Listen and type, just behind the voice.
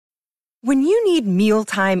When you need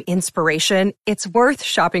mealtime inspiration, it's worth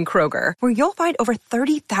shopping Kroger, where you'll find over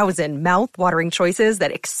 30,000 mouth-watering choices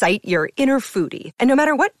that excite your inner foodie. And no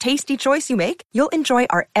matter what tasty choice you make, you'll enjoy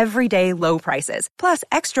our everyday low prices, plus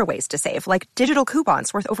extra ways to save, like digital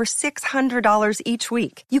coupons worth over $600 each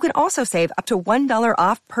week. You can also save up to $1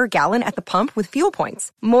 off per gallon at the pump with fuel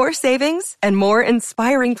points. More savings and more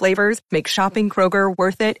inspiring flavors make shopping Kroger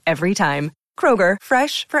worth it every time. Kroger,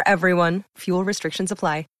 fresh for everyone. Fuel restrictions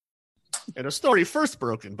apply. And a story first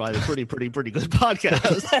broken by the pretty good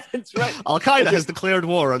podcast. That's right. Al-Qaeda has declared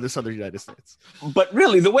war on the southern United States. But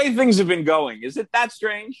really, the way things have been going, is it that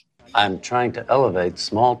strange? I'm trying to elevate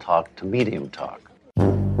small talk to medium talk.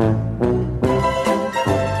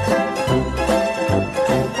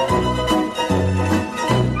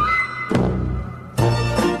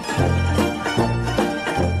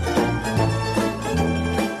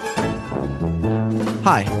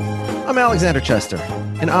 Hi, I'm Alexander Chester.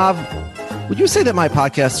 And Av, would you say that my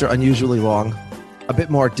podcasts are unusually long? A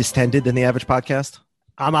bit more distended than the average podcast?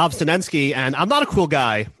 I'm Av Sinensky, and I'm not a cool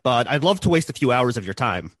guy, but I'd love to waste a few hours of your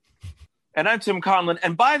time. And I'm Tim Conlon.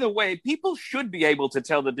 And by the way, people should be able to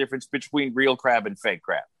tell the difference between real crab and fake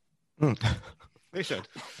crab. They should.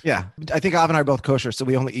 Yeah. I think Av and I are both kosher, so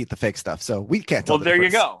we only eat the fake stuff. So we can't tell. Well, there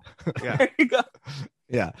you go. Yeah. There you go.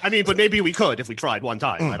 Yeah. I mean, but maybe we could if we tried one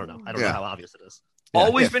time. I don't know. I don't know how obvious it is. Yeah.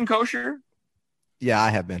 Always been kosher? Yeah,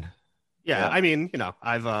 I have been. Yeah, I mean,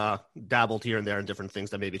 I've dabbled here and there in different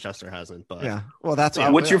things that maybe Chester hasn't. But yeah, well, that's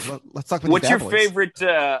let's talk. What's your boys. favorite?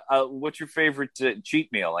 What's your favorite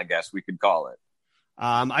cheat meal? I guess we could call it.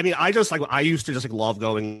 I mean, I used to just love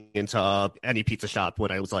going into any pizza shop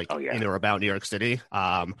when I was in or about New York City.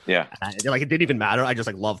 Yeah, it didn't even matter. I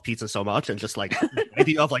just love pizza so much, and just the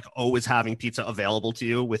idea of always having pizza available to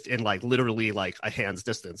you within literally a hand's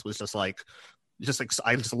distance was I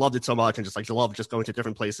just loved it so much, and just loved just going to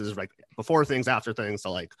different places before things, after things.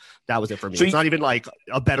 So that was it for me. So it's not even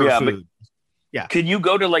a better food. Yeah. Can you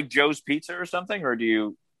go to Joe's Pizza or something, or do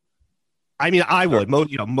you? I mean, I would.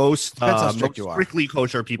 Most strictly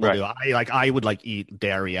kosher people do. I would eat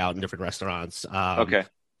dairy out in different restaurants. Okay.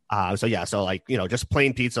 Just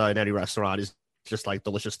plain pizza in any restaurant is just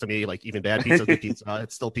delicious to me. Even bad pizza is pizza.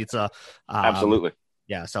 It's still pizza. Absolutely.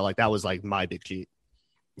 Yeah. So that was my big cheat.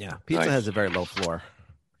 Yeah, pizza has a very low floor.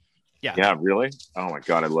 Yeah. Yeah, really? Oh my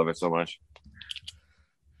god, I love it so much.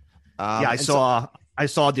 I saw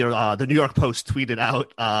the New York Post tweeted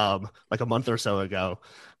out a month or so ago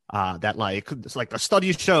that a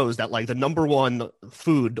study shows that the number one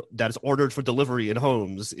food that is ordered for delivery in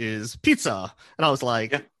homes is pizza, and I was I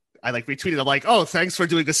retweeted. I'm oh, thanks for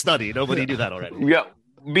doing a study. Nobody knew that already. Yeah,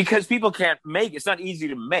 because people can't make. It's not easy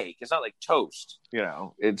to make. It's not like toast.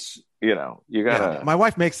 It's. You gotta. Yeah, my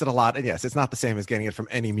wife makes it a lot, and yes, it's not the same as getting it from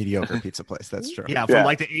any mediocre pizza place. That's true. Yeah, from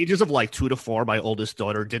the ages of 2 to 4, my oldest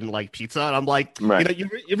daughter didn't like pizza, and I'm you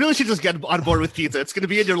really should just get on board with pizza. It's going to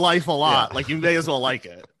be in your life a lot. You may as well like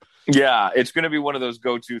it. Yeah, it's going to be one of those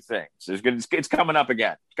go-to things. It's coming up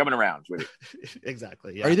again. It's coming around with it.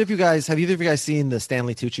 Exactly. Yeah. Have either of you guys seen the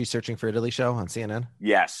Stanley Tucci Searching for Italy show on CNN?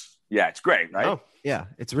 Yes. Yeah, it's great, right? Oh. Yeah,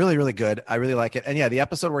 it's really, really good. I really like it. And yeah, the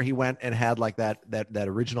episode where he went and had that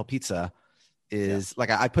original pizza is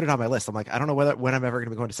I put it on my list. I'm I don't know when I'm ever going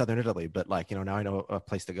to be going to Southern Italy, but now I know a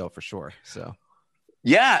place to go for sure. So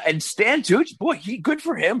yeah, and Stan Tucci, boy, good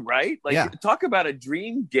for him, right? Talk about a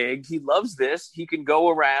dream gig. He loves this. He can go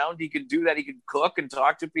around. He can do that. He can cook and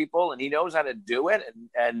talk to people, and he knows how to do it.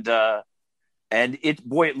 And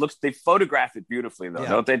they photograph it beautifully though,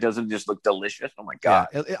 don't they? Doesn't it just look delicious? Oh my god!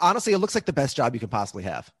 Yeah. Honestly, it looks like the best job you can possibly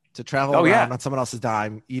have to travel around on someone else's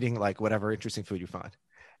dime, eating whatever interesting food you find.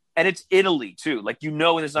 And it's Italy too.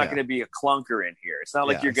 There's not going to be a clunker in here. It's not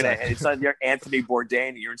you're going to. It's not your Anthony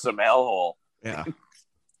Bourdain. You're in some hellhole. Yeah.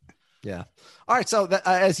 Yeah. All right. So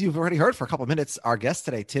as you've already heard for a couple of minutes, our guest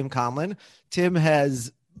today, Tim Conlon. Tim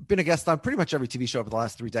has been a guest on pretty much every TV show over the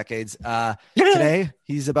last 3 decades. Today,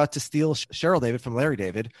 he's about to steal Cheryl David from Larry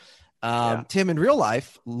David. Tim, in real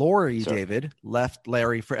life, Lori David left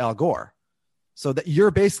Larry for Al Gore. So that you're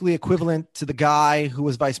basically equivalent to the guy who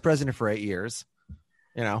was vice president for 8 years,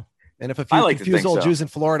 and if a few confused old Jews in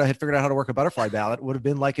Florida had figured out how to work a butterfly ballot, it would have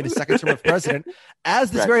been in his second term of president as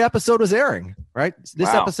this very episode was airing, right? This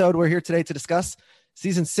episode we're here today to discuss,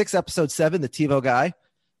 season 6, episode 7, The TiVo Guy,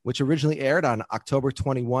 which originally aired on October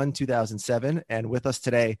 21, 2007. And with us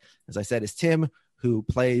today, as I said, is Tim, who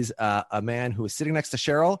plays a man who is sitting next to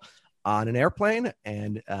Cheryl on an airplane,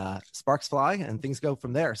 and sparks fly and things go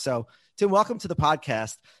from there. So Tim, welcome to the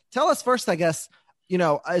podcast. Tell us first, I guess,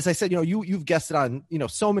 as I said, you've guested on,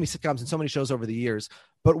 so many sitcoms and so many shows over the years,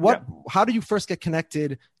 but how do you first get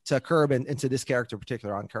connected to Curb and to this character in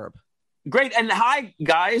particular on Curb? Great. And hi,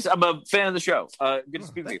 guys. I'm a fan of the show. Good to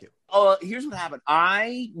speak with you. Here's what happened.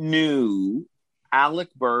 I knew Alec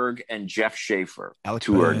Berg and Jeff Schaefer. Alec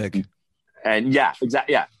toured. Berg. And yeah,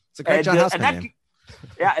 exactly. Yeah. It's a great John Houseman name.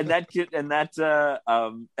 Yeah, and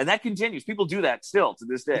that continues. People do that still to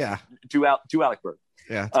this day. Yeah. To Alec Berg.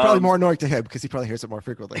 Yeah, it's probably more annoying to him because he probably hears it more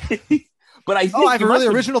frequently. But I think I have a really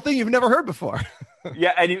original thing you've never heard before.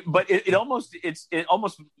 Yeah, but it almost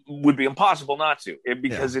would be impossible not to,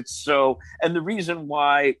 because it's so. And the reason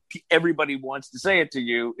why everybody wants to say it to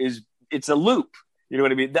you is it's a loop. You know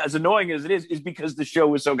what I mean? As annoying as it is because the show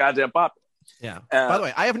was so goddamn popular. Yeah. By the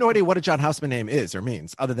way, I have no idea what a John Houseman name is or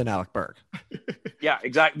means other than Alec Berg. Yeah,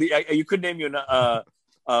 exactly. You could name you another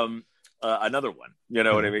one. You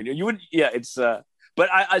know what I mean? You would. Yeah, it's. But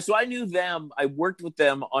so I knew them. I worked with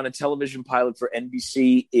them on a television pilot for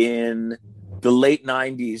NBC in the late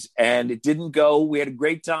 90s, and it didn't go. We had a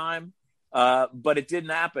great time, but it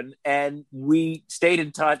didn't happen. And we stayed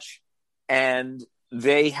in touch, and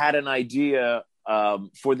they had an idea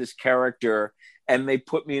for this character, and they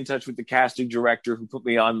put me in touch with the casting director who put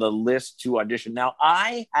me on the list to audition. Now,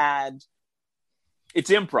 it's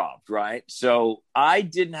improv, right? So I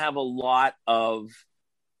didn't have a lot of...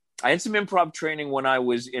 I had some improv training when I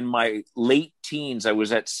was in my late teens. I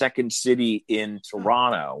was at Second City in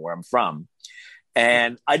Toronto, where I'm from.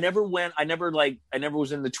 And I never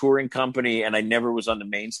was in the touring company, and I never was on the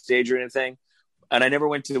main stage or anything. And I never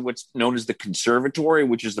went to what's known as the conservatory,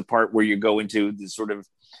 which is the part where you go into this sort of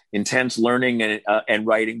intense learning and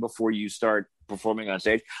writing before you start performing on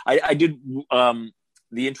stage. I did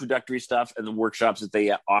the introductory stuff and the workshops that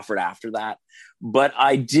they offered after that, but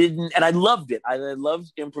I didn't, and I loved it. I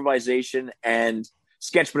loved improvisation and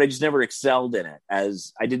sketch, but I just never excelled in it,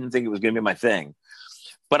 as I didn't think it was going to be my thing.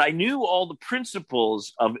 But I knew all the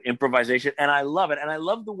principles of improvisation, and I love it. And I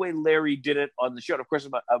love the way Larry did it on the show. And of course,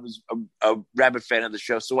 I was a rabid fan of the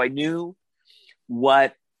show, so I knew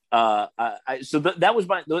what. That was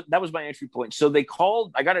my entry point. So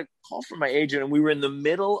I got a call from my agent, and we were in the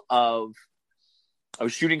middle of. I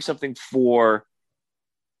was shooting something for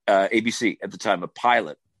ABC at the time, a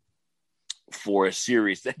pilot for a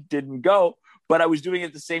series that didn't go, but I was doing it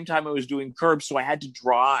at the same time I was doing Curb, so I had to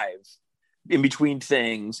drive in between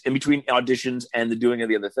things, in between auditions and the doing of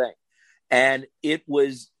the other thing. And it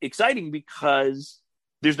was exciting because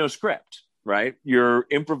there's no script, right? You're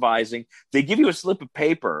improvising. They give you a slip of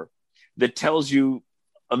paper that tells you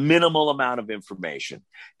a minimal amount of information.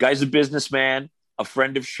 Guy's a businessman, a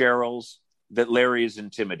friend of Cheryl's, that Larry is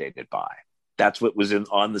intimidated by. That's what was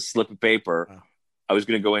on the slip of paper. Wow. I was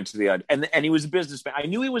going to go into the and he was a businessman. I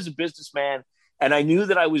knew he was a businessman, and I knew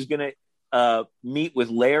that I was going to meet with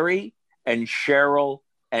Larry and Cheryl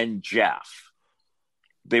and Jeff.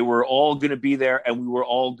 They were all going to be there, and we were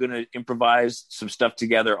all going to improvise some stuff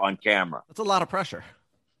together on camera. That's a lot of pressure.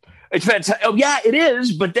 It's fantastic. Oh yeah, it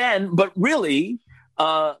is. But really,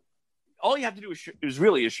 all you have to do is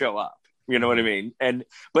really show up. You know what I mean?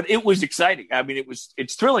 But it was exciting. I mean,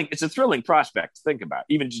 it's thrilling. It's a thrilling prospect to think about,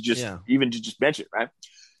 even to just mention it, right?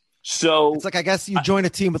 So it's like, I guess you join a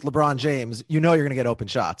team with LeBron James, you're going to get open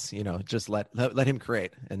shots, just let him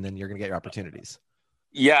create, and then you're going to get your opportunities.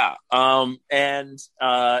 Yeah. It's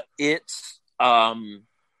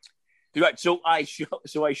right. So I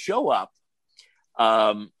show up,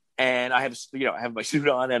 and I have my suit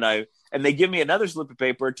on, and they give me another slip of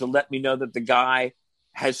paper to let me know that the guy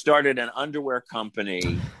has started an underwear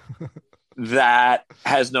company that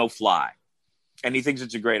has no fly, and he thinks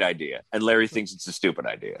it's a great idea, and Larry thinks it's a stupid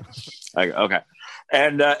idea. I go, okay,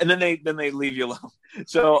 and then they leave you alone.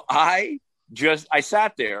 So I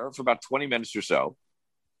sat there for about 20 minutes or so,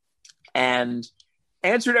 and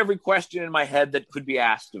answered every question in my head that could be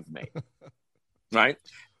asked of me, right?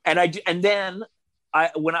 And then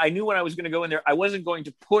when I knew when I was going to go in there, I wasn't going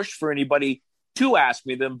to push for anybody to ask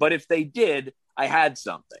me them, but if they did, I had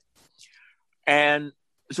something. And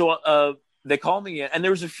so they called me in, and there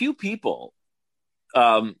was a few people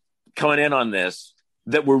coming in on this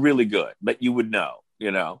that were really good, but you would know.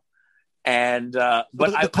 And but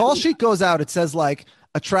the call sheet goes out. It says like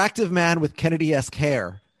attractive man with Kennedy-esque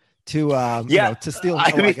hair to steal.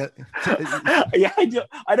 Yeah, I do.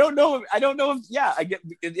 I don't know if I get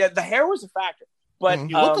the hair was a factor, but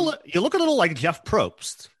you look a little like Jeff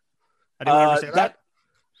Probst. Anyone ever say that?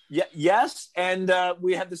 Yeah, yes, and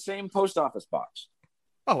we had the same post office box.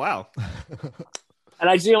 Oh wow! And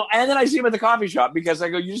I see him, and then I see him at the coffee shop because I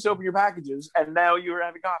go, "You just open your packages, and now you're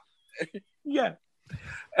having coffee." Yeah,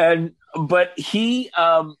 but he,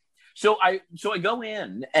 so I go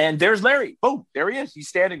in, and there's Larry. Boom, there he is. He's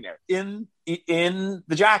standing there in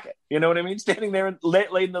the jacket. You know what I mean? Standing there,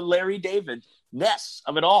 laid in the Larry David ness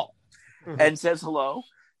of it all. and says hello.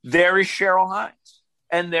 There is Cheryl Hines,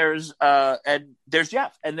 and there's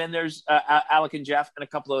Jeff, and then there's Alec and Jeff and a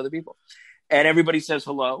couple of other people, and everybody says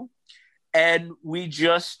hello, and we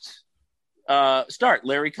just start.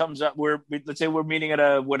 Larry comes up. Let's say we're meeting at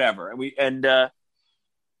a whatever, and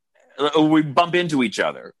we bump into each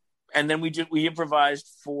other, and then we improvised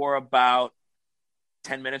for about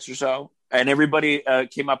 10 minutes or so, and everybody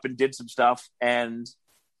came up and did some stuff, and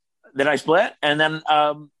then I split, and then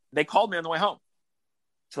they called me on the way home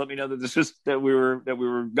to let me know that we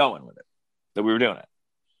were going with it, that we were doing it.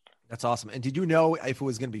 That's awesome. And did you know if it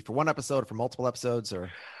was going to be for one episode or for multiple episodes, or?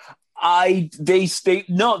 They said,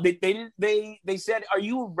 "Are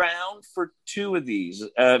you around for two of these?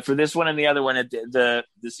 For this one and the other one at the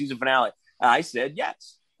season finale?" I said,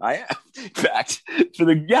 "Yes, I am." In fact,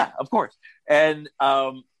 of course. And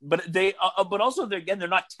but also they're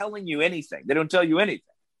not telling you anything. They don't tell you anything.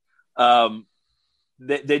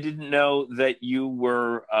 They didn't know that you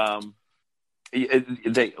were.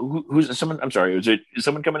 Who's someone? I'm sorry. Is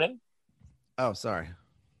someone coming in? Oh, sorry.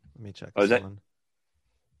 Let me check. Oh, is that?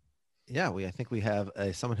 Yeah, I think we have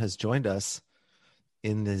someone has joined us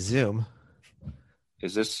in the Zoom.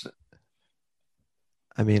 Is this?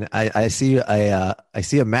 I mean, I see a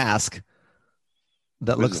mask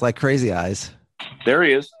that looks like Crazy Eyes. There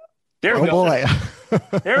he is. There we go. Boy.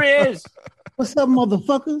 There he is. What's up,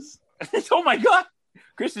 motherfuckers? Oh my God.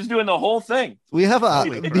 Chris is doing the whole thing. We have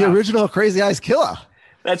the original Crazy Eyes killer.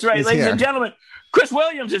 That's right, ladies here. and gentlemen. Chris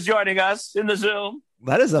Williams is joining us in the Zoom.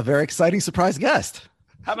 That is a very exciting surprise guest.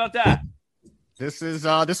 How about that? This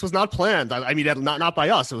was not planned. I mean, not by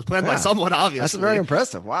us. It was planned by someone, obviously. That's very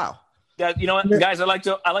impressive. Wow. Yeah, you know what, guys? I like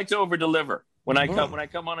to over deliver when I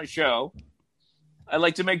come on a show. I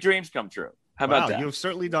like to make dreams come true. How about that? You've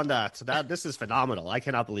certainly done that. This is phenomenal. I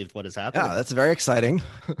cannot believe what has happened. Yeah, that's very exciting.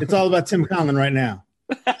 It's all about Tim Conlon right now.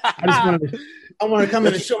 I want to come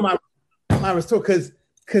in and show my restore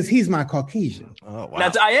because he's my Caucasian. Oh wow!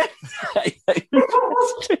 That's I am.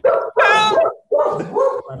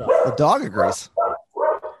 The dog agrees.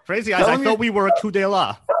 Crazy Eyes. I thought we were a coup de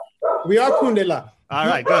la. We are coup de la. All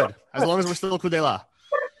right, good. As long as we're still coup de la.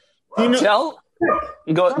 Go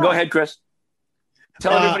ahead, Chris.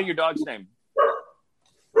 Tell everybody your dog's name.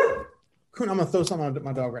 I'm gonna throw something at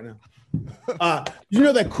my dog right now. You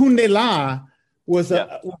know that Kundela was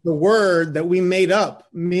the word that we made up.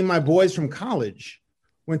 Me and my boys from college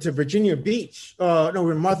went to Virginia Beach.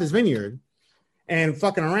 We're in Martha's Vineyard and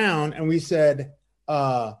fucking around, and we said,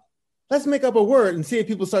 let's make up a word and see if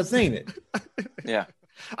people start saying it. Yeah.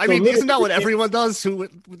 I mean, isn't that what everyone does?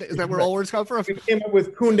 Is that where all words come from? We came up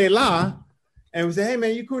with Kundela. And we said, "Hey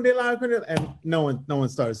man, you Kundela," and no one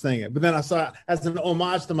started saying it. But then I saw, as an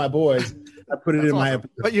homage to my boys, I put it in my episode.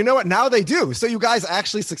 But you know what? Now they do. So you guys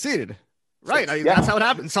actually succeeded, right? That's how it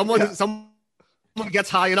happens. Someone gets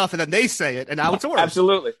high enough, and then they say it, and now it's a word.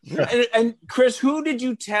 Absolutely. And Chris, who did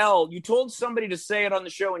you tell? You told somebody to say it on the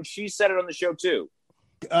show, and she said it on the show too.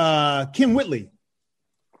 Kim Whitley.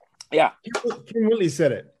 Yeah, Kim Whitley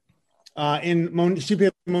said it. She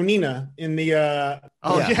played Monina in the.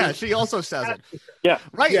 She also says it. Yeah,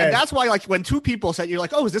 right. Yeah. And that's why, like, when two people say, you're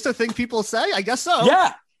like, "Oh, is this a thing people say?" I guess so.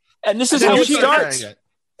 Yeah, and this is how it starts.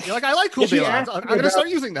 You're like, "I like cool deal. I'm going to start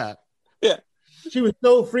using that." Yeah, she was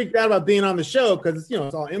so freaked out about being on the show because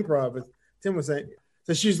it's all improv, as Tim was saying.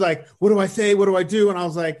 So she's like, "What do I say? What do I do?" And I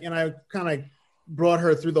was like, and I kind of brought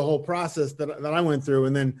her through the whole process that I went through,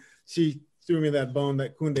 and then she threw me that bone,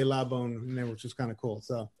 that Kundela bone, which was kind of cool.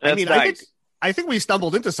 So I mean, I think we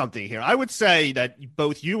stumbled into something here. I would say that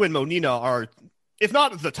both you and Monina are, if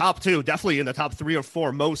not the top two, definitely in the top 3 or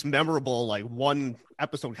 4 most memorable, like, one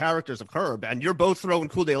episode characters of Curb. And you're both throwing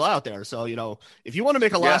Coup de la out there. So, if you want to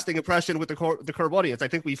make a lasting impression with the Curb audience, I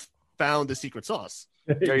think we've found the secret sauce.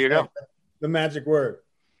 There you go. The magic word.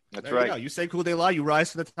 That's there right. You say Coup de la, you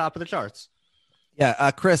rise to the top of the charts.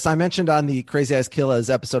 Yeah, Chris, I mentioned on the Crazy Eyes Killers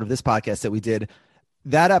episode of this podcast that we did.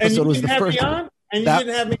 That episode was the first. And you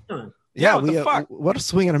didn't have me on. Yeah, what a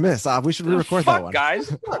swing and a miss. We should re-record that one,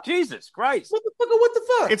 guys. Jesus Christ! What the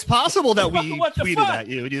fuck? It's possible that we tweeted at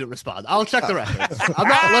you and you didn't respond. I'll check the records.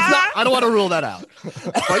 I don't want to rule that out.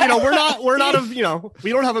 But we're not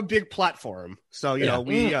we don't have a big platform, so we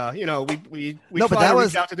try to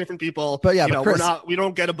reach out to different people. But Chris, we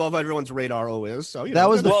don't get above everyone's radar always. So that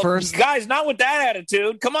was the first guys. Not with that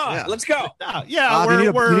attitude. Come on, let's go. You need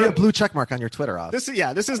a blue check mark on your Twitter. This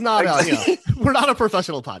is not. We're not a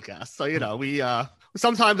professional podcast. So, we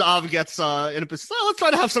sometimes Av gets in a position, let's try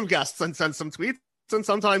to have some guests and send some tweets. And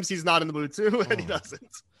sometimes he's not in the mood too, and he doesn't.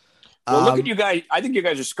 Well, look at you guys. I think you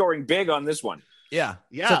guys are scoring big on this one. Yeah.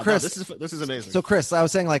 Yeah. So Chris, this is amazing. So Chris, I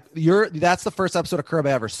was saying, like, that's the first episode of Curb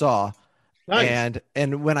I ever saw. Nice.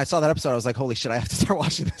 And when I saw that episode, I was like, holy shit, I have to start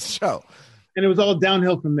watching this show. And it was all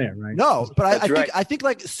downhill from there, right? No, but That's I think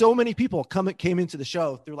like so many people came into the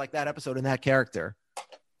show through like that episode and that character.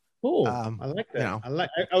 Cool. I like that. You know.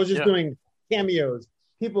 I was just doing cameos.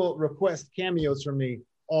 People request cameos from me.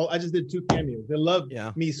 I just did 2 cameos. They love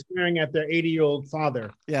me swearing at their 80-year-old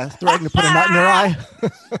father. Yeah, threatening to put a nut in their eye.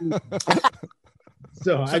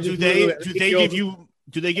 So I do just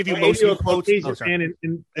they give you mostly quotes? Oh, and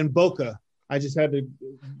in Boca, I just had to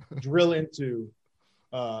drill into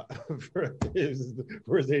for his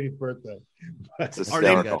 80th birthday. That's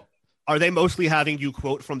hysterical. Are they mostly having you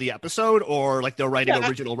quote from the episode, or like they're writing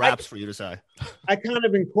original raps for you to say? I kind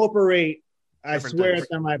of incorporate. I Different swear things. at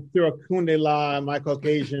them. I throw a Kunde La, my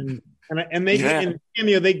Caucasian, and they in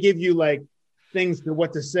cameo they give you like things to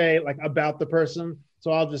what to say like about the person.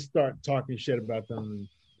 So I'll just start talking shit about them, and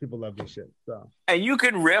people love this shit. So and you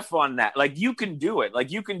can riff on that, like you can do it,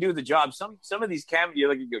 like you can do the job. Some of these cameos,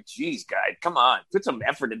 like you go, geez, guy, come on, put some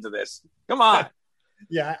effort into this. Come on.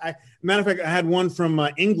 Yeah, matter of fact, I had one from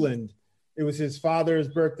England. It was his father's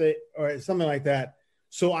birthday or something like that.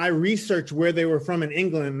 So I researched where they were from in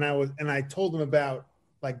England, and I told them about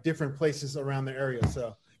like different places around the area.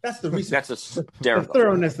 So that's the research. That's the hysterical.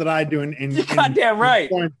 thoroughness that I do in goddamn right.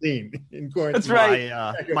 quarantine. That's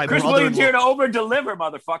right. My Chris Williams here to over deliver,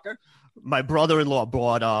 motherfucker. My brother-in-law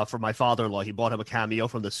bought for my father-in-law. He bought him a cameo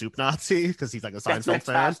from the Soup Nazi because he's like a Seinfeld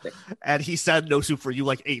fan, and he said "No soup for you"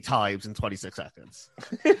 like 8 times in 26 seconds.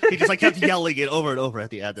 He just like kept yelling it over and over at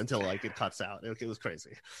the end until like it cuts out. It was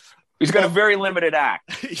crazy. He's got a very limited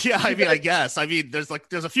act. Yeah, I mean, I guess. I mean, there's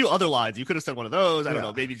a few other lines. You could have said one of those. I don't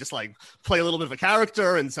know. Maybe just like play a little bit of a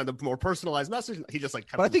character and send a more personalized message. He just like.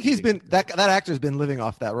 But I think he's been that actor's been living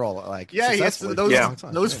off that role. Like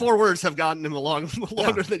those 4 words have gotten him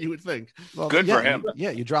longer than you would think. Well, good for him. Yeah,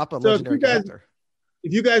 you drop a legendary character.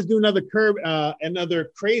 If you guys do another another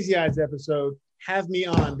Crazy Eyes episode, have me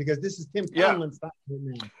on because this is Tim Conlon's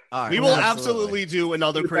name. We will absolutely do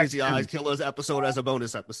another Crazy Eyes Killers episode as a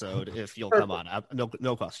bonus episode if you'll come on.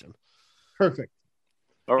 No question. Perfect.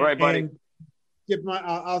 All right, buddy. And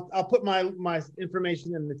I'll put my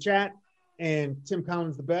information in the chat. And Tim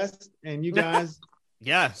Conlon's the best. And you guys.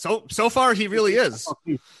 Yeah. So far he really is.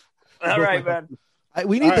 All right, man.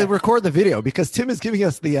 We need to record the video because Tim is giving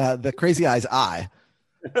us the Crazy Eyes eye.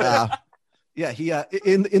 Yeah, he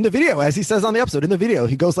in the video, as he says on the episode, in the video,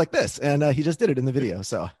 he goes like this, and he just did it in the video,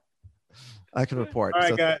 so I can report. All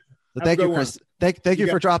right, guys. So thank you, Chris. Thank you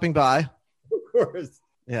for dropping by. Of course.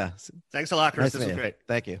 Yeah. Thanks a lot, Chris. This was great.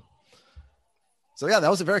 Thank you. So yeah, that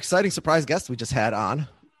was a very exciting surprise guest we just had on.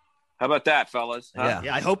 How about that, fellas? Huh?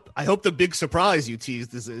 Yeah. I hope the big surprise you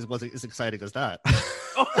teased is as exciting as that.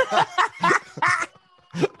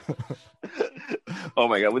 Oh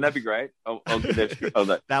my god, wouldn't that be great?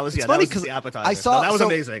 That was funny because the appetizer. I saw that was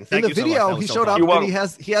amazing. Thank in you the video. So much. He showed up and he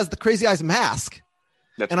has the Crazy Eyes mask.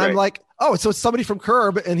 That's and great. I'm like, oh, so it's somebody from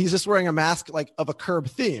Curb, and he's just wearing a mask like of a Curb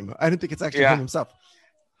theme. I didn't think it's actually him himself.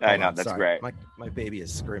 I know, that's great. My baby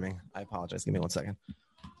is screaming. I apologize. Give me 1 second.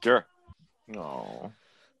 Sure. No.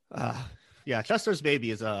 Yeah, Chester's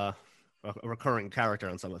baby is a recurring character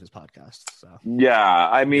on some of his podcasts. So yeah,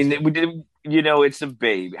 I mean, it's a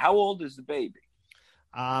baby. How old is the baby?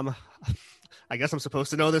 I guess I'm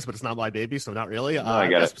supposed to know this, but it's not my baby, so not really. I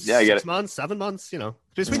get it. Yeah, I get 6 months, 7 months,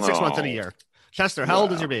 between 6 months and a year. Chester, how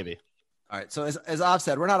old is your baby? All right. So as I've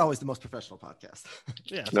said, we're not always the most professional podcast.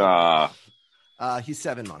 Yeah. He's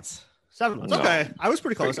 7 months. 7 months. Okay. I was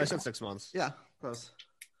pretty close. I said 6 months. Yeah, close.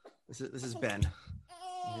 This is Ben.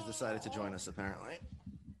 He's decided to join us apparently.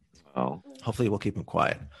 Oh. Hopefully we'll keep him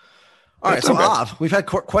quiet. All right, so Av, we've had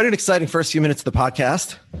quite an exciting first few minutes of the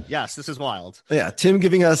podcast. Yes, this is wild. Yeah, Tim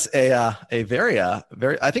giving us a very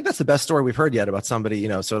I think that's the best story we've heard yet about somebody,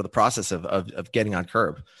 sort of the process of getting on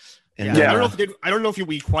Curb. And, I don't know if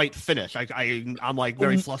we quite finished. I'm like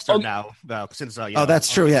very flustered now since.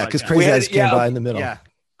 That's true. Yeah, because Crazy Eyes came by in the middle.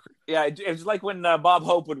 Yeah, it was like when Bob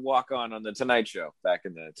Hope would walk on The Tonight Show back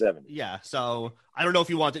in the 70s. Yeah, so I don't know if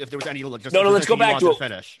there was any. Just no, let's go back to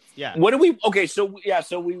finish. Yeah. What do we? Okay, so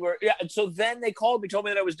we were. Yeah, so then they called me, told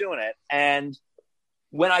me that I was doing it, and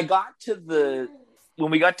when we got to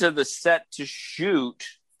the set to shoot,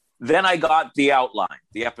 then I got the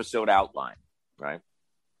episode outline, right,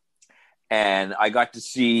 and I got to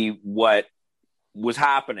see what was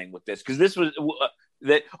happening with this because this was.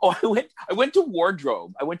 I went to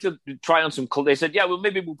wardrobe. I went to try on some clothes. They said, yeah, well,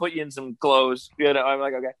 maybe we'll put you in some clothes. I'm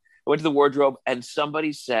like, okay. I went to the wardrobe and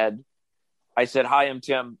somebody said, I said, hi, I'm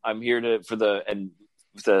Tim. I'm here for the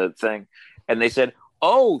thing. And they said,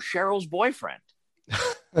 oh, Cheryl's boyfriend.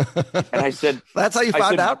 And I said, that's how you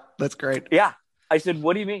found out? That's great. Yeah. I said,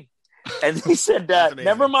 what do you mean? And they said,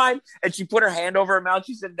 never mind. And she put her hand over her mouth.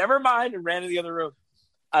 She said, never mind, and ran to the other room.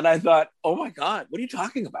 And I thought, oh my God, what are you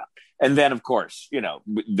talking about? And then, of course, yeah.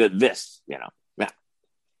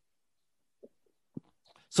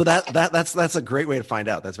 So that's a great way to find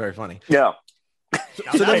out. That's very funny. Yeah.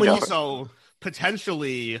 So then when you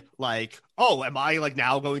potentially like, oh, am I like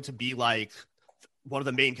now going to be like one of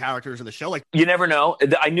the main characters in the show? Like, you never know.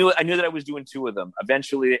 I knew that I was doing 2 of them.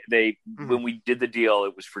 Eventually when we did the deal,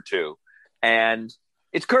 it was for 2. And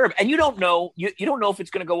it's Curb. And you don't know, you don't know if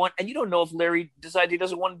it's going to go on. And you don't know if Larry decides he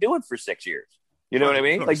doesn't want to do it for 6 years. You know what I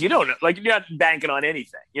mean? Like, you don't know, like, you're not banking on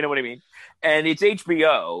anything. You know what I mean? And it's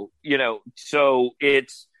HBO, so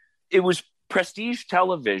it was prestige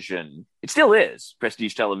television. It still is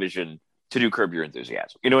prestige television to do Curb Your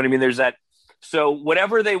Enthusiasm. You know what I mean? There's that. So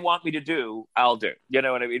whatever they want me to do, I'll do. You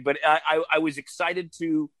know what I mean? But I was excited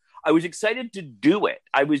to do it.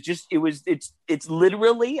 It's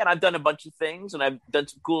literally, and I've done a bunch of things and I've done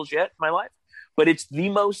some cool shit in my life, but it's the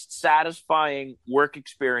most satisfying work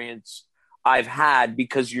experience I've had,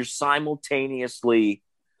 because you're simultaneously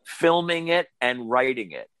filming it and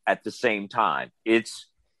writing it at the same time.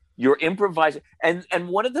 You're improvising. And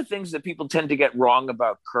one of the things that people tend to get wrong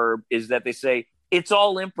about Curb is that they say it's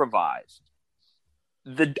all improvised.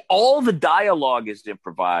 All the dialogue is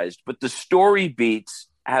improvised, but the story beats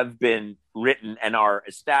have been written and are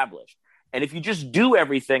established. And if you just do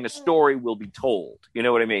everything, a story will be told. You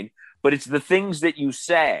know what I mean? But it's the things that you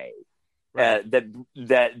say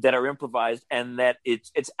that are improvised, and that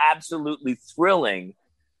it's absolutely thrilling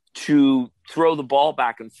to throw the ball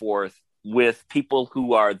back and forth with people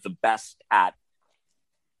who are the best at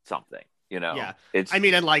something. Yeah.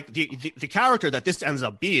 And like the character that this ends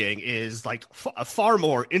up being is like a far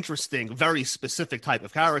more interesting, very specific type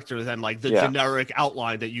of character than like the generic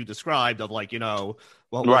outline that you described of like,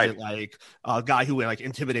 what was it, like a guy who like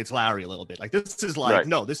intimidates Larry a little bit. Like, this is like,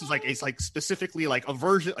 no, this is like, it's like specifically like a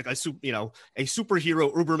version, like a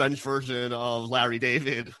superhero Ubermensch version of Larry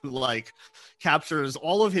David, who like captures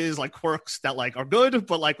all of his like quirks that like are good,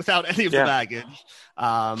 but like without any of the baggage. So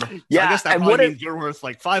I guess that probably means you're worth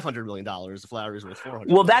like $500 million if Larry's worth $400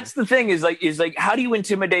 million. That's the thing is like, how do you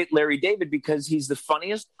intimidate Larry David? Because he's the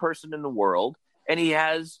funniest person in the world and he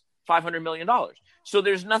has $500 million. So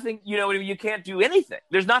there's nothing, you can't do anything.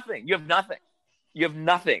 There's nothing. You have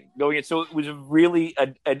nothing going in. So it was really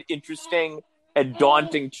an interesting and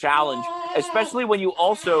daunting challenge, especially when you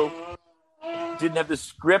also didn't have the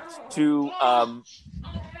script to,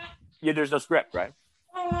 there's no script, right?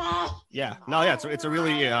 It's a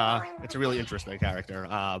really interesting character.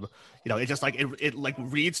 It just like it like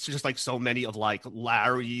reads to just like so many of like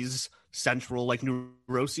Larry's central like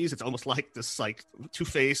neuroses. It's almost like this like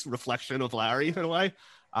two-faced reflection of Larry in a way.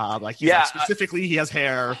 Like specifically he has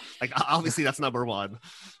hair. Like obviously that's number one.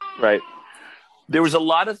 Right. There was a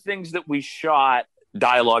lot of things that we shot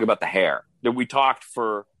dialogue about the hair that we talked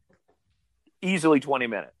for easily 20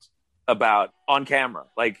 minutes about on camera,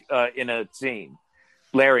 like in a scene.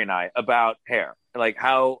 Larry and I, about hair, like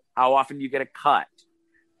how often you get a cut,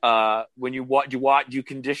 when you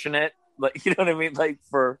condition it, like, you know what I mean? Like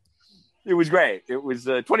it was great. It was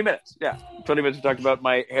 20 minutes. Yeah. 20 minutes to talk about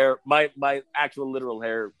my hair, my actual literal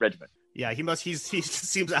hair regimen. Yeah. He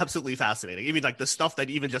seems absolutely fascinating. Even like the stuff that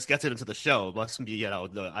even just gets it into the show must be,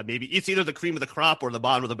 maybe it's either the cream of the crop or the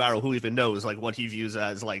bottom of the barrel. Who even knows like what he views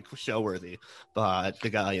as like show worthy, but the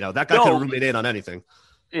guy, that guy can ruminate in on anything.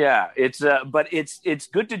 Yeah, but it's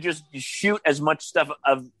good to just shoot as much stuff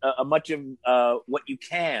of much of what you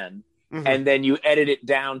can, and then you edit it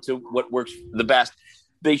down to what works the best.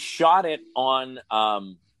 They shot it on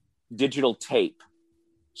digital tape,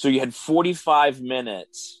 so you had 45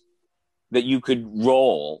 minutes that you could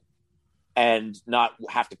roll and not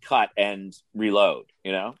have to cut and reload.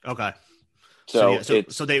 Okay. So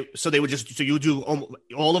they would just you do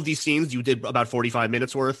all of these scenes. You did about 45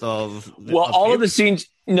 minutes worth of. All of the scenes.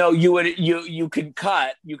 No, you could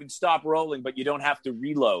cut. You can stop rolling, but you don't have to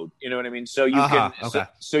reload. You know what I mean? So you can. Okay.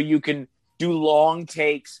 So you can do long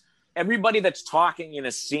takes. Everybody that's talking in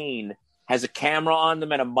a scene has a camera on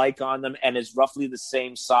them and a mic on them, and is roughly the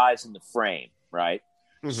same size in the frame, right?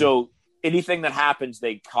 Mm-hmm. So anything that happens,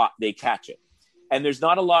 they catch it. And there's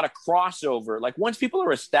not a lot of crossover. Like once people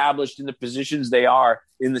are established in the positions they are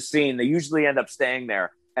in the scene, they usually end up staying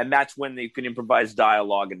there. And that's when they can improvise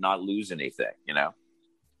dialogue and not lose anything,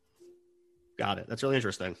 Got it. That's really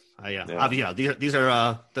interesting. These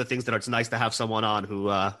are the things that it's nice to have someone on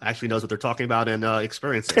who actually knows what they're talking about and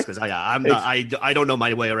experiences. Because I don't know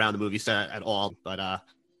my way around the movie set at all. But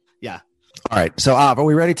yeah. All right. So are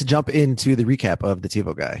we ready to jump into the recap of the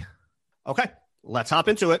TiVo Guy? Okay, let's hop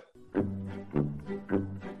into it.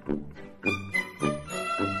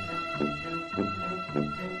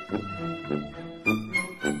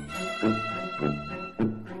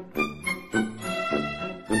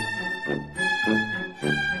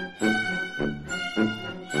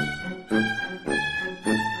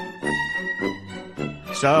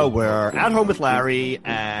 So we're at home with Larry,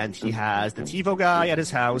 and he has the TiVo guy at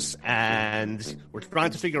his house, and we're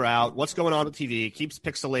trying to figure out what's going on with TV. It keeps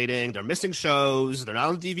pixelating. They're missing shows. They're not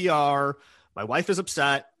on DVR. My wife is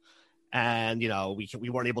upset, and, you know,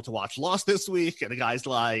 we weren't able to watch Lost this week. And the guy's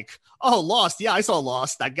like, oh, Lost. Yeah, I saw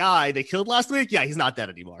Lost. That guy they killed last week. Yeah, he's not dead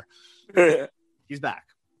anymore. He's back.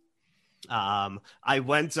 As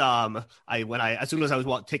soon as I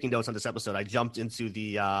was taking notes on this episode, I jumped into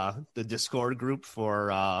the Discord group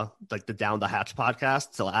for like the Down the Hatch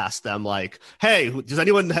podcast to ask them, like, hey, does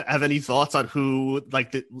anyone have any thoughts on who,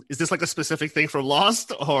 like, is this like a specific thing from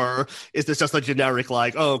Lost, or is this just a generic,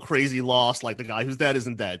 like, oh, crazy Lost, like the guy who's dead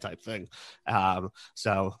isn't dead type thing?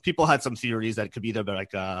 So people had some theories that it could be either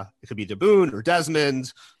like it could be either Boone or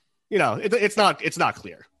Desmond. You know, it's not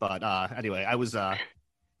clear, but anyway, I was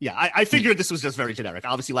yeah, I figured this was just very generic.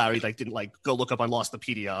 Obviously, Larry didn't go look up on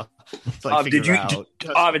Lostopedia to figure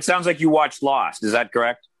out. It sounds like you watched Lost. Is that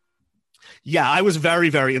correct? Yeah, I was very,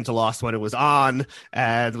 very into Lost when it was on,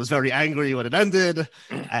 and was very angry when it ended.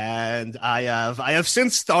 And I have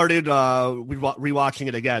since started rewatching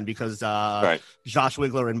it again because Josh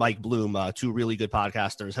Wigler and Mike Bloom, two really good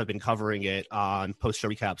podcasters, have been covering it on post-show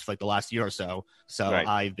recaps for the last year or so. So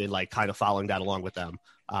I've been kind of following that along with them.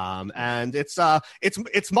 And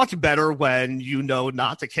it's much better when you know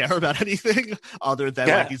not to care about anything other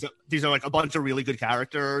than these are a bunch of really good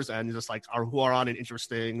characters and just who are on an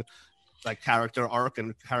interesting character arc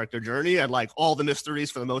and character journey, and all the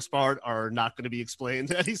mysteries for the most part are not going to be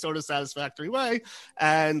explained in any sort of satisfactory way,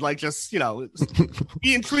 and just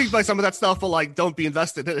be intrigued by some of that stuff, but don't be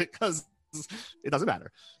invested in it because it doesn't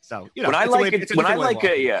matter. So when I like a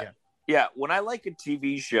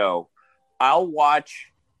TV show, I'll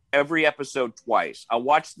watch every episode twice. I'll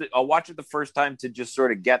watch it the first time to just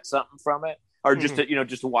sort of get something from it, or just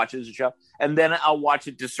to watch it as a show, and then I'll watch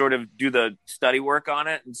it to sort of do the study work on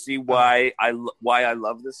it and see why I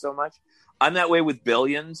love this so much. I'm that way with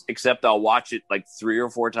Billions, except I'll watch it 3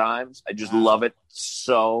 or 4 times. I just love it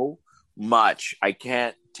so much. I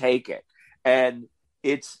can't take it, and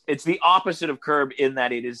it's the opposite of Curb in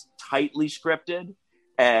that it is tightly scripted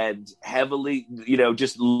and heavily,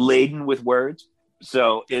 just laden with words.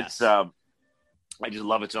 So it's I just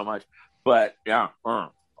love it so much. But yeah.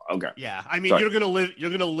 Okay. Yeah, I mean, you're gonna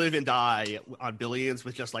live and die on Billions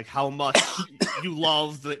with just how much you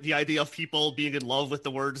love the idea of people being in love with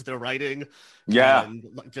the words they're writing. Yeah, and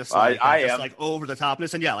I am over the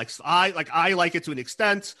topness, and I like it to an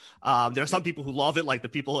extent. There are some people who love it, like the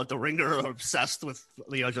people at The Ringer are obsessed with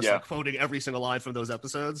quoting every single line from those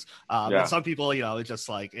episodes. And some people, it's just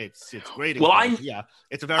it's great. Well,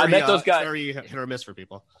 it's a very hit or miss for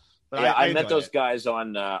people. But yeah, I met those guys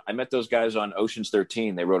on. I met those guys on Ocean's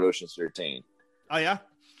 13. They wrote Ocean's 13. Oh yeah,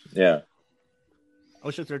 yeah.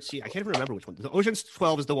 Ocean's 13. I can't even remember which one. Ocean's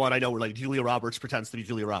 12 is the one I know where Julia Roberts pretends to be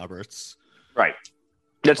Julia Roberts. Right.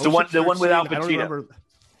 That's the one. The one with Al Pacino. I don't remember.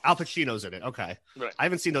 Al Pacino's in it. Okay. Right. I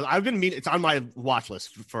haven't seen those. It's on my watch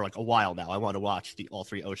list for a while now. I want to watch all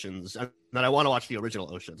 3 Oceans, and then I want to watch the original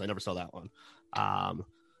Oceans. I never saw that one.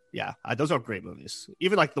 Yeah, those are great movies.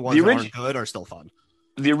 Even the ones that aren't good are still fun.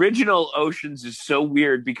 The original Oceans is so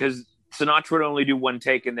weird because Sinatra would only do one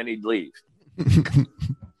take and then he'd leave.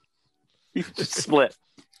 He just split.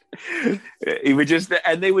 He would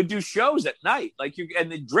and they would do shows at night,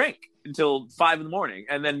 and they'd drink until 5 a.m.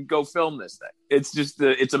 and then go film this thing. It's just,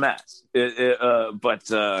 it's a mess. But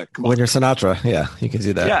come on. When you're Sinatra, yeah, you can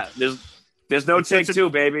do that. Yeah, there's no take 2,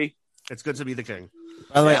 baby. It's good to be the king.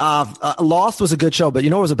 By the way, Lost was a good show, but you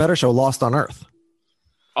know what was a better show? Lost on Earth.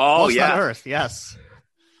 Oh, Lost on Earth, yes.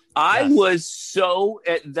 I was so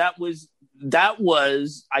that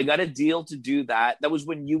was I got a deal to do that. That was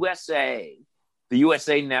when the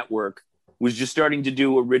USA Network was just starting to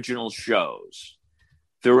do original shows,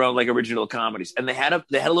 their own original comedies, and they had a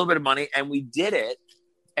little bit of money, and we did it,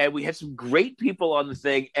 and we had some great people on the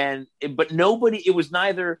thing, but nobody. It was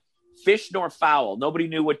neither fish nor fowl. Nobody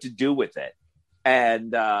knew what to do with it,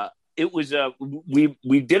 and it was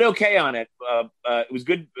we did okay on it. It was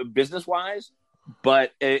good business wise.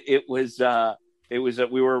 But it was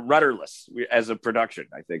we were rudderless as a production,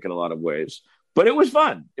 I think, in a lot of ways. But it was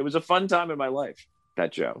fun. It was a fun time in my life,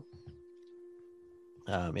 that show.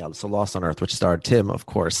 So Lost on Earth, which starred Tim, of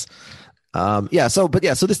course. So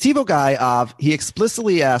this TiVo guy, he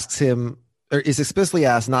explicitly asks him, or is explicitly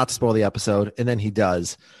asked not to spoil the episode, and then he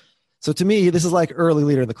does. So to me, this is early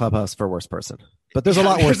leader in the clubhouse for worst person. But there's a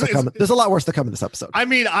lot worse to come. There's a lot worse to come in this episode. I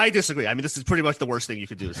mean, I disagree. I mean, this is pretty much the worst thing you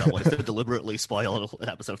could do to someone, is to deliberately spoil an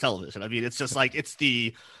episode of television. I mean, it's just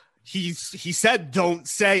he said don't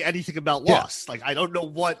say anything about Lost. I don't know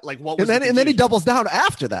what. And then he doubles down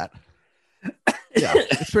after that. Yeah,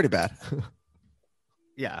 it's pretty bad.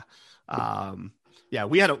 Yeah. Yeah,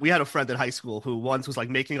 we had a friend in high school who once was like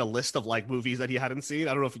making a list of like movies that he hadn't seen.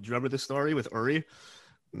 I don't know if you remember this story with Uri.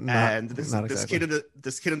 And this kid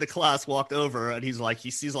in the class walked over and he's like,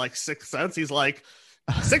 he sees like Sixth Sense. He's like,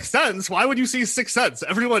 Sixth Sense? Why would you see Sixth Sense?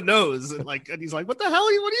 Everyone knows. And he's like, what the hell?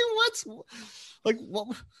 What? Like,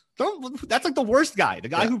 what? That's like the worst guy. The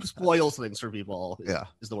guy who spoils things for people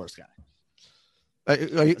is the worst guy.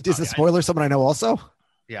 Is the spoiler someone I know also?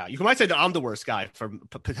 Yeah, you might say that I'm the worst guy for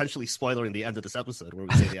potentially spoiling the end of this episode where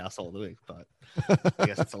we say the asshole of the week, but I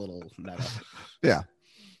guess it's a little meta. Yeah.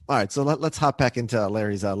 All right, so let's hop back into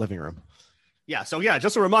Larry's living room. Yeah, so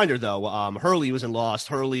just a reminder though, Hurley was in Lost,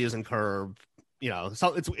 Hurley is in Curb. You know,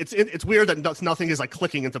 so it's weird that nothing is like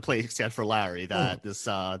clicking into place except for Larry. That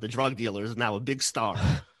the drug dealer is now a big star.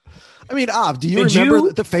 I mean, do you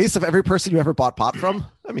remember the face of every person you ever bought pot from?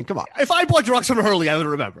 I mean, come on. If I bought drugs from Hurley, I would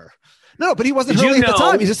remember. No, but he wasn't Hurley at the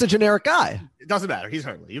time. He's just a generic guy. It doesn't matter. He's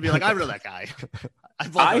Hurley. You'd be like, I know that guy.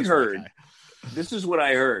 I heard. This is what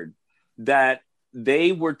I heard, that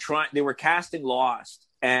they were casting Lost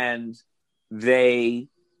and they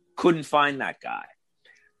couldn't find that guy.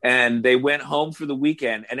 And they went home for the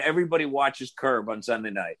weekend and everybody watches Curb on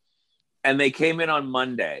Sunday night. And they came in on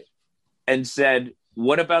Monday and said,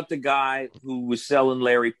 what about the guy who was selling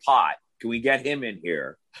Larry pot? Can we get him in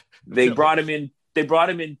here? They brought him in. They brought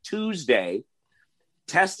him in Tuesday,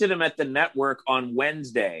 tested him at the network on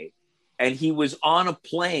Wednesday, and he was on a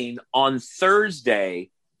plane on Thursday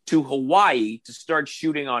to Hawaii to start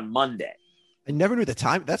shooting on Monday. I never knew the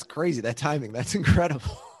time. That's crazy. That timing. That's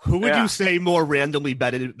incredible. Who would you say more randomly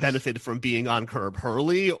benefited from being on Curb,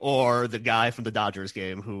 Hurley or the guy from the Dodgers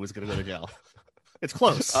game who was going to go to jail? It's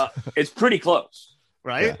close. It's pretty close.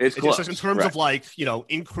 Right? Yeah, it's close. Just in terms of like,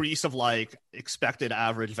 increase of like expected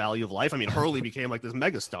average value of life. I mean, Hurley became like this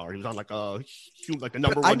megastar. He was on like the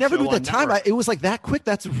number one. I never knew the time. It was like that quick.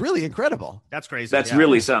 That's really incredible. That's crazy. That's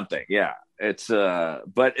really something. Yeah. It's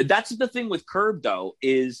but that's the thing with Curb though,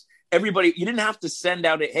 is everybody, you didn't have to send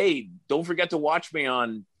out hey, don't forget to watch me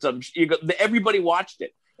on some, everybody watched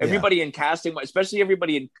it. Everybody in casting, especially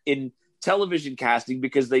everybody in television casting,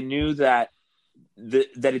 because they knew that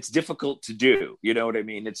it's difficult to do. You know what I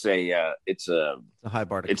mean? It's a high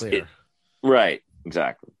bar to clear. Right.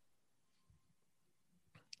 Exactly.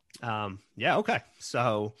 Yeah. Okay.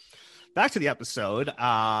 So back to the episode.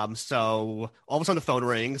 So all of a sudden the phone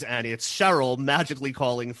rings and it's Cheryl magically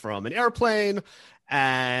calling from an airplane.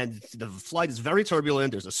 And the flight is very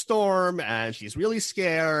turbulent. There's a storm and she's really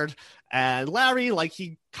scared. And Larry, like,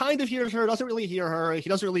 he kind of hears her, doesn't really hear her. He's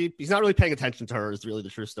not really paying attention to her is really the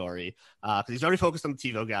true story. Because he's very focused on the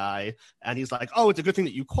TiVo guy. And he's like, oh, it's a good thing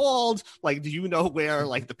that you called. Like, do you know where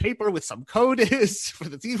like the paper with some code is for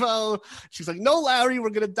the TiVo? She's like, no, Larry, we're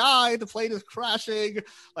going to die. The plane is crashing.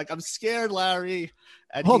 Like, I'm scared, Larry.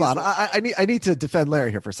 And hold on. I need to defend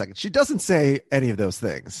Larry here for a second. She doesn't say any of those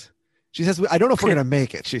things. She says, I don't know if we're going to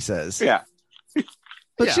make it, she says. Yeah.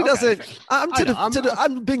 But she doesn't.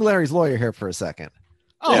 I'm being Larry's lawyer here for a second.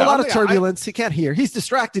 A lot of turbulence. He can't hear. He's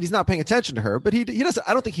distracted. He's not paying attention to her, but he doesn't.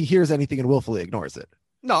 I don't think he hears anything and willfully ignores it.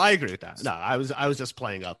 No, I agree with that. No, I was just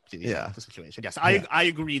playing up the situation. Yes, I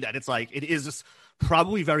agree that it's like it is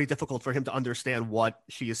probably very difficult for him to understand what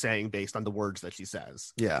she is saying based on the words that she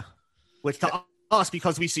says. Yeah. Which to us,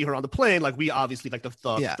 because we see her on the plane, like we obviously like the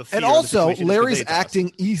fear and also Larry's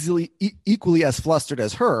acting equally as flustered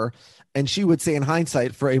as her, and she would say in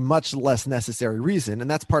hindsight for a much less necessary reason,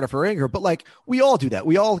 and that's part of her anger. But like we all do that,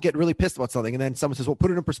 we all get really pissed about something, and then someone says, "Well,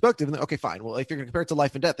 put it in perspective," and then, okay, fine. Well, if you're going to compare it to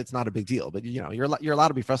life and death, it's not a big deal. But you're allowed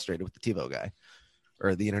to be frustrated with the TiVo guy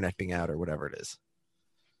or the internet being out or whatever it is.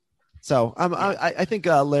 So I think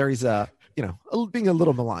Larry's being a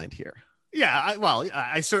little maligned here. Yeah,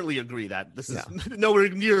 I certainly agree that this is nowhere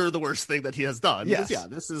near the worst thing that he has done. Yes.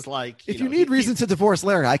 This is like... If you need reason to divorce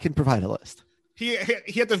Larry, I can provide a list. He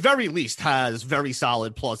at the very least has very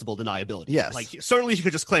solid, plausible deniability. Yes. Like, certainly he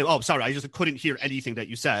could just claim, oh, sorry, I just couldn't hear anything that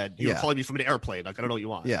you said. You were calling me from an airplane. Like, I don't know what you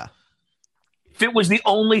want. Yeah. If it was the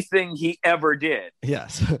only thing he ever did,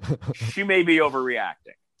 yes, she may be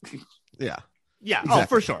overreacting. Yeah. Yeah, exactly. Oh,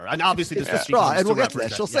 for sure. And obviously, it's the straw, and we'll get to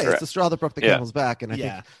that. She'll say it's the straw that broke the camel's back, and I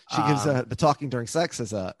think she gives the talking during sex as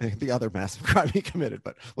the other massive crime he committed.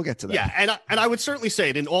 But we'll get to that. Yeah, and I would certainly say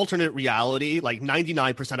in an alternate reality, like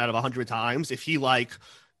 99% out of 100 times, if he like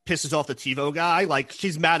pisses off the TiVo guy, like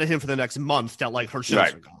she's mad at him for the next month that like her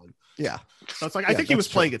shows are gone. Yeah, so it's like I think he was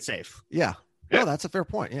playing it safe. Yeah, no, that's a fair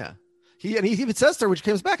point. Yeah. he even says to her when she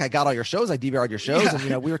comes back, I got all your shows. I DVR'd your shows.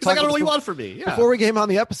 Yeah. And, we were He's talking. like, I don't know what you want from me. Yeah. Before we came on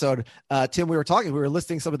the episode, Tim, we were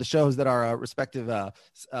listing some of the shows that our respective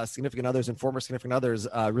significant others and former significant others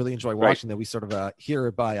really enjoy watching, that we sort of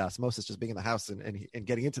hear by osmosis, just being in the house and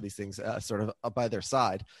getting into these things sort of up by their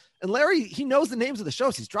side. And Larry, he knows the names of the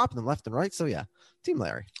shows. He's dropping them left and right. So yeah, Team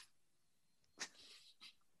Larry.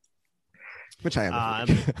 Which I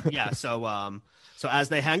am. Yeah. So as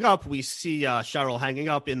they hang up, we see Cheryl hanging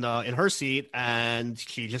up in her seat, and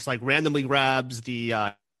she just like randomly grabs the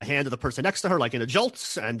hand of the person next to her, like in a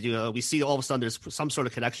jolt, and we see all of a sudden there's some sort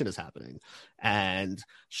of connection is happening. And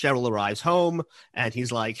Cheryl arrives home, and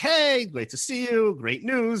he's like, "Hey, great to see you. Great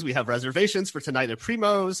news. We have reservations for tonight at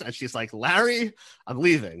Primo's." And she's like, "Larry, I'm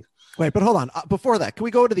leaving." Wait, but hold on. Before that, can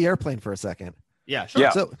we go to the airplane for a second? Yeah, sure.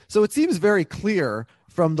 Yeah. So it seems very clear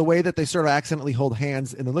from the way that they sort of accidentally hold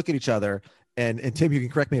hands and then look at each other. And Tim, you can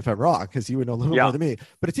correct me if I'm wrong, because you would know a little more than me.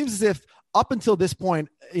 But it seems as if up until this point,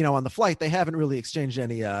 on the flight, they haven't really exchanged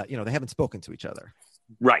any, they haven't spoken to each other.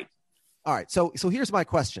 Right. All right. So here's my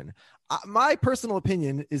question. My personal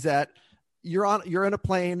opinion is that you're in a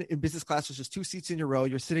plane in business class. There's just two seats in your row.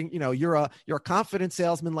 You're sitting, you're a confident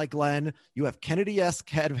salesman like Glenn. You have Kennedy-esque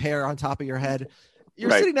head of hair on top of your head.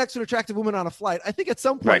 You're sitting next to an attractive woman on a flight. I think at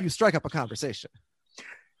some point you strike up a conversation.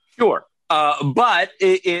 Sure. But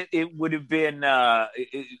it would have been, but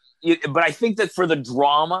I think that for the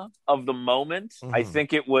drama of the moment, I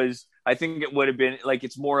think it would have been like,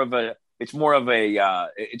 it's more the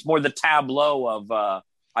tableau of,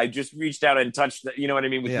 I just reached out and touched the, you know what I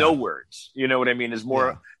mean? With no words, you know what I mean? Is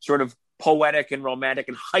more sort of poetic and romantic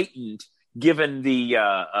and heightened given the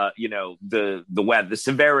weather, the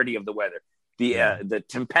severity of the weather, the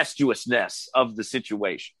tempestuousness of the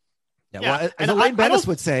situation. Yeah, well, as Elaine Bennis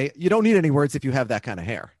would say, you don't need any words if you have that kind of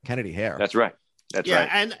hair, Kennedy hair. That's right. That's right.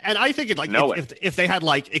 And I think if they had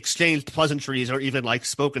like exchanged pleasantries or even like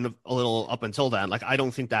spoken a little up until then, like I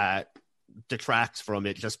don't think that detracts from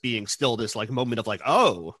it just being still this like moment of like,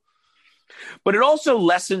 oh. But it also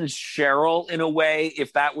lessens Cheryl in a way.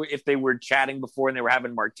 If they were chatting before and they were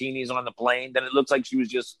having martinis on the plane, then it looks like she was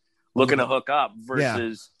just looking to hook up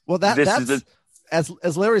versus. Yeah. Well,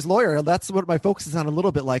 as Larry's lawyer, that's what my focus is on a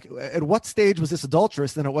little bit. Like, at what stage was this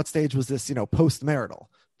adulterous? Then at what stage was this, post-marital?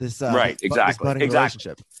 This this budding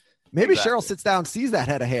relationship. Maybe Cheryl sits down, sees that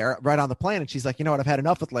head of hair right on the plane, and she's like, you know what, I've had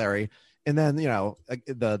enough with Larry. And then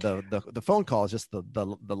the phone call is just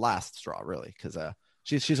the last straw, really, because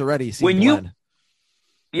she's already seen Glenn.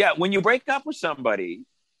 When you break up with somebody,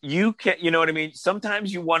 you can, you know what I mean.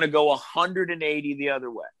 Sometimes you want to go 180 the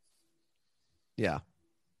other way. Yeah.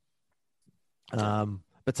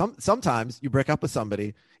 But sometimes you break up with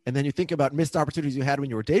somebody and then you think about missed opportunities you had when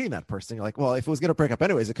you were dating that person. You're like, well, if it was going to break up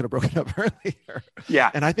anyways, it could have broken up earlier. Yeah.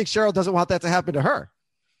 And I think Cheryl doesn't want that to happen to her.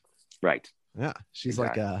 Right. Yeah. She's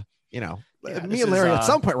like, me and Larry at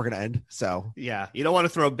some point we're going to end. So yeah, you don't want to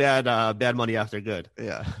throw bad money after good.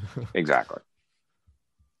 Yeah, exactly.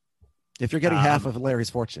 If you're getting half of Larry's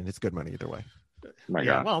fortune, it's good money either way. My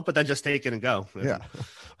God. Well, but then just take it and go. Yeah.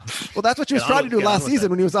 Well, that's what she was trying to do last season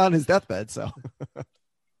when he was on his deathbed. So.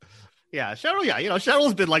 Yeah, Cheryl. Yeah,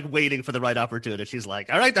 Cheryl's been like waiting for the right opportunity. She's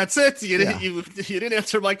like, "All right, that's it. You didn't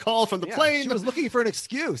answer my call from the plane." She was looking for an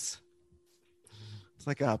excuse. It's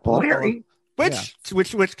like a Larry.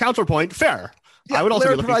 Which counterpoint? Fair. Yeah, I would also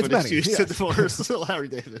be looking for an excuse to divorce Larry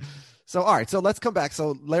David. So, all right. So let's come back.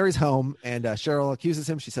 So Larry's home, and Cheryl accuses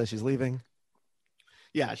him. She says she's leaving.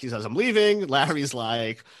 Yeah, she says, I'm leaving. Larry's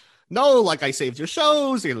like, no, like I saved your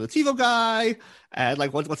shows, the TiVo guy. And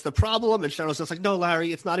like, what's the problem? And Cheryl's just like, no,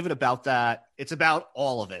 Larry, it's not even about that. It's about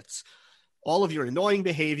all of it. All of your annoying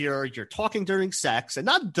behavior, you're talking during sex, and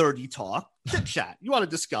not dirty talk, chit chat. You want to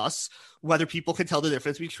discuss whether people can tell the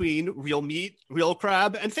difference between real meat, real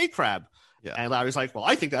crab, and fake crab. Yeah. And Larry's like, well,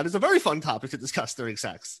 I think that is a very fun topic to discuss during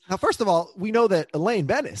sex. Now, first of all, we know that Elaine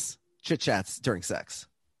Bennis chit chats during sex,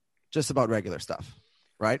 just about regular stuff.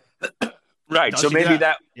 Right. Right. So maybe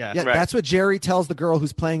that. Yeah. That's what Jerry tells the girl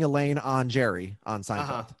who's playing Elaine on Jerry on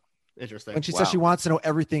Seinfeld. Interesting. When she says she wants to know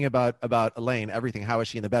everything about Elaine, everything. How is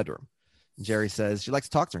she in the bedroom? And Jerry says she likes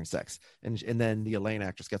to talk during sex. And then the Elaine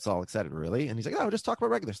actress gets all excited. Really? And he's like, oh, just talk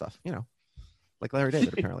about regular stuff. Like Larry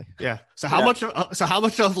David, apparently. Yeah. So how much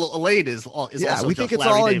of Elaine is also we think it's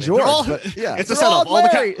Larry all David. in George. But yeah, it's a setup. All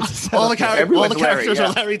the characters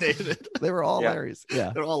are Larry David. They were all Larry's.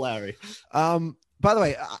 Yeah. They're all Larry. By the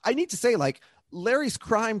way, I need to say, like, Larry's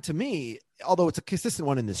crime to me, although it's a consistent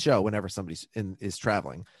one in this show whenever somebody is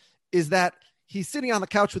traveling, is that he's sitting on the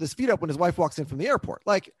couch with his feet up when his wife walks in from the airport.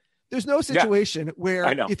 Like, there's no situation where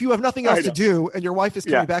if you have nothing else to do and your wife is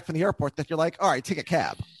coming back from the airport that you're like, all right, take a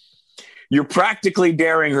cab. You're practically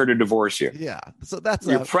daring her to divorce you. Yeah. So that's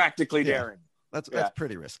you're practically daring. That's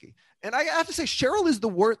pretty risky. And I have to say, Cheryl is the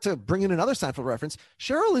worst, to bring in another Seinfeld reference,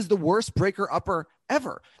 Cheryl is the worst breaker-upper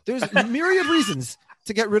ever. There's myriad reasons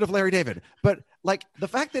to get rid of Larry David. But like the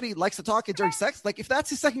fact that he likes to talk during sex, like if that's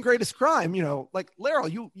his second greatest crime, like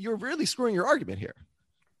Laryl, you're really screwing your argument here.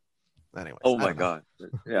 Anyway. Oh my God.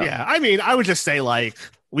 Yeah. I mean, I would just say like,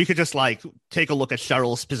 we could just like take a look at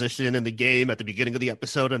Cheryl's position in the game at the beginning of the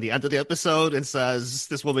episode and the end of the episode and says,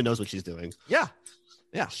 this woman knows what she's doing. Yeah.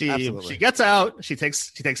 Yeah, she gets out. She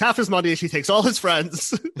takes half his money. She takes all his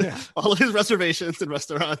friends, all of his reservations and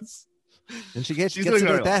restaurants, and she gets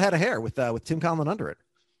that head of hair with Tim Conlon under it.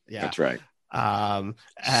 Yeah, that's right.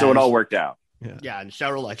 So it all worked out. Yeah, and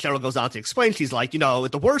Cheryl goes on to explain. She's like,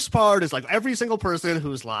 the worst part is like every single person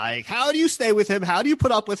who's like, how do you stay with him? How do you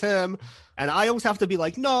put up with him? And I always have to be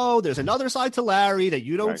like, no, there's another side to Larry that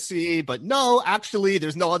you don't see. But no, actually,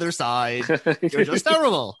 there's no other side. You're just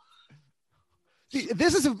terrible.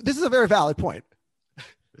 This is a very valid point,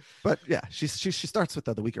 but yeah, she starts with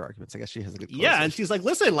the weaker arguments. I guess she has a good. Yeah, and she's like,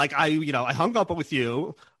 listen, like I hung up with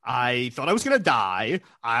you. I thought I was gonna die.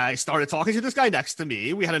 I started talking to this guy next to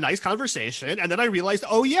me. We had a nice conversation, and then I realized,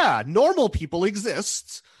 oh yeah, normal people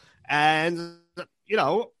exist, and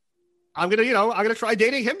I'm gonna try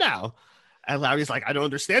dating him now. And Larry's like, I don't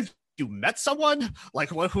understand. You met someone? Like,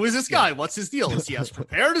 who is this guy? Yeah. What's his deal? Is he as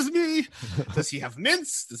prepared as me? Does he have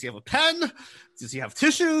mints? Does he have a pen? Does he have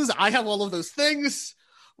tissues? I have all of those things.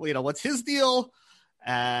 Well, what's his deal?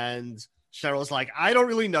 And Cheryl's like, I don't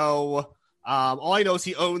really know. All I know is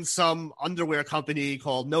he owns some underwear company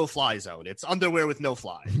called No Fly Zone. It's underwear with no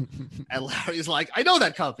fly. And Larry's like, I know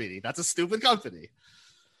that company. That's a stupid company.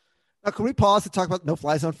 Now, can we pause to talk about No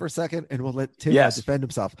Fly Zone for a second? And we'll let Tim defend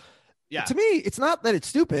himself. Yeah. To me, it's not that it's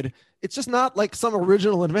stupid. It's just not like some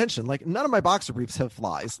original invention. Like none of my boxer briefs have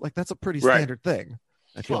flies. Like that's a pretty standard thing.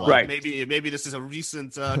 I feel like. Maybe this is a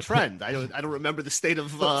recent trend. I don't remember the state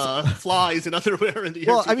of flies and underwear in the year.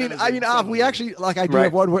 Well, I mean, we actually I do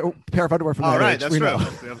have one pair of underwear from that age. That's true.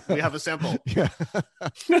 We have a sample. Yeah.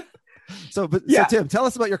 So Tim, tell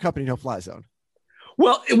us about your company, No Fly Zone.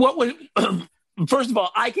 Well, what was first of all,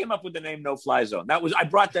 I came up with the name No Fly Zone. I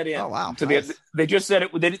brought that in. Oh wow! Nice. They just said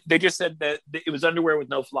it. They just said that it was underwear with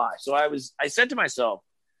no fly. So I said to myself,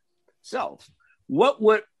 what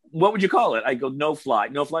would you call it? I go No Fly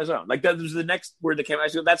Zone. Like that was the next word that came. I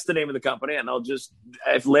said that's the name of the company, and I'll just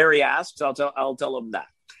if Larry asks, I'll tell him that.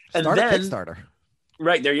 And Start then a Kickstarter.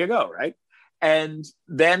 Right there you go. Right. And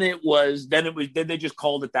then they just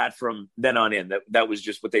called it that from then on in. That was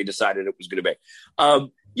just what they decided it was going to be.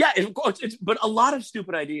 Yeah, but a lot of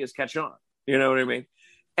stupid ideas catch on. You know what I mean?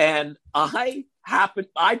 And I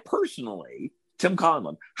personally, Tim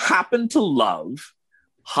Conlon, happen to love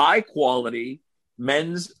high quality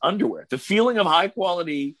men's underwear. The feeling of high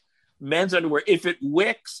quality men's underwear. If it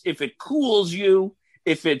wicks, if it cools you,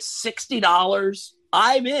 if it's $60,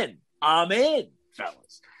 I'm in, fellas.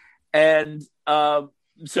 And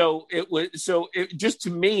so it just to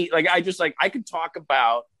me, like I could talk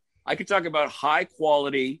about high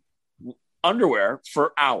quality underwear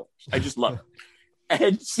for hours. I just love it.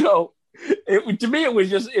 And so to me, it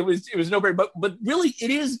was no brainer, but really it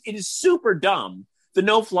is super dumb. The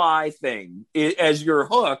no fly thing as your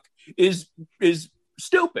hook is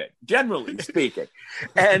stupid, generally speaking.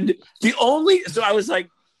 And so I was like,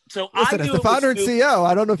 so listen, as the founder and CEO,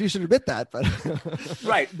 I don't know if you should admit that, but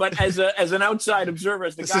right. But as an outside observer,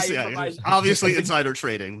 as the guy improvising, obviously insider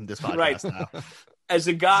trading this podcast right now. As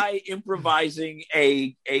a guy improvising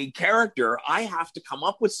a character, I have to come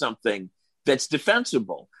up with something that's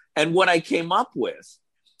defensible. And what I came up with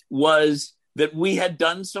was that we had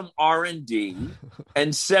done some R&D,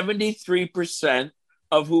 and 73%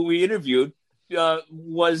 of who we interviewed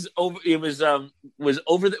was over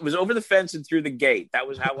the fence and through the gate. That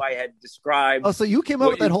was how I had described. Oh, so you came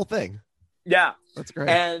up with that whole thing? Yeah, that's great.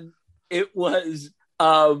 And it was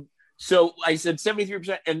so I said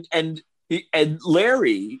 73%, and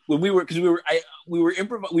Larry, when we were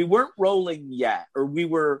improvising, we weren't rolling yet, or we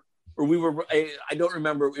were. I don't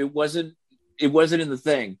remember. It wasn't in the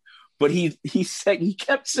thing, but he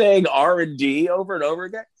kept saying R&D over and over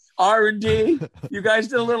again. R&D, you guys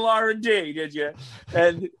did a little R&D, did you?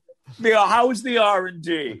 And how was the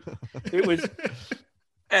R&D? It was,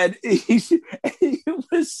 and it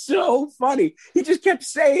was so funny. He just kept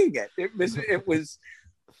saying it. It was,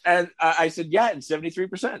 and I said, yeah, and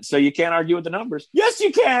 73%. So you can't argue with the numbers. Yes,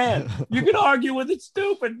 you can. You can argue with a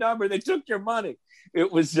stupid number. They took your money.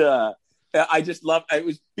 It was, I just love it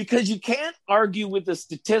was because you can't argue with the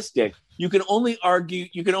statistic. You can only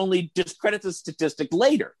discredit the statistic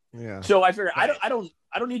later. Yeah. So I figure I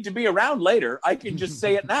don't need to be around later. I can just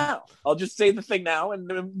say it now. I'll just say the thing now,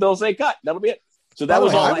 and they'll say cut. That'll be it. So that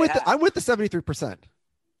was all. I'm with the 73%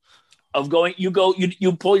 of going. You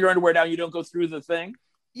pull your underwear down. You don't go through the thing.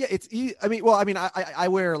 Yeah, I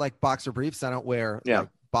wear like boxer briefs. I don't wear like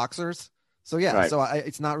boxers. So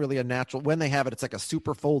it's not really a natural. When they have it, it's like a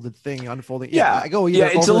super folded thing, unfolding. I go either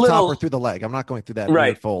over the top or through the leg. I'm not going through that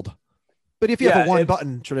weird fold. But if you have a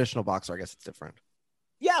one-button traditional boxer, I guess it's different.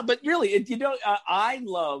 Yeah, but really, I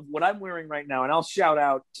love what I'm wearing right now, and I'll shout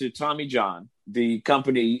out to Tommy John, the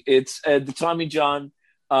company. It's the Tommy John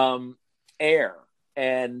Air,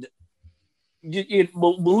 and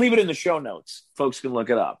we'll leave it in the show notes. Folks can look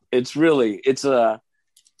it up. It's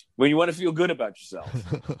when you want to feel good about yourself,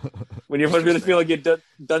 when you want to feel like you've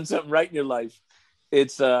done something right in your life,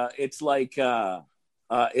 it's like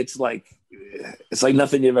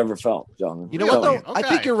nothing you've ever felt, John. You know what though? Okay. I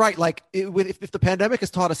think you're right. Like if the pandemic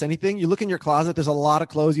has taught us anything, you look in your closet, there's a lot of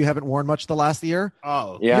clothes you haven't worn much the last year.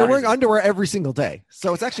 Oh, yeah. You're wearing underwear every single day.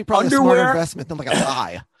 So it's actually probably a smarter investment than like a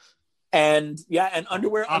tie. And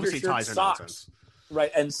underwear, obviously undershirt, socks. Nonsense.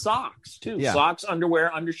 Right, and socks too. Yeah. Socks,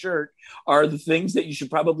 underwear, undershirt are the things that you should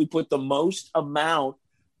probably put the most amount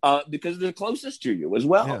because they're closest to you as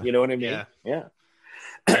well. Yeah. You know what I mean? Yeah.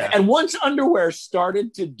 And once underwear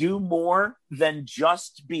started to do more than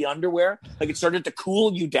just be underwear, like it started to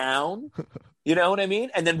cool you down, you know what I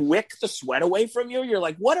mean? And then wick the sweat away from you. You're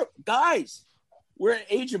like, guys, we're in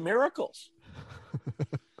age of miracles.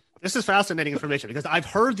 This is fascinating information because I've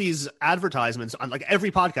heard these advertisements on like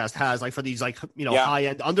every podcast has like for these like,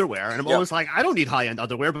 high-end underwear. And I'm always like, I don't need high-end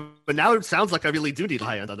underwear, but now it sounds like I really do need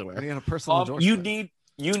high-end underwear. You, personal you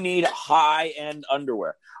need high-end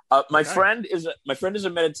underwear. My friend is a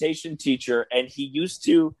meditation teacher, and he used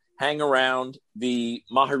to hang around the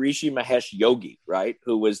Maharishi Mahesh Yogi, right?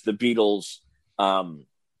 Who was the Beatles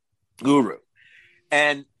guru.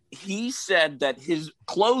 And he said that his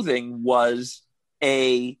clothing was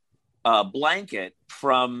a blanket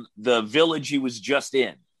from the village he was just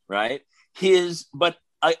in, right? But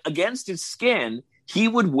against his skin, he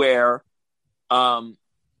would wear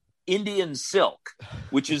Indian silk,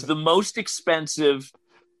 which is the most expensive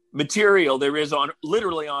material there is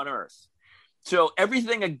literally on earth. So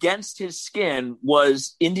everything against his skin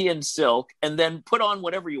was Indian silk, and then put on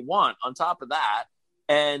whatever you want on top of that,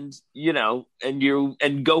 and you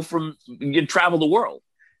travel the world.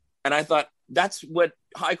 And I thought, that's what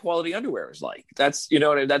high quality underwear is like. You know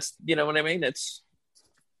what I mean?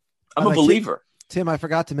 I'm a believer. Tim, I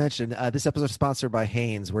forgot to mention this episode is sponsored by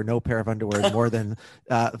Hanes, where no pair of underwear is more than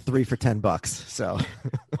 3 for $10. So,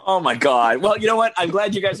 oh my God! Well, you know what? I'm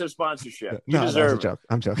glad you guys have sponsorship. You deserve it.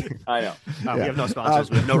 I'm joking. I know. We have no sponsors.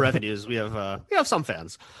 We have no revenues. We have some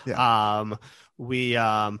fans. Yeah.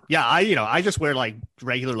 I just wear like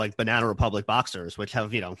regular like Banana Republic boxers, which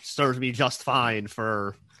have served me just fine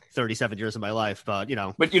for 37 years of my life. But you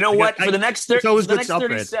know what? For the next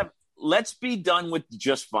 37, let's be done with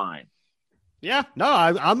just fine. Yeah, no,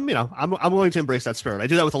 I'm willing to embrace that spirit. I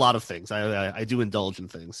do that with a lot of things. I do indulge in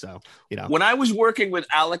things. So, when I was working with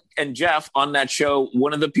Alec and Jeff on that show,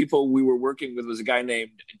 one of the people we were working with was a guy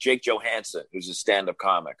named Jake Johansson, who's a stand-up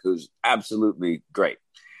comic, who's absolutely great.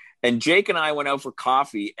 And Jake and I went out for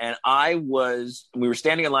coffee, and we were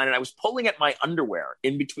standing in line, and I was pulling at my underwear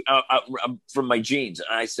in between from my jeans.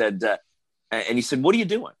 And I said, and he said, "What are you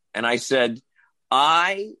doing?" And I said,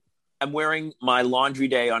 I'm wearing my laundry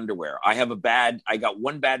day underwear. I got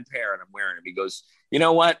one bad pair and I'm wearing them. He goes, "You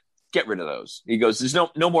know what? Get rid of those." He goes, "There's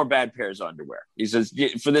no more bad pairs of underwear." He says,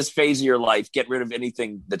 "For this phase of your life, get rid of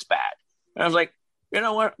anything that's bad." And I was like, "You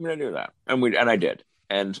know what? I'm going to do that." And I did.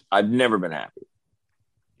 And I've never been happy.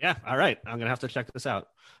 Yeah. All right. I'm going to have to check this out.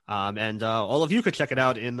 And all of you could check it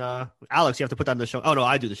out in Alex, you have to put that in the show. Oh no,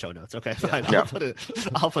 I do the show notes. Okay, fine. Yeah.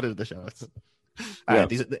 I'll put it in the show notes. All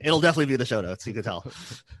right, it'll definitely be in the show notes. You can tell.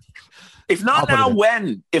 If not now,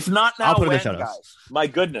 when? If not now, when, guys? My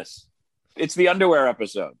goodness. It's the underwear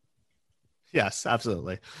episode. Yes,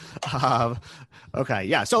 absolutely. Okay,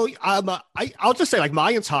 yeah. So I'll just say, like,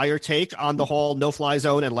 my entire take on the whole no-fly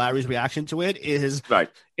zone and Larry's reaction to it is right.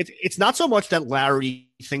 It's not so much that Larry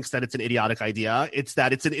thinks that it's an idiotic idea. It's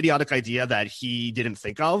that it's an idiotic idea that he didn't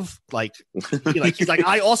think of. Like, he's like,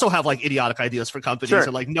 I also have like idiotic ideas for companies, sure.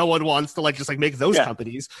 and like no one wants to like just like make those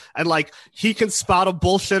companies. And like he can spot a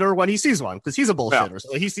bullshitter when he sees one because he's a bullshitter. Yeah.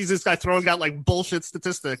 So he sees this guy throwing out like bullshit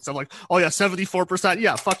statistics. I'm like, oh yeah, 74%.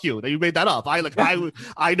 Yeah, fuck you. You made that up. I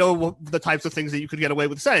know the types of things that you could get away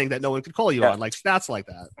with saying that no one could call you on, like stats like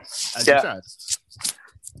that. As you said.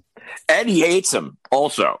 And he hates him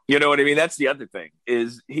also. You know what I mean? That's the other thing,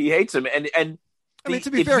 is he hates him. And I mean,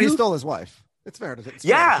 to be fair, he stole his wife. It's fair to say.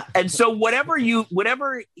 Yeah. And so whatever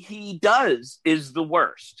he does is the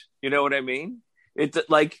worst. You know what I mean? It's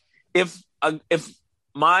like if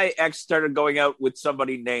my ex started going out with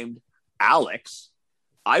somebody named Alex,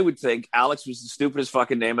 I would think Alex was the stupidest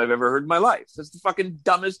fucking name I've ever heard in my life. That's the fucking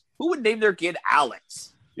dumbest. Who would name their kid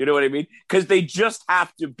Alex? You know what I mean? Because they just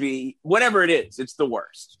have to be, whatever it is, it's the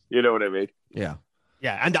worst. You know what I mean? Yeah.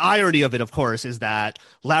 Yeah, and the irony of it, of course, is that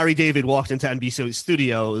Larry David walked into NBC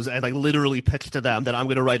Studios and like literally pitched to them that I'm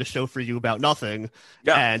going to write a show for you about nothing,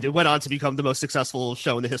 and it went on to become the most successful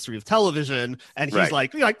show in the history of television. And he's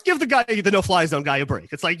like, give the guy, the no-fly zone guy, a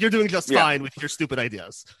break. It's like, you're doing just fine with your stupid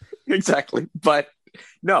ideas. Exactly, but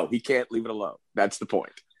no, he can't leave it alone. That's the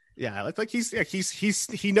point. Yeah, like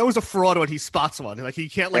he knows a fraud when he spots one. Like he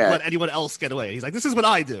can't let anyone else get away. He's like, this is what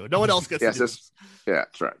I do. No one else gets to do this. Yeah,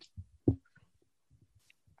 that's right.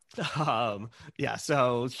 So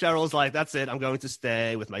Cheryl's like, that's it, I'm going to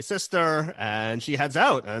stay with my sister, and she heads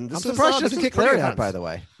out. And I'm surprised she doesn't kick Larry out, by the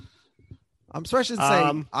way. I'm surprised she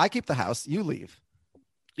doesn't say, I keep the house, you leave.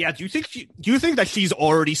 Yeah, do you think that she's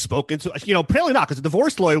already spoken to, apparently not, because a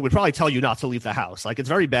divorce lawyer would probably tell you not to leave the house. Like, it's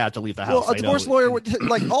very bad to leave the house. Well, a divorce lawyer would,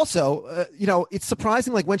 like, also, it's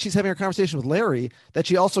surprising, like, when she's having a conversation with Larry, that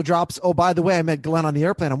she also drops, oh, by the way, I met Glenn on the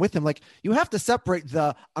airplane, I'm with him. Like, you have to separate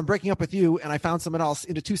the, I'm breaking up with you and I found someone else,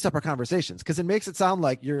 into two separate conversations, because it makes it sound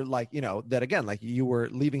like you're like, that again, like you were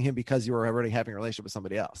leaving him because you were already having a relationship with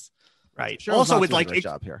somebody else. Right. Cheryl's also, with like,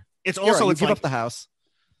 job here. It's also, you give up the house.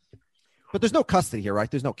 But there's no custody here, right?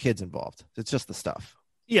 There's no kids involved. It's just the stuff.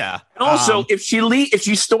 Yeah. And also, if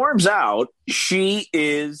she storms out, she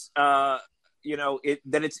is,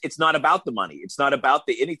 it's not about the money. It's not about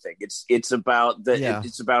the anything. It's about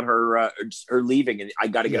it's about her leaving, and I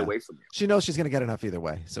got to get away from you. She knows she's going to get enough either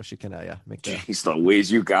way, so she can make the. Jeez Louise,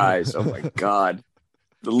 you guys! Oh my God,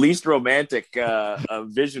 the least romantic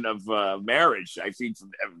vision of marriage I've seen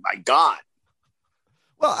from. My God.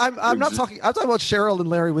 Well, I'm talking about Cheryl and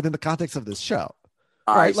Larry within the context of this show.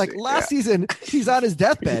 Right? Like last season, she's on his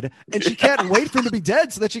deathbed and she can't wait for him to be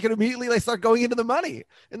dead so that she can immediately start going into the money.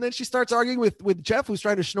 And then she starts arguing with Jeff, who's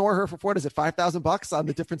trying to schnorr her for $5,000 on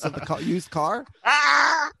the difference of the used car.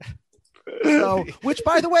 So, which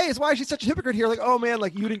by the way is why she's such a hypocrite here. Like, oh man,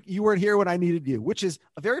 like you weren't here when I needed you, which is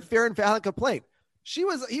a very fair and valid complaint. He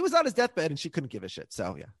was on his deathbed and she couldn't give a shit.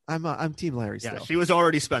 So yeah, I'm Team Larry still. Yeah, she was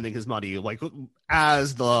already spending his money like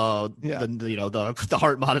as the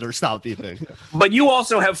heart monitor stopped beeping. But you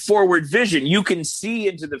also have forward vision. You can see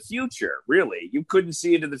into the future. Really, you couldn't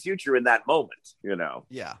see into the future in that moment.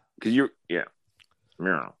 Yeah, because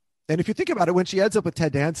And if you think about it, when she ends up with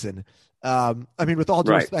Ted Danson, with all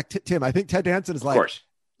due respect, Tim, I think Ted Danson is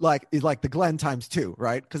he's like the Glenn times 2,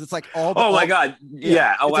 right? Because it's like my God.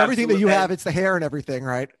 Yeah. It's everything that you have. It's the hair and everything,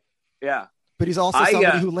 right? Yeah. But he's also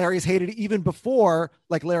somebody who Larry's hated even before,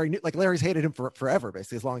 Larry's hated him forever,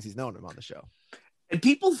 basically, as long as he's known him on the show. And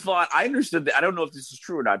people thought, I understood that, I don't know if this is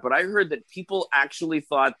true or not, but I heard that people actually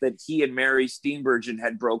thought that he and Mary Steenburgen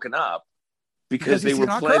had broken up because they were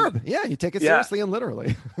playing. Yeah, you take it seriously and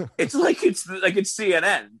literally. it's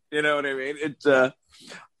CNN. You know what I mean?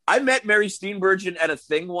 I met Mary Steenburgen at a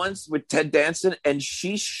thing once with Ted Danson, and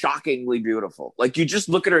she's shockingly beautiful. Like, you just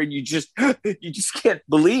look at her and you just can't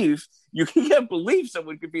believe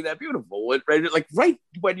someone could be that beautiful. Right? Like right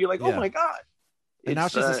when you're like, oh my God. And now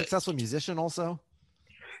she's a successful musician also.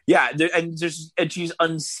 Yeah. And she's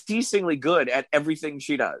unceasingly good at everything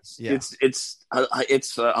she does. Yeah. It's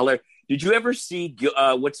hilarious. Did you ever see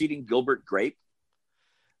What's Eating Gilbert Grape?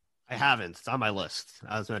 I haven't. It's on my list.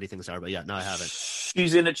 As many things are, but no, I haven't.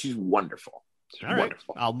 She's in it. She's wonderful.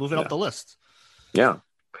 Wonderful. I'll move it up the list. Yeah.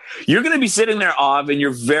 You're going to be sitting there, Av, in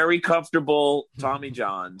your very comfortable Tommy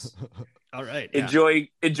John's. All right.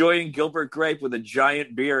 Enjoying Gilbert Grape with a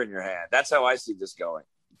giant beer in your hand. That's how I see this going.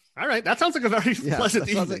 All right. That sounds like a very pleasant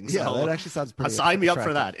evening. That actually sounds pretty. Sign me up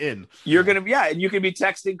for that. You're going to, and you can be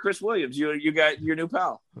texting Chris Williams. You got your new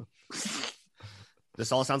pal.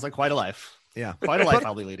 This all sounds like quite a life. Yeah, quite a life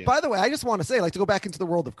I'll be leading. By the way, I just want to say, like, to go back into the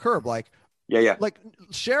world of Curb, like, like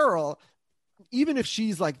Cheryl, even if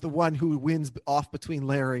she's like the one who wins off between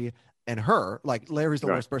Larry and her, like Larry's the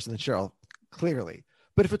worst person than Cheryl, clearly.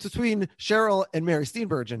 But if it's between Cheryl and Mary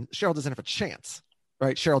Steenburgen, Cheryl doesn't have a chance,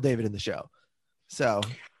 right? Cheryl David in the show. So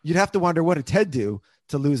you'd have to wonder, what did Ted do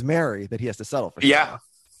to lose Mary that he has to settle for? Yeah.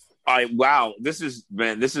 This is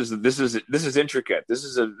intricate. This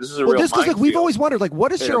is a real because like we've always wondered, like,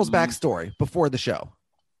 what is Cheryl's backstory before the show?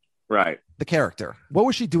 Right. The character. What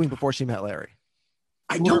was she doing before she met Larry?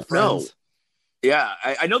 I don't know. Yeah,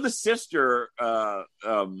 I know the sister.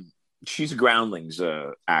 She's a Groundlings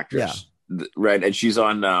actress, right? And she's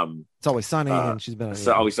on It's Always Sunny, and she's been on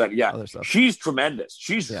Always Sunny. Yeah, other stuff. She's tremendous.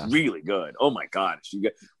 She's really good. Oh my god,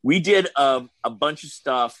 we did a bunch of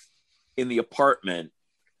stuff in the apartment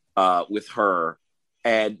with her,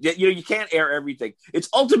 and you can't air everything. It's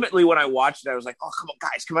ultimately when I watched it, I was like, oh come on,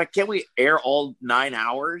 guys, come on, can't we air all 9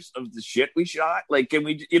 hours of the shit we shot? Like, can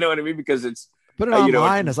we? You know what I mean? Because it's. Put it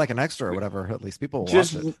online as like an extra or whatever. At least people will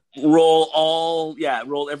just watch it.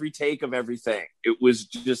 roll every take of everything. It was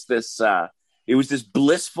just this. It was this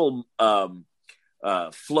blissful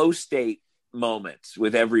flow state moment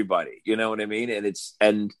with everybody. You know what I mean?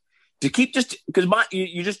 And to keep just because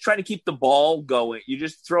you just try to keep the ball going. You're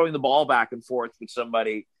just throwing the ball back and forth with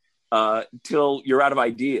somebody till you're out of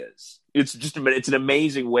ideas. It's an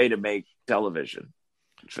amazing way to make television.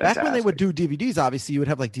 Back when they would do DVDs, obviously you would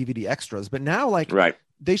have like DVD extras, but now like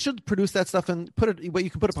they should produce that stuff and put it. You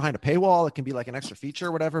can put it behind a paywall. It can be like an extra feature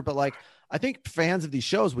or whatever. But like I think fans of these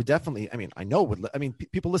shows would definitely.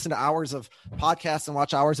 People listen to hours of podcasts and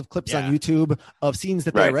watch hours of clips on YouTube of scenes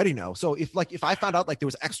that they already know. So if I found out like there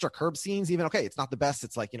was extra curb scenes, even it's not the best.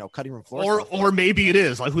 It's like cutting room floor, or maybe it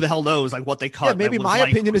is like who the hell knows like what they cut. Yeah, maybe my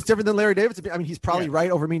opinion is different than Larry David's. I mean, he's probably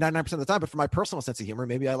right over me 99% of the time, but for my personal sense of humor,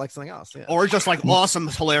 maybe I like something else. Yeah. Or just like awesome,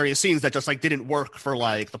 hilarious scenes that just like didn't work for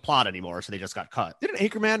like the plot anymore, so they just got cut. Didn't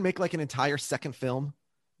Anchorman make like an entire second film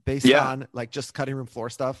based on like just cutting room floor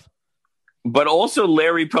stuff? But also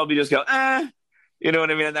Larry probably just go, you know what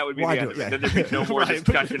I mean? And that would be the end of it. Then there'd be no more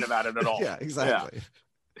discussion about it at all. Yeah, exactly.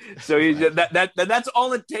 Yeah. So that's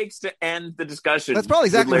all it takes to end the discussion. That's probably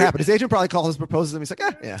exactly what happened. His agent probably calls, proposes him. He's like,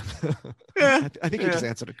 I think he just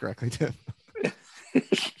answered it correctly too.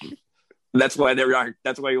 That's why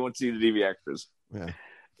that's why you won't see the DV extras. Yeah.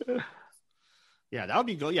 Yeah, that would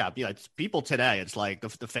be good. Yeah, like people today, it's like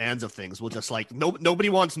the fans of things will just like nobody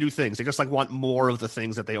wants new things. They just like want more of the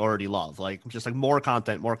things that they already love. Like just like more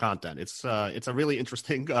content. It's a really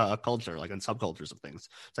interesting culture, like in subcultures of things.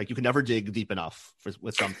 It's like you can never dig deep enough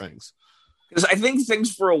with some things. Because I think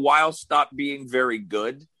things for a while stopped being very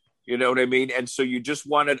good. You know what I mean? And so you just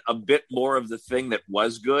wanted a bit more of the thing that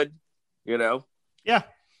was good. You know? Yeah.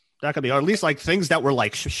 That could be, or at least like things that were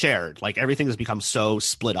like shared. Like everything has become so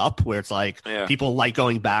split up where it's like people like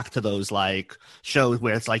going back to those like shows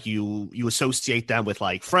where it's like you associate them with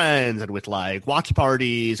like friends and with like watch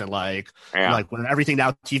parties and like when everything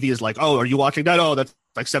now TV is like, oh, are you watching that? Oh, that's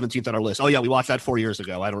like 17th on our list. Oh yeah, we watched that 4 years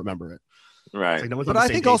ago. I don't remember it. Right. Like, but I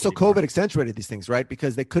think also COVID accentuated these things, right?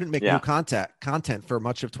 Because they couldn't make new content for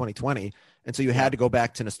much of 2020. And so you had to go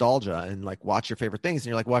back to nostalgia and like watch your favorite things. And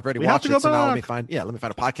you're like, well, I've already watched it. So now let me find a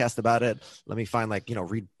podcast about it. Let me find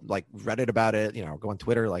read like Reddit about it, go on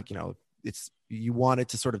Twitter. Like, you wanted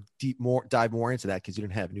to sort of dive more into that because you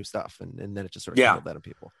didn't have new stuff. And then it just sort of killed that in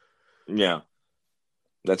people. Yeah,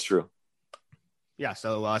 that's true. Yeah,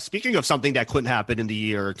 so speaking of something that couldn't happen in the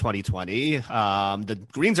year 2020, the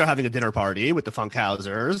Greens are having a dinner party with the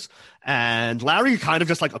Funkhausers, and Larry kind of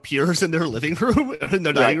just like appears in their living room, in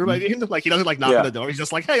their dining room. I mean, like he doesn't like knock on the door. He's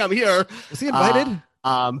just like, "Hey, I'm here." Was he invited?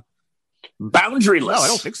 Boundaryless. No, I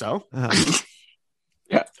don't think so.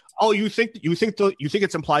 Yeah. Oh, you think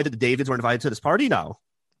it's implied that the Davids were invited to this party? No.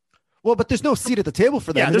 Well, but there's no seat at the table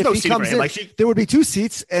for them. Yeah, there's no seat for him. There would be 2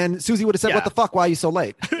 seats, and Susie would have said, "What the fuck? Why are you so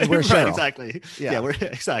late?" And where's Cheryl? Exactly. Yeah,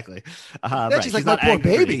 exactly. Then she's like, "My poor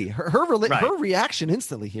baby." Her reaction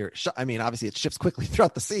instantly here. I mean, obviously it shifts quickly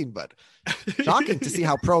throughout the scene, but shocking to see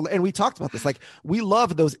how and we talked about this. Like we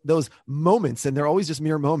love those moments, and they're always just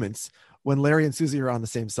mere moments when Larry and Susie are on the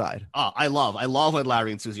same side. Oh, I love when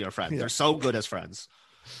Larry and Susie are friends. They're so good as friends.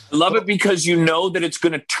 I love it because you know that it's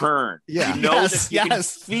going to turn. Yeah. You know that you can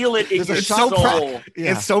feel it in your soul.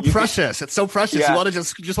 It's so precious. It's so precious. You want to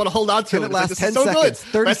just want to hold on to it. Last 10 so seconds, good.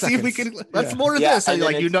 30 Let's seconds. See if we can. Let's more of this. And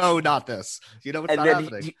you're like, not this. It's not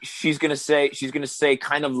happening. She's going to say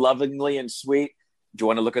kind of lovingly and sweet, "Do you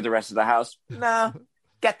want to look at the rest of the house?" No.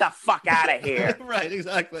 Get the fuck out of here. Right,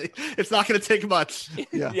 exactly. It's not going to take much.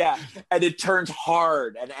 Yeah. And it turns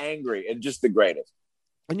hard and angry and just the greatest.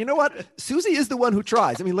 And you know what? Susie is the one who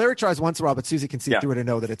tries. I mean, Larry tries once in a while, but Susie can see through it and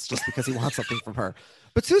know that it's just because he wants something from her.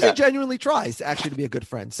 But Susie genuinely tries actually to be a good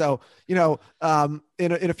friend. So, in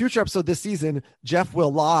a future episode this season, Jeff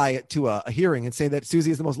will lie to a hearing and say that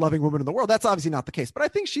Susie is the most loving woman in the world. That's obviously not the case. But I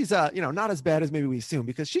think she's, not as bad as maybe we assume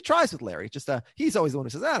because she tries with Larry. Just he's always the one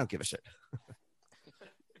who says, "I don't give a shit."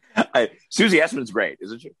 Susie Essman's great,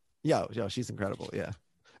 isn't she? Yo, she's incredible. Yeah.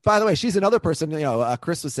 By the way, she's another person,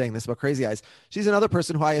 Chris was saying this about Crazy Eyes. She's another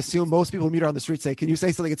person who I assume most people who meet her on the street say, "Can you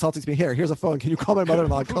say something insulting to me? Here's a phone. Can you call my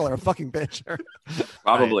mother-in-law and call her a fucking bitch?"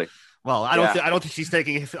 Probably. Well, I don't think she's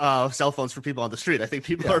taking cell phones for people on the street. I think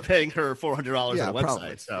people are paying her $400 on a website.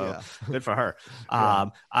 Probably. So good for her.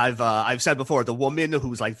 I've said before, the woman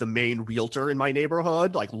who's like the main realtor in my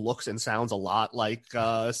neighborhood like looks and sounds a lot like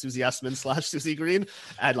Susie Essman / Susie Green,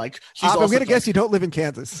 and like she's. I'm gonna guess you don't live in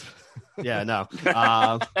Kansas. Yeah, no.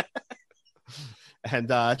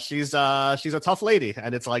 And she's a tough lady,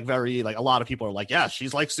 and it's like very like a lot of people are like, yeah,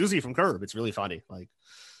 she's like Susie from Curb. It's really funny. Like.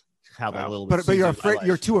 Have a little bit but you're afraid.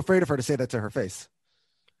 You're too afraid of her to say that to her face.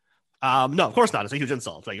 No, of course not. It's a huge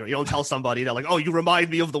insult. Like you don't tell somebody that like, oh, you remind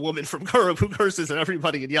me of the woman from Curb who curses at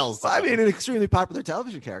everybody and yells. Well, I mean, an extremely popular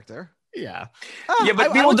television character. Yeah.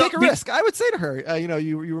 But I would take a risk. I would say to her,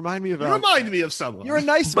 you remind me of. You remind me of someone. You're a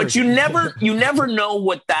nice. But version. you never know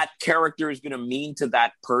what that character is going to mean to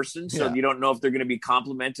that person, so you don't know if they're going to be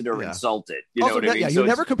complimented or insulted. You know what I mean? Yeah, you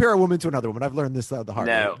never compare a woman to another woman. I've learned this the hard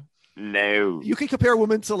way. No. You can compare a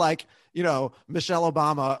woman to like, Michelle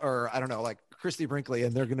Obama or I don't know, like Christy Brinkley,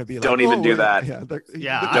 and they're going to be like, don't even do that.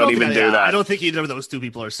 Don't even do that. I don't think either of those two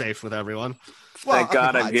people are safe with everyone. Thank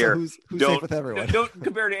God I'm here. So who's safe with everyone? Don't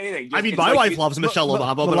compare to anything. I mean, my wife loves Michelle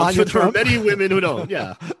Obama, but I'm sure there are many women who don't.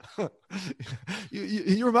 Yeah.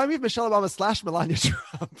 You remind me of Michelle Obama / Melania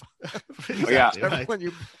Trump.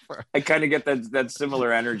 Right. I kind of get that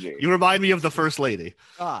similar energy. You remind me of the First Lady.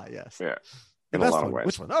 Ah, yes. Yeah. The best one.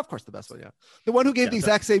 Which one? Oh, of course, the best one. Yeah, the one who gave the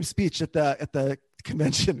exact same speech at the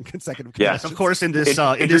convention, consecutive. Yes, of course. In this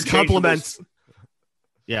compliment.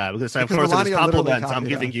 Yeah, of course, in this compliment, I'm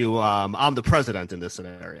giving you. I'm the president in this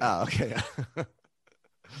scenario. Oh, okay.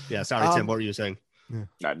 Yeah. Sorry, Tim. What were you saying?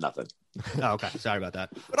 Nothing. Oh, okay. Sorry about that.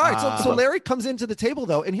 But all right, so Larry comes into the table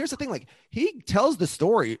though, and here's the thing: like he tells the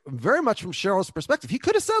story very much from Cheryl's perspective. He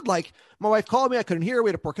could have said like, "My wife called me, I couldn't hear her. We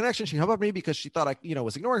had a poor connection. She hung up on me because she thought I,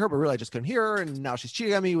 was ignoring her, but really I just couldn't hear her, and now she's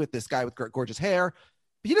cheating on me with this guy with gorgeous hair."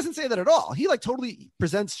 But he doesn't say that at all. He like totally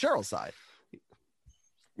presents Cheryl's side.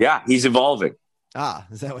 Yeah, he's evolving. Ah,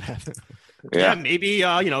 is that what happened? Yeah, maybe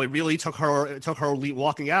it really took her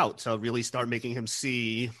walking out to really start making him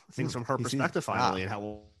see things from her perspective finally, and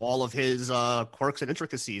how all of his quirks and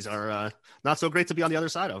intricacies are not so great to be on the other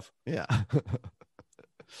side of. Yeah.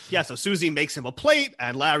 Yeah, so Susie makes him a plate,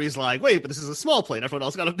 and Larry's like, wait, but this is a small plate. Everyone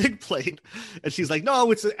else got a big plate. And she's like, no,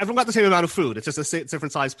 everyone got the same amount of food. It's just a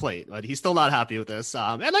different size plate. But he's still not happy with this.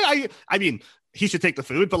 And I mean, he should take the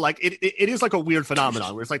food, but like it is like a weird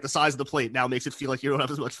phenomenon where it's like the size of the plate now makes it feel like you don't have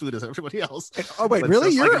as much food as everybody else. Oh, wait,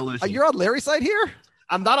 really? You're on Larry's side here?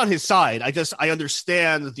 I'm not on his side. I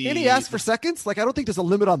understand the. And he asked for seconds. Like, I don't think there's a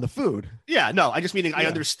limit on the food. Yeah, no, I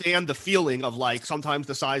understand the feeling of like sometimes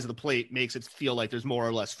the size of the plate makes it feel like there's more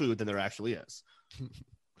or less food than there actually is.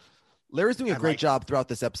 Larry's doing a great job throughout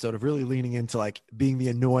this episode of really leaning into like being the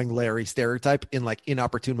annoying Larry stereotype in like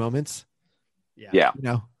inopportune moments. Yeah.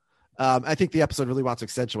 I think the episode really wants to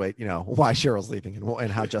accentuate, why Cheryl's leaving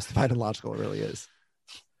and how justified and logical it really is.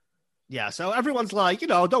 Yeah, so everyone's like,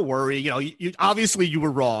 don't worry. You obviously you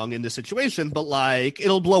were wrong in this situation, but like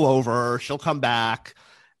it'll blow over. She'll come back,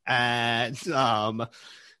 and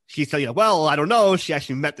he's telling you, well, I don't know. She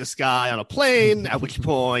actually met this guy on a plane. At which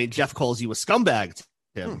point, Jeff calls you a scumbag.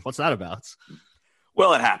 Tim, what's that about?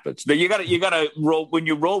 Well, it happens. You gotta roll when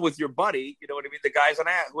you roll with your buddy. You know what I mean? The guy's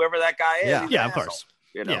whoever that guy is. Yeah, of course.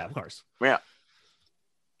 Yeah, of course. Yeah.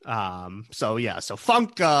 So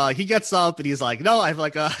Funk, he gets up and he's like, no, I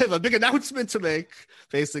have a big announcement to make.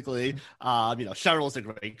 Basically, Cheryl's a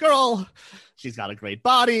great girl. She's got a great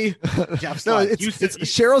body. Jeff's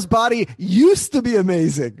Cheryl's body used to be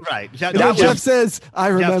amazing. Right. Jeff says, I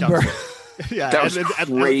remember. Yeah, that was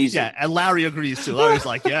crazy. And Larry agrees too. Larry's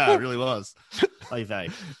like, yeah, it really was.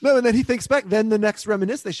 No, and then he thinks back. Then the next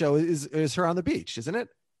reminisce they show is her on the beach, isn't it?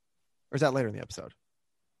 Or is that later in the episode?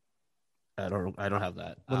 I don't have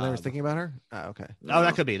that. When Larry's thinking about her? Oh, okay. Oh,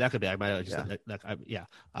 that could be. I might have just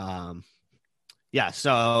yeah.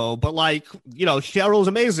 So, but like, Cheryl's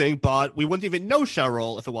amazing, but we wouldn't even know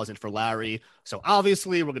Cheryl if it wasn't for Larry. So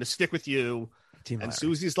obviously we're going to stick with you. Team and Larry.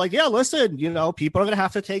 Susie's like, yeah, listen, people are going to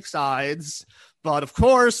have to take sides, but of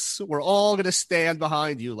course we're all going to stand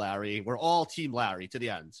behind you, Larry. We're all Team Larry to the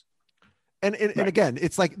end. And again,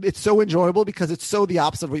 it's like, it's so enjoyable because it's so the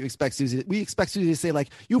opposite of what you expect Susie. We expect Susie to say like,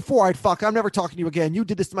 you four-eyed fuck, I'm never talking to you again. You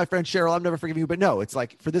did this to my friend Cheryl. I'm never forgiving you. But no, it's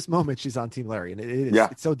like for this moment, she's on Team Larry, and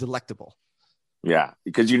it's so delectable. Yeah,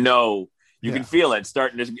 because you can feel it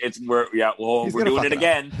starting to. We're doing it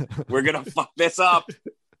again. We're gonna fuck this up.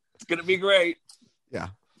 It's gonna be great. Yeah.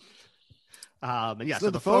 So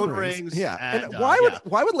the phone rings. Yeah. And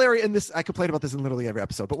why would Larry, and this I complain about this in literally every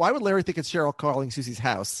episode, but why would Larry think it's Cheryl calling Susie's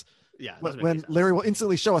house? Yeah. When Larry will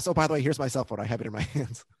instantly show us, oh, by the way, here's my cell phone. I have it in my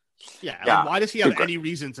hands. Yeah. Why does he have any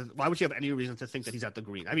reason to? Why would he have any reason to think that he's at the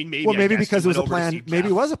Green? I mean, maybe because it was a plan. Maybe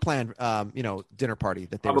it was a planned, dinner party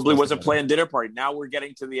that they probably was a planned dinner party. Now we're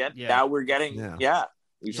getting to the end. Yeah. Now we're getting. Yeah.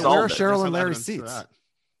 We so where are Cheryl and Larry's seats?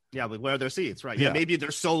 Yeah, but where are their seats? Right. Yeah. Maybe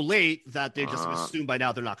they're so late that they just assume by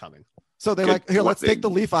now they're not coming. So they're like, here, let's take the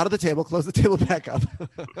leaf out of the table, close the table back up.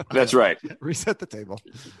 That's right. Reset the table.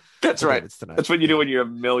 That's right. That's what you do when you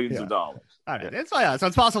have millions of dollars. All right. So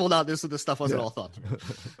it's possible now this stuff wasn't all thought through.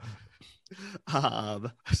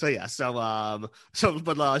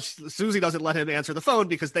 But Susie doesn't let him answer the phone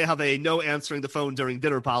because they have a no answering the phone during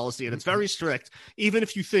dinner policy, and it's very strict. Even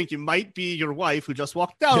if you think you might be your wife who just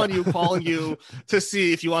walked down on you, calling you to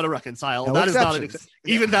see if you want to reconcile, no that exceptions. is not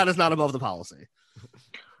even that is not above the policy.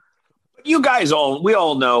 You guys we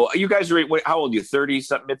all know. You guys are how old are you? 30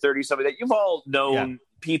 something, mid 30 something. That you've all known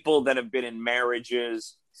people that have been in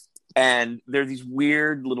marriages. And there are these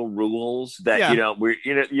weird little rules that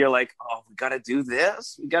you're like, oh, we gotta do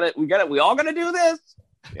this. We all gotta do this.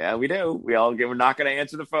 Yeah, we do. We're not gonna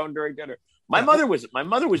answer the phone during dinner. My mother was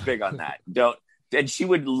big on that. And she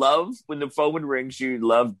would love when the phone would ring. She would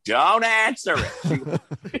love, don't answer it.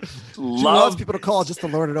 She loves people to call just to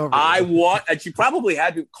lord it over. And she probably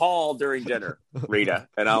had to call during dinner, Rita.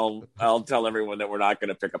 And I'll tell everyone that we're not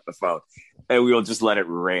gonna pick up the phone, and we will just let it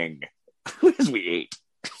ring as we eat.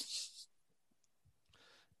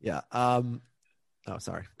 Yeah.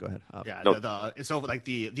 Sorry. Go ahead. It's over. Like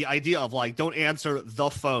the idea of like don't answer the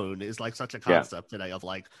phone is like such a concept today. Of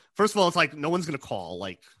like, first of all, it's like no one's gonna call.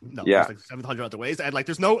 Like there's like 700 other ways, and like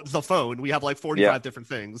there's no the phone. We have like 45 different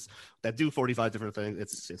things that do 45 different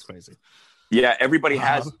things. It's crazy. Yeah, everybody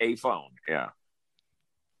has a phone. Yeah.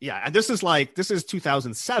 Yeah, and this is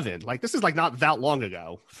 2007. Like this is like not that long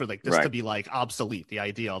ago for like this to be like obsolete. The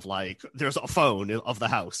idea of like there's a phone of the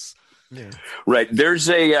house. Yeah. Right. There's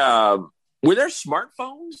were there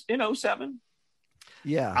smartphones in 2007?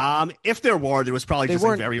 Yeah. If there was probably just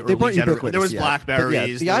like very early generation. There was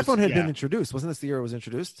Blackberries. The iPhone had been introduced. Wasn't this the year it was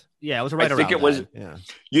introduced? Yeah, it was right around. I think it was. Yeah.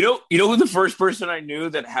 You know who the first person I knew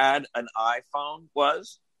that had an iPhone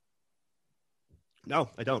was? No,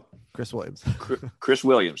 I don't. Chris Williams. Chris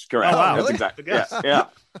Williams. Correct. Oh, wow. That's really? exactly. Yeah.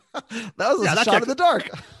 That was a shot in the dark.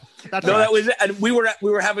 That was it. And we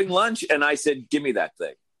were having lunch, and I said, "Give me that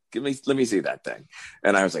thing. Let me see that thing."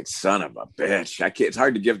 And I was like, "Son of a bitch! It's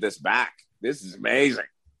hard to give this back. This is amazing."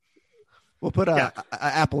 We'll put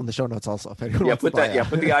Apple in the show notes also. Put the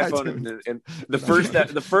iPhone in the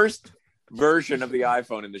first version of the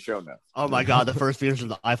iPhone in the show notes. Oh my god, the first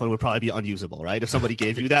version of the iPhone would probably be unusable, right? If somebody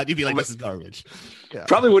gave you that, you'd be like, "This is garbage." Yeah.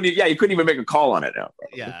 Probably wouldn't. Yeah, you couldn't even make a call on it now.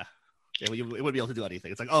 Yeah. It wouldn't be able to do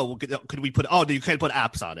anything. It's like, oh, well, could we put? Oh, you can't put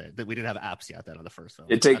apps on it. We didn't have apps yet then on the first phone.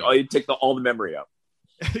 You take all the memory out.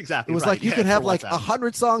 Exactly. It was like you could have like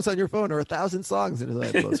 100 songs on your phone or 1,000 songs into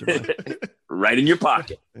that. Right in your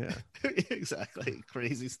pocket. Yeah. Exactly.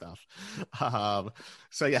 Crazy stuff.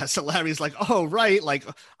 So Larry's like, oh, right. Like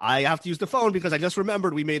I have to use the phone because I just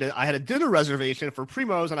remembered I had a dinner reservation for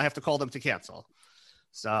Primo's and I have to call them to cancel.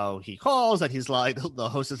 So he calls and he's like, the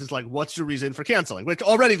hostess is like, what's your reason for canceling? Which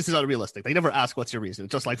already this is unrealistic. They never ask what's your reason.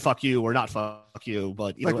 It's just like, fuck you or not fuck you.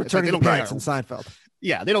 But like returning the parents in Seinfeld.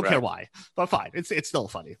 Yeah, they don't care why, but fine. It's still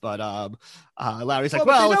funny. But Larry's like,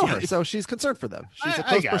 well, they know her, so she's concerned for them. She's a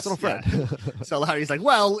close personal friend. Yeah. So Larry's like,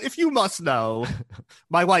 well, if you must know,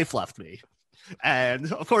 my wife left me.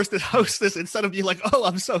 And of course, the hostess, instead of being like, "Oh,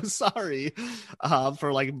 I'm so sorry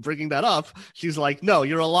for like bringing that up," she's like, "No,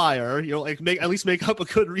 you're a liar. You're like at least make up a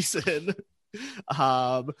good reason." Just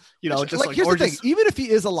like here's the thing: even if he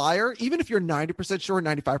is a liar, even if you're 90% sure,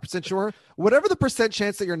 95% sure, whatever the percent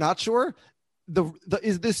chance that you're not sure,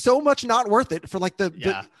 there's so much not worth it for like the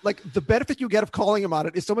benefit you get of calling him on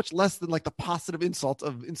it is so much less than like the positive insult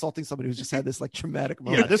of insulting somebody who's just had this like traumatic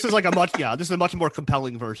moment. Yeah, this is a much more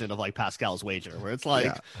compelling version of like Pascal's wager, where it's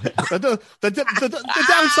like the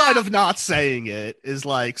downside of not saying it is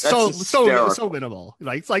like so minimal.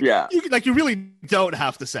 Like it's like you really don't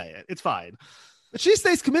have to say it. It's fine. But she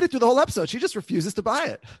stays committed through the whole episode. She just refuses to buy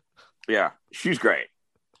it. Yeah, she's great.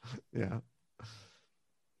 Yeah.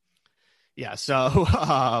 Yeah, so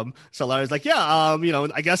Larry's like,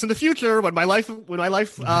 I guess in the future when my wife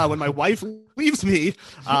leaves me,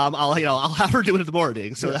 I'll have her do it in the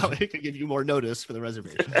morning, so that way I can give you more notice for the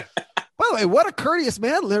reservation. By the way, what a courteous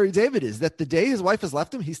man Larry David is, that the day his wife has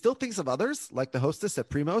left him, he still thinks of others, like the hostess at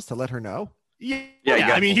Primo's, to let her know. Yeah.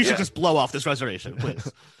 I mean, you should just blow off this reservation, please.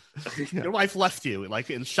 Your wife left you, like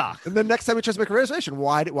in shock. And then next time he tries to make a reservation,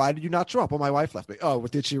 why did you not show up? Well, my wife left me. Oh,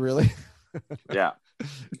 did she really? Yeah.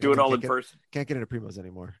 Do it all in person. Can't get into Primo's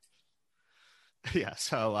anymore. Yeah.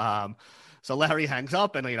 So Larry hangs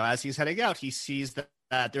up, and as he's heading out, he sees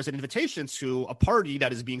that there's an invitation to a party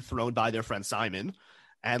that is being thrown by their friend Simon.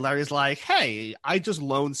 And Larry's like, hey, I just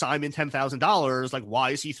loaned Simon $10,000. Like,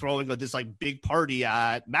 why is he throwing this like big party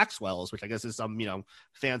at Maxwell's, which I guess is some,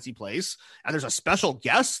 fancy place. And there's a special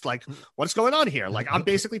guest. Like, what's going on here? Like, I'm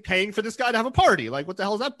basically paying for this guy to have a party. Like, what the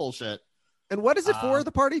hell is that bullshit? And what is it for,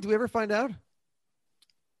 the party? Do we ever find out?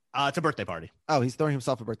 It's a birthday party. Oh, he's throwing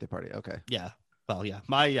himself a birthday party. Okay. Yeah. Well, yeah.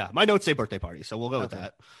 My notes say birthday party, so we'll go with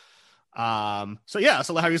that.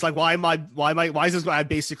 So Larry's like, why is this guy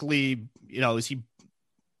basically, is he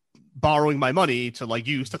borrowing my money to like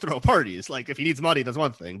use to throw parties? Like, if he needs money, that's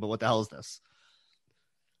one thing, but what the hell is this?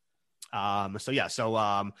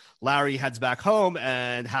 So Larry heads back home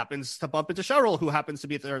and happens to bump into Cheryl, who happens to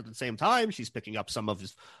be there at the same time. She's picking up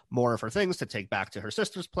more of her things to take back to her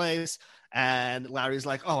sister's place. And Larry's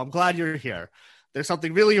like, oh, I'm glad you're here. There's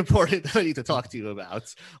something really important that I need to talk to you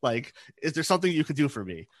about. Like, is there something you could do for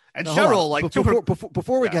me? And no, Cheryl, like,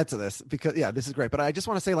 before we get to this, because this is great, but I just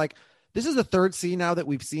want to say, like, this is the third scene now that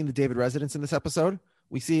we've seen the David residence in this episode.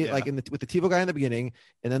 We see it like with the TiVo guy in the beginning,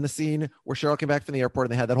 and then the scene where Cheryl came back from the airport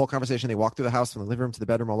and they had that whole conversation. They walked through the house from the living room to the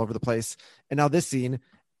bedroom, all over the place. And now this scene,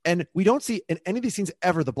 and we don't see in any of these scenes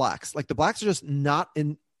ever the blacks. Like, the blacks are just not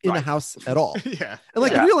in the house at all. Yeah. And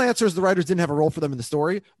like the real answer is the writers didn't have a role for them in the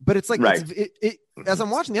story, but it's like, it as I'm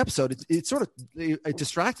watching the episode, it's sort of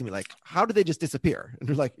distracting me. Like, how did they just disappear? And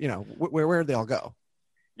they're like, where did they all go?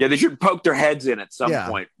 Yeah, they should poke their heads in at some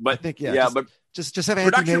point. But I think, but just have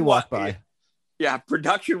Anthony May walk by. Yeah,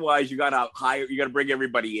 production wise, you gotta bring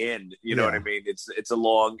everybody in. You know what I mean? It's a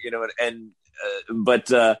long,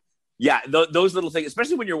 those little things,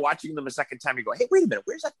 especially when you're watching them a second time, you go, hey, wait a minute,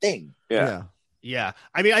 where's that thing? Yeah.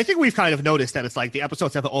 I mean, I think we've kind of noticed that it's like the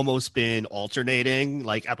episodes have almost been alternating,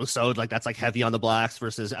 like episode like that's like heavy on the blacks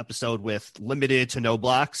versus episode with limited to no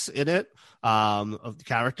blacks in it, of the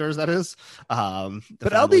characters, that is.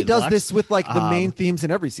 But LD does this with like the main themes in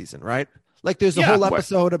every season, right? Like, there's a whole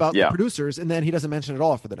episode about the producers, and then he doesn't mention it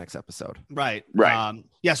all for the next episode. Right.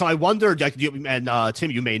 So I wondered, like, Tim,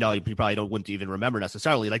 you may know, you probably wouldn't even remember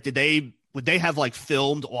necessarily. Like, would they have like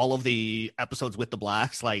filmed all of the episodes with the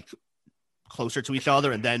blacks like closer to each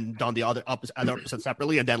other, and then done the other episodes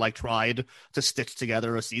separately, and then like tried to stitch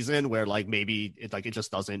together a season where like maybe it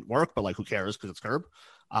just doesn't work, but like who cares because it's Curb?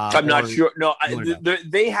 I'm not sure. No,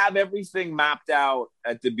 they have everything mapped out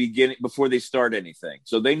at the beginning before they start anything,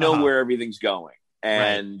 so they know where everything's going,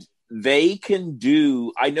 and they can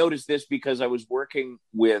do. I noticed this because I was working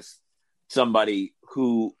with somebody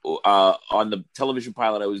who on the television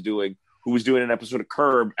pilot I was doing, who was doing an episode of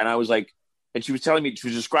Curb, and I was like, and she was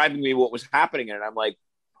describing to me what was happening, and I'm like,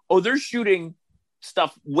 oh, they're shooting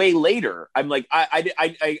stuff way later. I'm like, I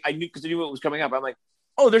knew, because I knew what was coming up. I'm like,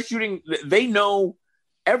 oh, they're shooting. They know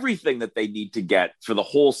everything that they need to get for the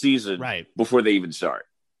whole season before they even start.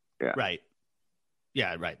 Like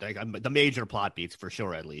the major plot beats for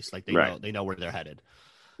sure, at least like they know where they're headed.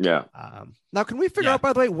 Now, can we figure out,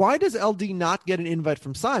 by the way, why does LD not get an invite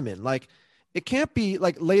from Simon? Like, it can't be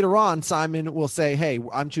like later on Simon will say, hey,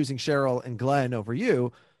 I'm choosing Cheryl and Glenn over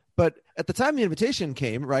you. But at the time the invitation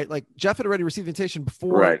came, right? Like, Jeff had already received the invitation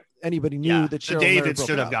before anybody knew that Cheryl. David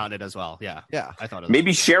should have gotten it as well. Yeah. I thought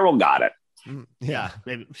maybe Cheryl got it.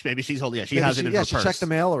 Maybe she's holding. She has it in her purse. She checked the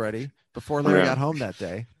mail already before Larry got home that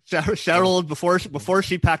day. Cheryl, before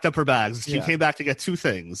she packed up her bags, she came back to get two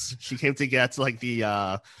things. She came to get like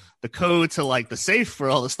the code to like the safe where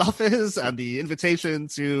all the stuff is, and the invitation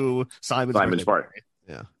to Simon's party.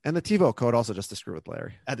 Yeah, and the TiVo code also, just to screw with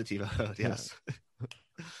Larry. And the TiVo code, yes.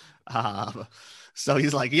 So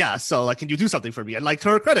he's like, so like, can you do something for me? And like, to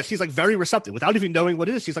her credit, she's like very receptive without even knowing what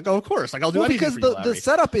it is. She's like, oh, of course, like I'll do anything because for you, the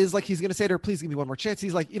setup is like he's going to say to her, please give me one more chance.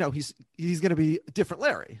 He's like, he's going to be a different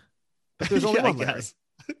Larry, but there's only one Larry.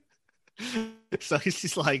 So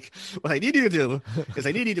she's like, what I need you to do is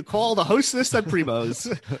I need you to call the hostess at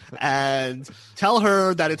Primo's and tell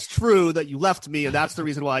her that it's true that you left me, and that's the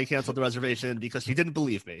reason why I canceled the reservation, because she didn't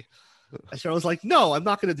believe me. And Cheryl's like, no, I'm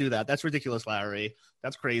not going to do that. That's ridiculous, Larry.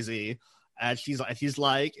 That's crazy. And he's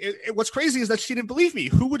like, what's crazy is that she didn't believe me.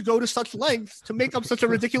 Who would go to such lengths to make up such a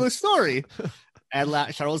ridiculous story? And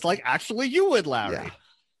Cheryl's like, actually, you would, Larry. Yeah.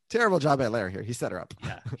 Terrible job by Larry here. He set her up.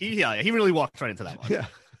 He really walked right into that one. Yeah.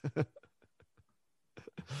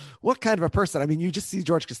 What kind of a person? I mean, you just see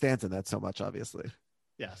George Costanza in that so much, obviously.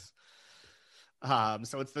 Yes.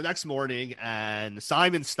 So it's the next morning, and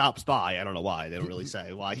Simon stops by. I don't know why. They don't really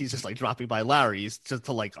say why. He's just like dropping by Larry's just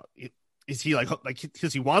to like, is he like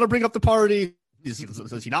does he want to bring up the party? Does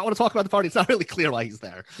he not want to talk about the party? It's not really clear why he's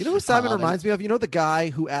there. You know who Simon reminds me of? You know, the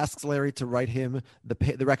guy who asks Larry to write him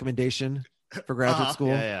the recommendation for graduate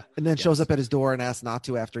school, and then shows up at his door and asks not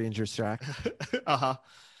to after he injures Shaq. Yeah,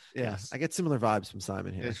 yes. I get similar vibes from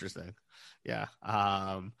Simon here. Interesting. Yeah.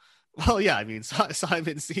 Well, yeah, I mean,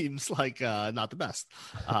 Simon seems like not the best.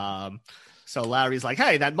 So Larry's like,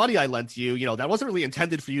 hey, that money I lent you, that wasn't really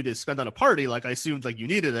intended for you to spend on a party. Like, I assumed like you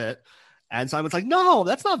needed it. And Simon's like, no,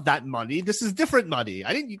 that's not that money. This is different money.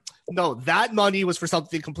 No, that money was for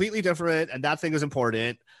something completely different. And that thing is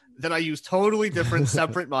important. Then I used totally different,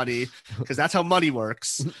 separate money because that's how money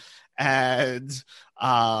works. And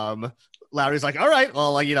Larry's like, all right,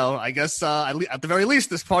 well, I guess at the very least,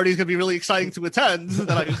 this party is going to be really exciting to attend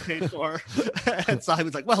that I just paid for. And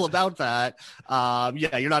Simon's like, well, about that,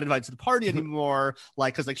 you're not invited to the party anymore.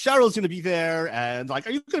 Like, because like Cheryl's going to be there, and like,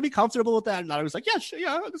 are you going to be comfortable with that? And I was like, yeah, sure,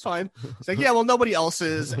 yeah, that's fine. It's like, yeah, well, nobody else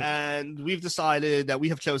is, and we've decided that we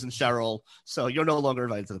have chosen Cheryl, so you're no longer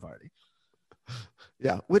invited to the party.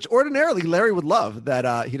 Yeah, which ordinarily Larry would love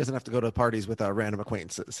that he doesn't have to go to parties with random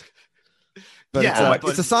acquaintances. But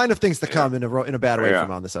it's a sign of things to come in a bad way from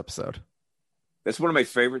on this episode. That's one of my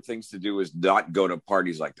favorite things to do is not go to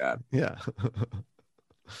parties like that. Yeah.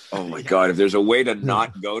 Oh my God. If there's a way to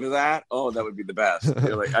not go to that, that would be the best.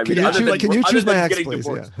 Like, can you choose my ex, please?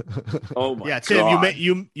 Yeah. Oh my God.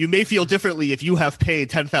 Tim, you may feel differently if you have paid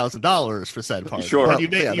 $10,000 for said party. Sure. But you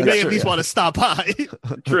may at least want to stop by.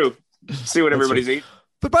 True. See what everybody's eating.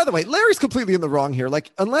 But by the way, Larry's completely in the wrong here.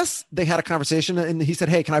 Like, unless they had a conversation and he said,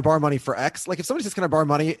 hey, can I borrow money for X? Like, if somebody says, can I borrow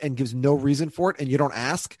money and gives no reason for it and you don't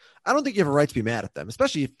ask, I don't think you have a right to be mad at them,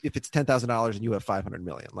 especially if it's $10,000 and you have 500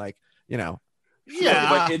 million. Like, Yeah.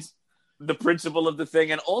 But it's the principle of the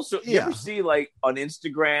thing. And also, you ever see like on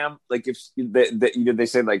Instagram, like if they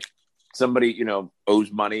say like somebody,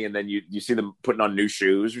 owes money and then you see them putting on new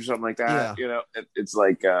shoes or something like that. Yeah. It's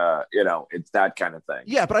like, it's that kind of thing.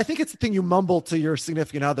 Yeah. But I think it's the thing you mumble to your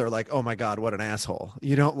significant other, like, oh my God, what an asshole.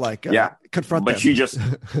 You don't like, confront them. But she just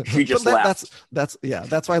laughed. That's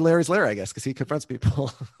why Larry's Larry, I guess. Cause he confronts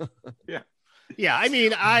people. Yeah. Yeah, I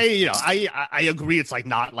mean, I agree. It's like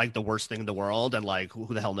not like the worst thing in the world, and like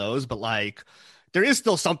who the hell knows, but like there is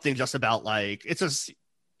still something just about like it's just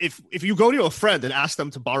if you go to a friend and ask them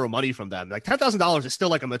to borrow money from them, like $10,000 is still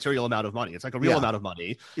like a material amount of money. It's like a real amount of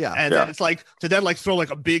money. Yeah, and then it's like to then like throw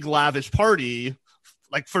like a big lavish party.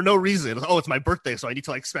 Like for no reason. Oh, it's my birthday, so I need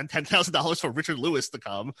to like spend $10,000 for Richard Lewis to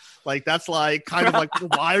come. Like that's like kind of like,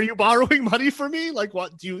 why are you borrowing money for me? Like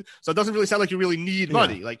what do you? So it doesn't really sound like you really need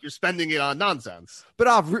money. Like you're spending it on nonsense.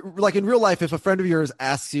 But like in real life, if a friend of yours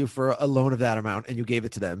asks you for a loan of that amount and you gave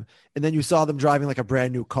it to them, and then you saw them driving like a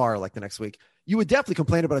brand new car like the next week, you would definitely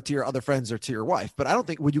complain about it to your other friends or to your wife. But I don't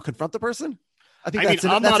think would you confront the person? I think that's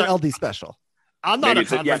an LD special. I'm not a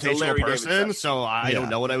confrontational person, so I don't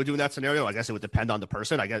know what I would do in that scenario. I guess it would depend on the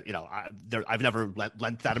person. I guess I've never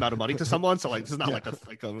lent that amount of money to someone, so like this is not like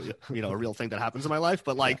a real thing that happens in my life.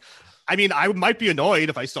 But like, I mean, I might be annoyed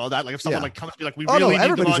if I saw that. Like if someone like comes to be like, we really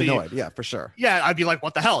need the money. Annoyed. Yeah, for sure. Yeah, I'd be like,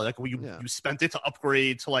 what the hell? Like you spent it to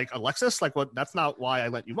upgrade to like a Lexus? Like what? That's not why I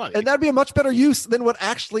lent you money. And that'd be a much better use than what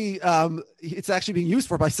actually it's actually being used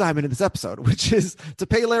for by Simon in this episode, which is to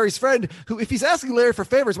pay Larry's friend. Who, if he's asking Larry for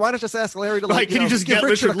favors, why not just ask Larry to like? Can you just get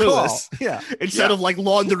Richard Lewis? Yeah, instead of like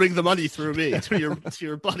laundering the money through me to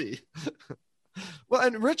your buddy. Well,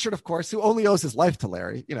 and Richard, of course, who only owes his life to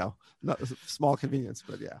Larry. Not a small convenience,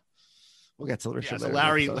 but yeah. We'll get to Richard. So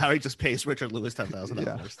Larry just pays Richard Lewis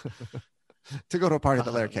 $10,000 to go to a party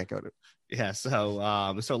that Larry can't go to. Yeah.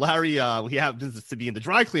 So Larry, he happens to be in the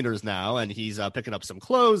dry cleaners now, and he's picking up some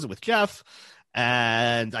clothes with Jeff.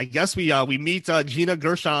 And I guess we meet Gina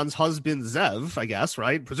Gershon's husband Zev. I guess,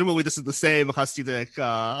 right? Presumably, this is the same Hasidic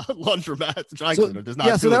laundromat dry cleaner.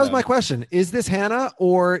 So that was my question: is this Hannah,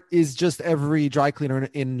 or is just every dry cleaner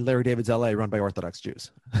in Larry David's LA run by Orthodox Jews?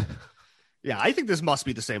 Yeah, I think this must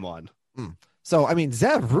be the same one. So, I mean,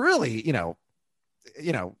 Zev really, hit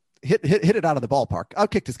it out of the ballpark.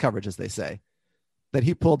 Outkicked his coverage, as they say, that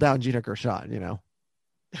he pulled down Gina Gershon,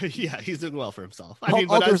 Yeah, he's doing well for himself.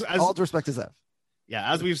 All due respect to Zev. Yeah,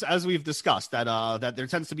 as we've discussed, that there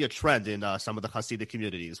tends to be a trend in some of the Hasidic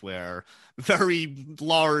communities where very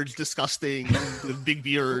large, disgusting, with big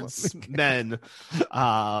beards men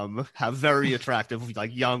have very attractive,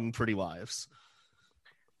 like young, pretty wives.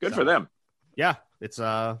 Good for them. Yeah, it's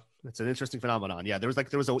an interesting phenomenon. Yeah, there used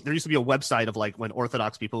to be a website of like when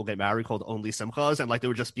Orthodox people get married called Only Simchas, and like there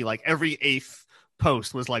would just be like every 8th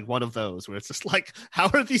post was like one of those where it's just like, how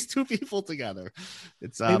are these two people together?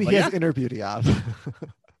 It's maybe he has inner beauty of.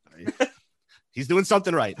 He's doing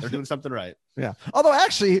something right. They're doing something right. Yeah. Although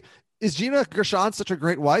actually, is Gina Gershon such a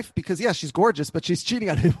great wife? Because she's gorgeous, but she's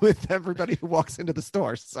cheating on him with everybody who walks into the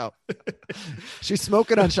store. So she's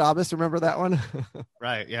smoking on Shabbos. Remember that one?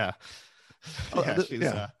 Right. Yeah.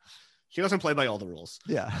 She doesn't play by all the rules.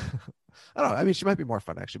 Yeah. I don't know. I mean, she might be more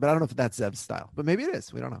fun actually, but I don't know if that's Zeb's style. But maybe it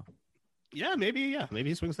is. We don't know. Yeah, maybe. Yeah, maybe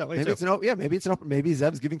he swings that way maybe too. It's an open. Yeah, maybe it's an open. Maybe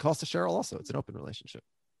Zeb's giving calls to Cheryl. Also, it's an open relationship.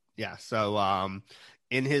 Yeah. So,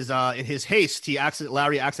 in his haste,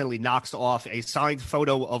 Larry accidentally knocks off a signed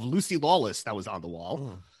photo of Lucy Lawless that was on the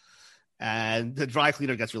wall. And the dry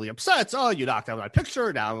cleaner gets really upset. Oh, you knocked out my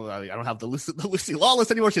picture. Now I don't have the Lucy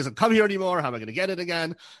Lawless anymore. She doesn't come here anymore. How am I going to get it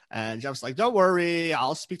again? And Jeff's like, don't worry.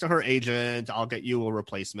 I'll speak to her agent. I'll get you a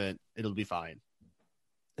replacement. It'll be fine.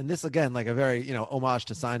 And this, again, like a very, homage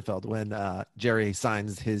to Seinfeld when Jerry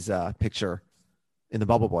signs his picture in the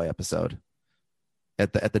Bubble Boy episode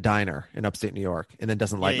at the diner in upstate New York, and then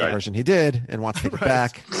doesn't like the version he did and wants to take it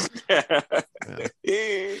back.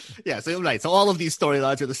 So all of these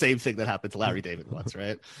storylines are the same thing that happened to Larry David once,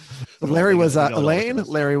 right? So Larry was Elaine,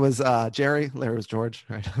 Larry was Jerry, Larry was George,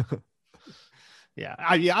 right?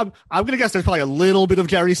 I'm gonna guess there's probably a little bit of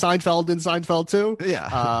Jerry Seinfeld in Seinfeld too. Yeah.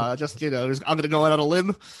 I'm gonna go out on a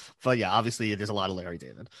limb, but yeah, obviously there's a lot of Larry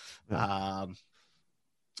David. Yeah.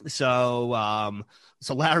 So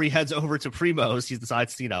Larry heads over to Primo's. He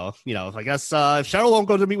decides, I guess if Cheryl won't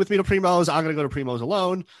go to meet with me to Primo's, I'm gonna go to Primo's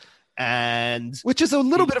alone. And which is a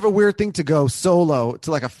little bit of a weird thing to go solo to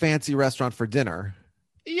like a fancy restaurant for dinner.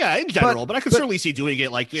 Yeah, in general, but I could certainly see doing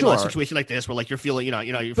it like a situation like this where like you're feeling, you're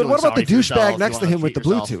feeling. But what about the douchebag next to him with the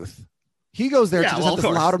yourself. Bluetooth? He goes there to just have this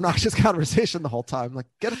loud, obnoxious conversation the whole time. Like,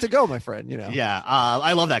 get it to go, my friend. Yeah,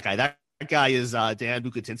 I love that guy. That guy is Dan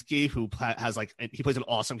Bukatinsky, who has he plays an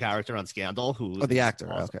awesome character on Scandal. The actor.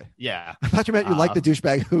 Awesome. Okay. Yeah. I thought you meant you like the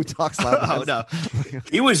douchebag who talks loud. Oh no,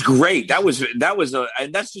 he was great. That was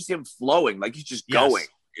and that's just him flowing, like he's just going.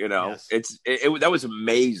 Yes. That was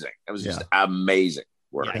amazing. That was just amazing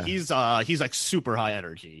work. Yeah, he's like super high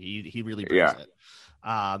energy. He really brings it.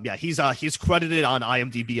 He's credited on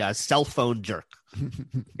IMDb as cell phone jerk.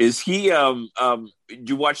 Is he? Did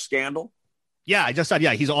you watch Scandal? Yeah, I just said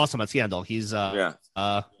he's awesome at Scandal. He's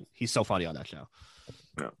so funny on that show.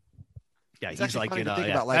 Yeah, he's like we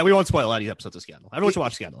won't spoil any episodes of Scandal. Everyone should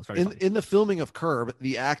watch Scandal. It's very funny. In the filming of Curb,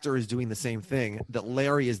 the actor is doing the same thing that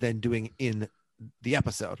Larry is then doing in the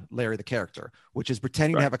episode, Larry the character, which is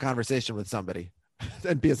pretending to have a conversation with somebody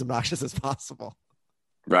and be as obnoxious as possible.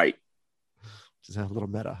 Right. Which is a little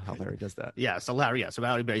meta how Larry does that. Yeah, so Larry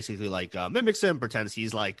basically like mimics him, pretends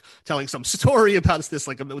he's like telling some story about this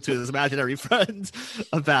like to his imaginary friend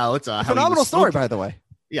about phenomenal story, by the way.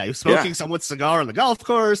 Yeah, he was smoking someone's cigar on the golf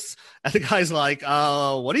course, and the guy's like,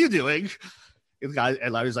 what are you doing?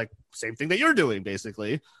 And Larry's like, same thing that you're doing,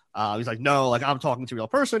 basically. He's like, no, like I'm talking to a real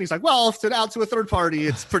person. He's like, well, if it's out to a third party,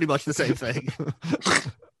 it's pretty much the same thing.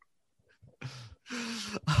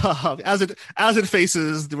 As it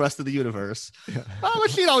faces the rest of the universe,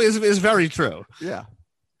 which is very true. Yeah.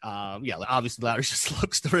 Obviously Larry just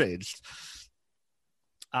looks deranged.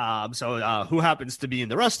 So who happens to be in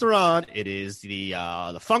the restaurant? It is the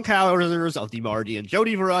Funkhousers of the Marty and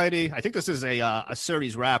Jody variety. I think this is a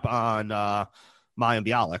series wrap on Mayim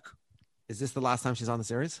Bialik. Is this the last time she's on the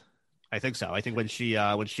series? I think so. I think when she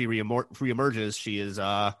reemerges, she is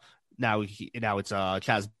now it's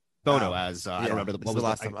Chaz Bono as I don't remember what was the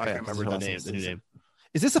last time. I can't remember the new name.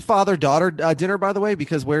 Is this a father-daughter dinner, by the way?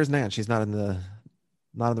 Because where's Nan? She's not in the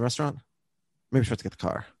restaurant. Maybe she went to get the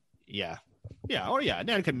car. Yeah.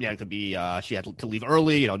 Nan could be. She had to leave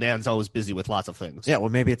early. Nan's always busy with lots of things. Yeah. Well,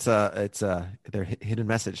 maybe it's their hidden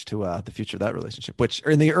message to the future of that relationship. Which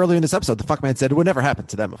earlier in this episode, the fuckman said it would never happen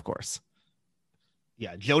to them. Of course.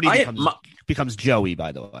 Yeah. Jody becomes Joey.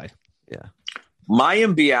 By the way. Yeah.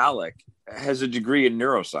 Mayim Bialik has a degree in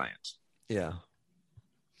neuroscience. Yeah.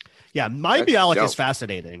 Yeah, Mayim Bialik is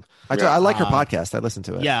fascinating. I like her podcast. I listen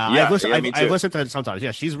to it. I listen to it sometimes.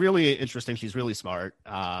 Yeah, she's really interesting. She's really smart.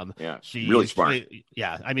 She's really smart.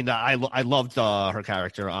 I mean, I loved her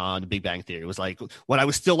character on The Big Bang Theory. It was like when I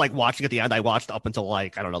was still like watching at the end, I watched up until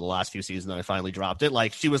like I don't know the last few seasons, and I finally dropped it.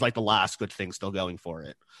 Like she was like the last good thing still going for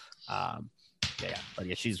it.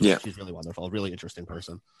 She's really wonderful. Really interesting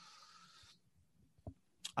person.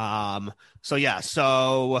 So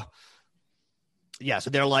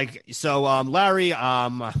they're like, Larry,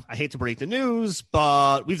 I hate to break the news,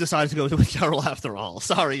 but we've decided to go to Cheryl after all.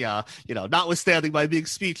 Sorry, notwithstanding my big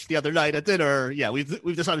speech the other night at dinner,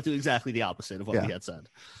 we've decided to do exactly the opposite of what we had said.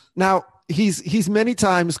 Now he's many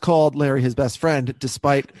times called Larry his best friend,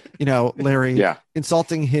 despite Larry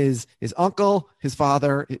insulting his uncle, his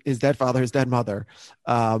father, his dead mother.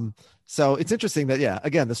 So it's interesting that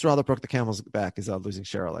again, the straw that broke the camel's back is losing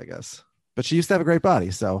Cheryl, I guess. But she used to have a great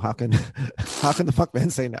body, so how can the fuck man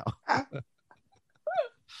say no?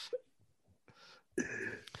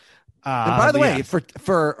 And by the way, yeah.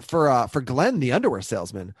 for Glenn, the underwear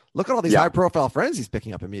salesman, look at all these high profile friends he's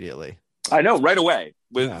picking up immediately. I know right away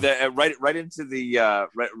with the right into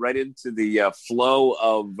the flow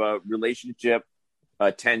of relationship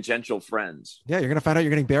tangential friends. Yeah, you're gonna find out you're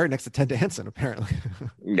getting buried next to Ted Danson, apparently.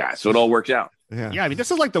 Yeah, so it all works out. Yeah, I mean, this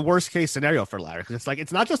is like the worst case scenario for Larry, because it's like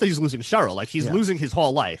it's not just that he's losing Cheryl, like he's losing his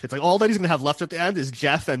whole life. It's like all that he's gonna have left at the end is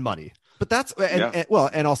Jeff and money. But that's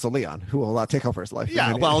and also Leon, who will take over his life.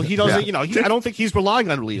 Yeah, well, he doesn't. You know, I don't think he's relying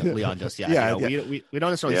on Leon just yet. We don't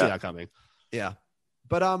necessarily see that coming. Yeah,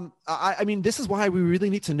 but I mean, this is why we really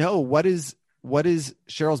need to know what is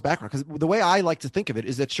Cheryl's background, because the way I like to think of it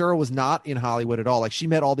is that Cheryl was not in Hollywood at all. Like she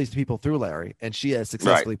met all these people through Larry, and she has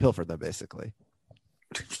successfully pilfered them, basically.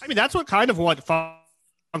 I mean, that's what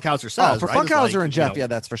Funkhauser says. For right? Funkhauser and Jeff,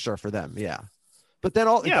 that's for sure for them. Yeah. But then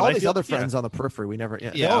all these other friends on the periphery, we never.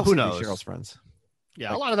 Yeah, who knows? Cheryl's friends.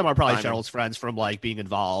 Yeah, a lot of them are probably Cheryl's friends from like being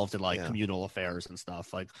involved in like communal affairs and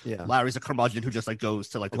stuff. Like Larry's a curmudgeon who just like goes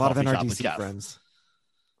to like the coffee shop with Jeff. Friends.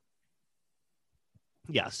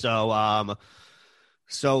 Yeah,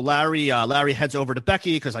 so Larry heads over to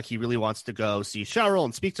Becky because like he really wants to go see Cheryl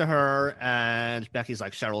and speak to her, and Becky's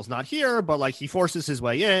like, Cheryl's not here, but like he forces his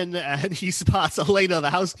way in and he spots Elena, the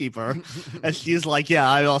housekeeper, and she's like,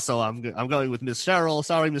 I'm going with Miss Cheryl.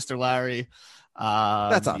 Sorry, Mr. Larry.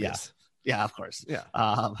 That's obvious. Yeah, of course. Yeah.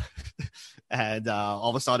 And all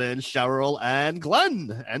of a sudden, Cheryl and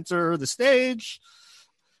Glenn enter the stage.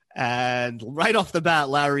 And right off the bat,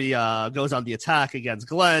 Larry goes on the attack against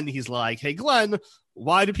Glenn. He's like, hey, Glenn,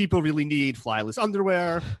 why do people really need flyless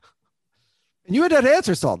underwear? And you had to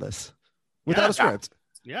answer to all this without a script.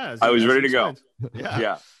 Yeah. I was ready to go.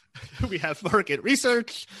 Yeah. We have market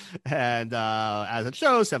research, and as it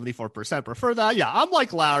shows, 74% prefer that. Yeah, I'm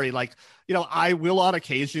like Larry. Like, you know, I will on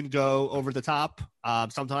occasion go over the top.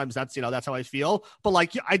 Sometimes that's how I feel. But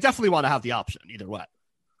like, I definitely want to have the option either way.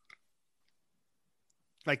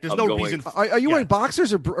 Like, there's no reason. Are you wearing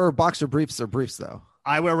boxers or boxer briefs or briefs though?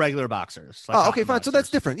 I wear regular boxers. Like okay, fine. So that's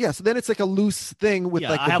different. Yeah. So then it's like a loose thing with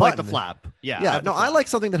like the I have button. like the flap. Yeah. Yeah. No, I like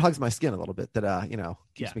something that hugs my skin a little bit. That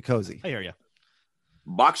keeps me cozy. I hear you.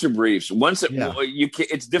 Boxer briefs.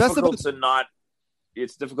 It's difficult to not.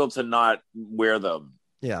 It's difficult to not wear them.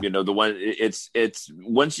 Yeah. You know, the one. It's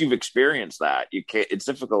once you've experienced that, you can't. It's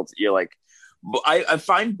difficult. You're like, I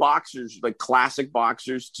find boxers, like classic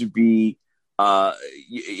boxers, to be.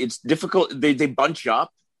 It's difficult. They bunch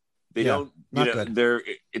up. They don't. Good.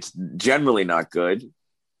 It's generally not good.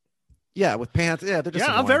 Yeah, with pants. Yeah, they're just.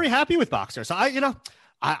 Yeah, I'm very happy with boxers. So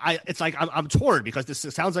it's like I'm torn because this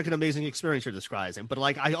sounds like an amazing experience you're describing, but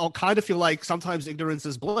like I kind of feel like sometimes ignorance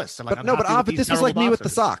is bliss. And like, but this was like me with the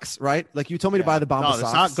socks, right? Like you told me to buy the Bomba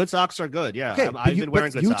socks. Good socks are good. Yeah, okay, I've been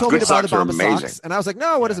wearing good socks. You told me to buy the Bomba socks, and I was like,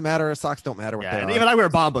 no, what does it matter? Socks don't matter. And even I wear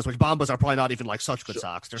Bombas, which Bombas are probably not even like such good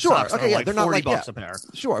socks. They're socks that are like they're not like $40 a pair.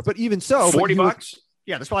 Sure, but even so, $40.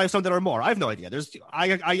 Yeah, there's probably some that are more. I have no idea.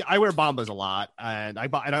 I wear Bombas a lot, and I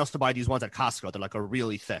also buy these ones at Costco. They're like a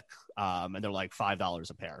really thick, and they're like $5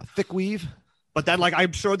 a pair. A thick weave. But then, like,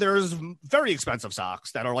 I'm sure there's very expensive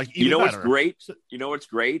socks that are like even better. What's great? You know what's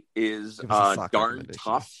great is Darn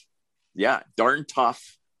Tough. Yeah, Darn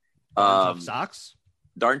Tough. Tough socks.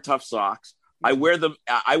 Darn Tough socks. I wear them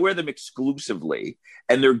exclusively,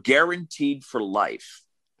 and they're guaranteed for life.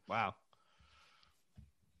 Wow.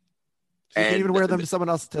 So you can even wear them to someone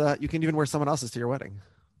else. You can even wear someone else's to your wedding.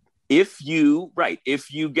 If you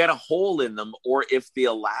get a hole in them, or if the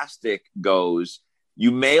elastic goes,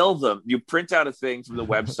 you mail them. You print out a thing from the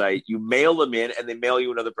website. You mail them in, and they mail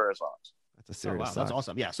you another pair of socks. That's a serious. Sock. That's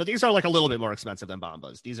awesome. Yeah. So these are like a little bit more expensive than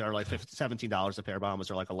Bombas. These are like $17 a pair.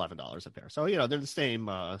 Bombas are like $11 a pair. So they're the same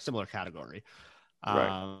similar category.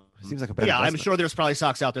 Right. Seems like a better. Yeah, investment. I'm sure there's probably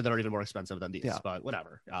socks out there that are even more expensive than these, but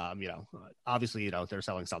whatever. Obviously, they're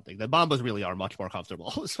selling something. The Bombas really are much more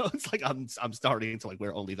comfortable, so it's like I'm starting to like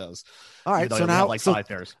wear only those. All right, so now like 5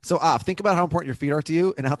 pairs. So think about how important your feet are to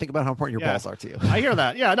you, and now think about how important your balls are to you. I hear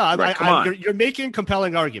that. Yeah, no, you're making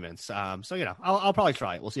compelling arguments. So I'll probably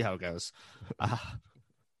try it. We'll see how it goes.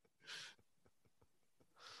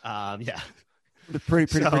 Yeah,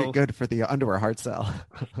 pretty good for the underwear hard sell.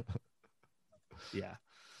 Yeah.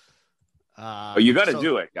 You got to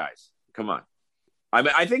do it, guys. Come on. I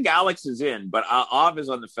mean, I think Alex is in, but Av is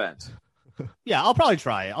on the fence. Yeah, I'll probably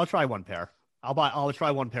try it. I'll try one pair. I'll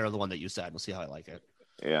try one pair of the one that you said. We'll see how I like it.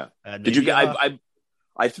 Yeah. Did you get?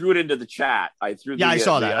 I threw it into the chat. I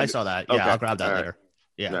saw that. I saw that. Yeah, okay. I'll grab that later.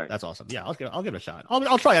 Yeah, that's awesome. Yeah, I'll give it a shot.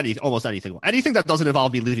 I'll try almost anything. Anything that doesn't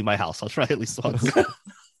involve me leaving my house, I'll try at least once.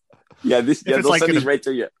 They'll send it right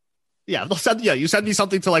to you. Yeah, you send me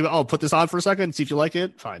something to like, oh, put this on for a second, see if you like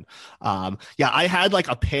it. Fine. Yeah, I had like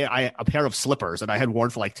a pair of slippers that I had worn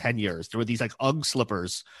for like 10 years. There were these like UGG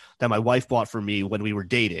slippers that my wife bought for me when we were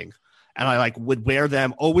dating. And I like would wear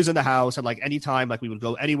them always in the house. And like anytime like we would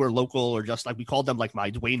go anywhere local or just like we called them like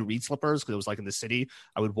my Dwayne Reed slippers because it was like in the city.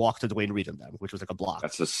 I would walk to Dwayne Reed in them, which was like a block.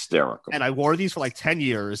 That's hysterical. And I wore these for like 10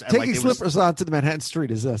 years. And Taking like, slippers onto the Manhattan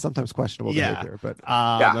street is sometimes questionable behavior. But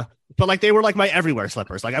but like they were like my everywhere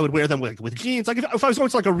slippers. Like I would wear them with jeans. Like if I was going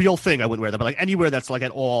to like a real thing, I wouldn't wear them. But like anywhere that's like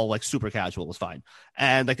at all like super casual was fine.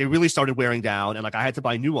 And like they really started wearing down. And like I had to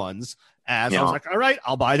buy new ones. And I was like, all right,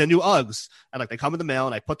 I'll buy the new Uggs. And like they come in the mail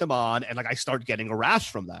and I put them on and like I start getting a rash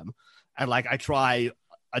from them. And like I try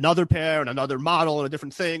another pair and another model and a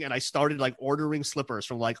different thing. And I started like ordering slippers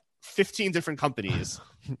from like 15 different companies.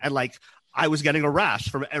 And like I was getting a rash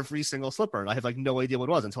from every single slipper. And I had like no idea what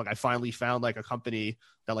it was until like I finally found like a company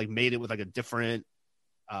that like made it with like a different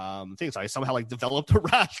thing. So I somehow like developed a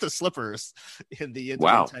rash to slippers in the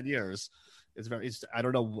 10 years. I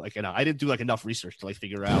don't know, like, you know, I didn't do like enough research to like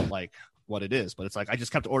figure out like what it is, but it's like I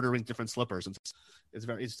just kept ordering different slippers, and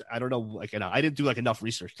I don't know, like, you know, I didn't do like enough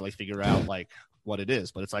research to like figure out like what it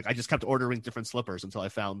is, but it's like I just kept ordering different slippers until I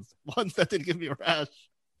found ones that didn't give me a rash.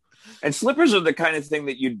 And slippers are the kind of thing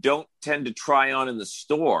that you don't tend to try on in the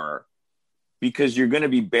store because you're going to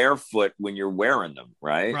be barefoot when you're wearing them,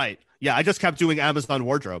 right? Right. Yeah, I just kept doing Amazon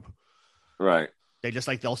wardrobe. Right. They just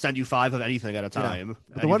like they'll send you 5 of anything at a time.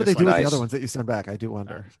 But what do they do with the other ones that you send back? I do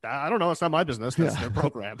wonder. I don't know. It's not my business. That's their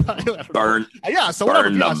program. Burn. Yeah. So burn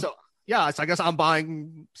whatever. them. Yeah. So I guess I'm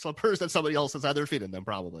buying slippers that somebody else has had their feet in them.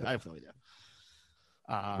 Probably. I have no idea.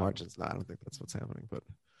 Margins. No, I don't think that's what's happening. But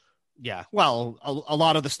yeah. Well, a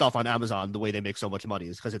lot of the stuff on Amazon, the way they make so much money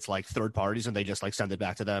is because it's like third parties and they just like send it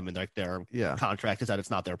back to them, and like their contract is that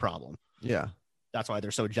it's not their problem. Yeah. That's why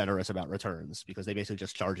they're so generous about returns, because they basically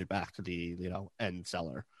just charge it back to the end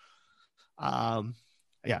seller.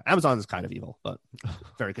 Yeah, Amazon is kind of evil, but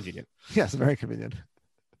very convenient. Yes, very convenient.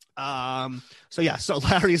 So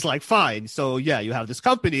Larry's like, fine. So yeah, you have this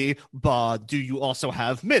company, but do you also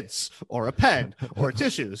have mints or a pen or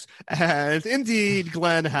tissues? And indeed,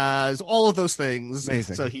 Glenn has all of those things.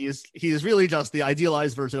 Amazing. So he is really just the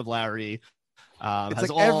idealized version of Larry. It's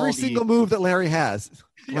like every single move that Larry has.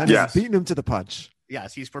 Glenn is beating him to the punch.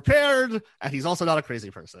 Yes, he's prepared, and he's also not a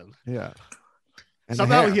crazy person. Yeah. And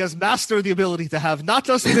somehow he has mastered the ability to have not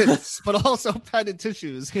just mints, but also pen and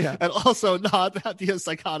tissues, and also not be a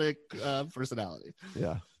psychotic personality.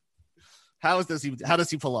 Yeah. How does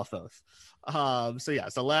he pull off both?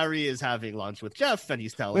 So Larry is having lunch with Jeff, and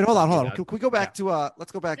he's telling. Wait, hold on. Can we go back to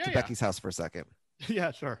let's go back to Becky's house for a second.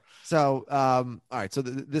 Yeah, sure. So, all right. So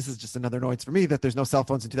this is just another annoyance for me that there's no cell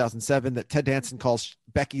phones in 2007. That Ted Danson calls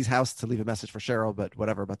Becky's house to leave a message for Cheryl, but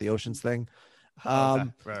whatever about the oceans thing.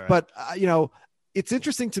 Right. But it's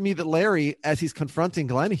interesting to me that Larry, as he's confronting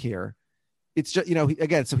Glenn here, it's just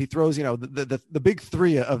so he throws the big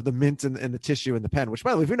three of the mint and the tissue and the pen, which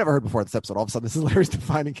by the way we've never heard before in this episode. All of a sudden, this is Larry's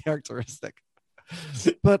defining characteristic.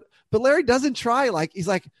 But Larry doesn't try. Like he's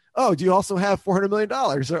like, oh, do you also have $400 million?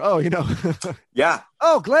 Or yeah.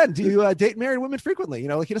 Oh, Glenn, do you date married women frequently?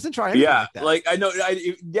 Like he doesn't try. Yeah, like that. I know.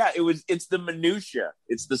 It's the minutia.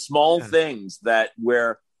 It's the small things that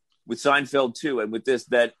where with Seinfeld too, and with this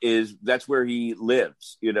that's where he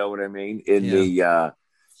lives. You know what I mean?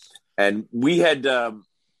 And we had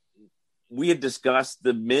discussed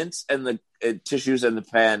the mints and the tissues and the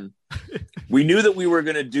pen. We knew that we were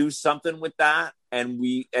going to do something with that, and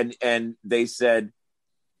they said,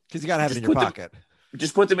 because you got to have it in your pocket.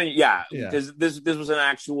 Just put them in. Yeah. Because this was an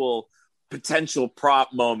actual potential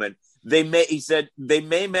prop moment. He said they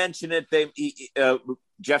may mention it.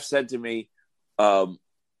 Jeff said to me,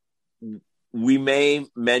 we may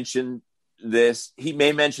mention this. He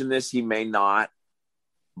may mention this. He may not.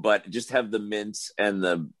 But just have the mints and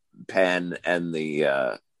the pen and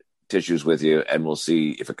the tissues with you, and we'll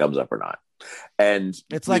see if it comes up or not. And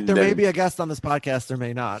it's like there may be a guest on this podcast, there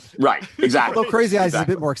may not. Right, exactly. Although Crazy Eyes is a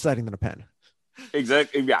bit more exciting than a pen.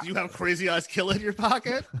 Exactly. Yeah. Do you have Crazy Eyes kill in your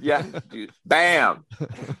pocket? Yeah. Bam.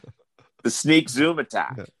 The sneak zoom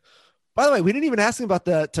attack. By the way, we didn't even ask him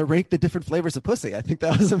about to rank the different flavors of pussy. I think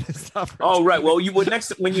that was a missed opportunity. Oh, right. Well, you would next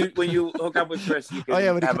when you hook up with Chris, you can when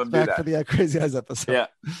have he him comes do back that for the Crazy Eyes episode.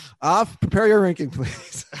 Yeah. Prepare your ranking,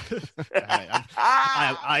 please.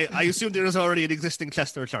 I assume there is already an existing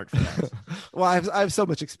Chester chart for that. Well, I have so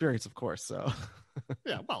much experience, of course. So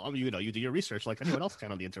yeah. Well, I mean, you do your research like anyone else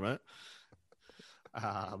can on the internet.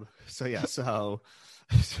 So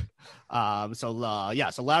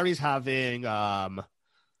Larry's having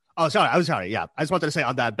Oh, sorry. I was sorry. Yeah. I just wanted to say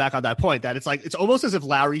back on that point that it's almost as if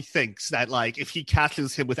Larry thinks that like if he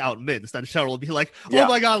catches him without mints, then Cheryl will be like, oh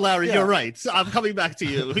my God, Larry, you're right. I'm coming back to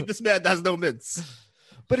you. This man has no mints.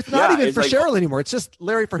 But it's not even for Cheryl anymore. It's just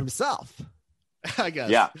Larry for himself. I guess.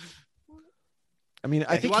 Yeah. I mean,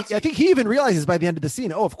 I think he even realizes by the end of the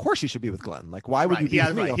scene, oh, of course you should be with Glenn. Like, why would you be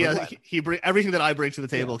with me? He bring everything that I bring to the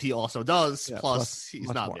table. He also does. Yeah, plus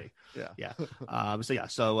he's not more. me. Yeah.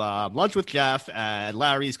 So lunch with Jeff, and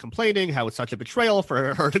Larry's complaining how it's such a betrayal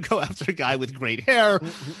for her to go after a guy with great hair,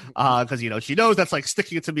 because she knows that's like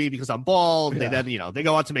sticking it to me because I'm bald. Yeah. They then they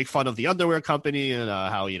go on to make fun of the underwear company and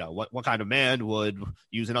how what kind of man would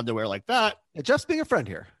use an underwear like that. Yeah, Jeff's being a friend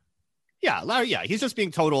here. Yeah, Larry. Yeah, he's just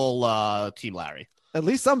being total Team Larry. At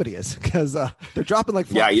least somebody is, because they're dropping like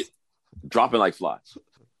flies. Yeah, dropping like flies.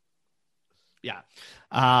 Yeah.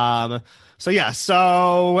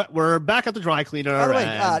 So we're back at the dry cleaner. By the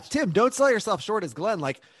way, Tim, don't sell yourself short as Glenn.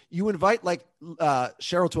 Like, you invite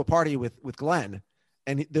Cheryl to a party with Glenn,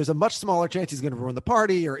 and there's a much smaller chance he's going to ruin the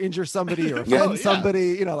party or injure somebody or offend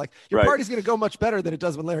somebody. Your party's going to go much better than it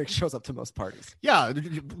does when Larry shows up to most parties. Yeah,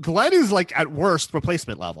 Glenn is like at worst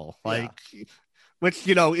replacement level. Which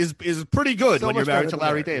is pretty good when you're married to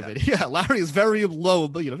Larry David. Yeah, Larry is very low,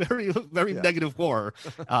 but very negative core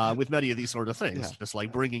with many of these sort of things, just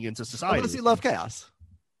like bringing into society. Unless you love chaos.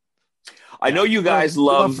 I know you guys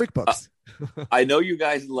love freak books. I know you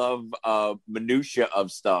guys love minutia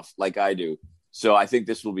of stuff like I do, so I think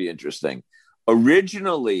this will be interesting.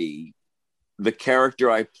 Originally, the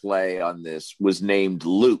character I play on this was named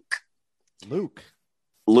Luke, and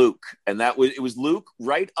it was Luke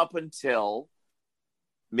right up until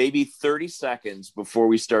maybe 30 seconds before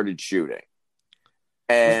we started shooting.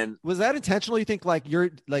 And was that intentional? You think like you're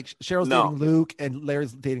like Cheryl's dating Luke and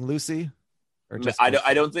Larry's dating Lucy? Or just I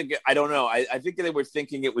don't know. I think they were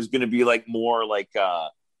thinking it was going to be like more like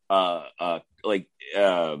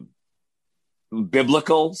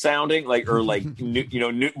biblical sounding, like, or like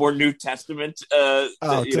more New Testament.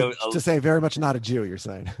 To say very much not a Jew, you're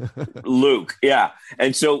saying. Luke, yeah.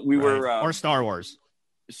 And so we were or Star Wars.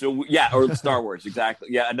 So or Star Wars, exactly.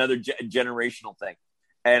 Yeah, another generational thing.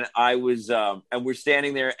 And I was, and we're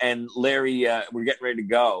standing there, and Larry, we're getting ready to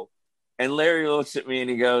go, and Larry looks at me and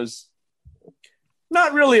he goes,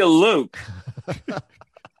 "Not really a Luke." And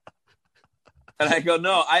I go,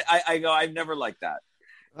 "No, I go, I've never liked that."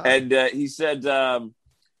 And he said, "So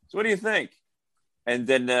what do you think?" And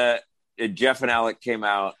then Jeff and Alec came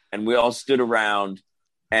out, and we all stood around,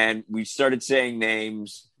 and we started saying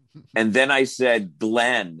names. And then I said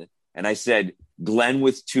Glenn, and I said Glenn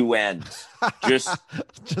with two N's, just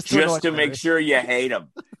to make sure you hate him.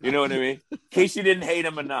 You know what I mean? In case you didn't hate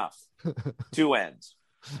him enough. Two N's.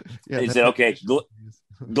 Yeah, he said, "Okay,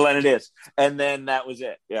 Glenn it is." And then that was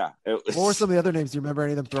it. Yeah. What were some of the other names? Do you remember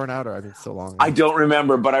any of them thrown out? Or I mean, it's so long. I don't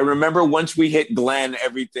remember, but I remember once we hit Glenn,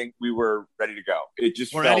 everything, we were ready to go. It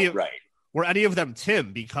just felt right. Were any of them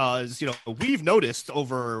Tim? Because, we've noticed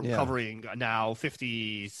over covering now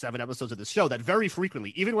 57 episodes of this show that very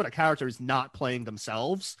frequently, even when a character is not playing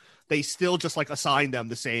themselves, they still just like assign them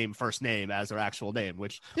the same first name as their actual name,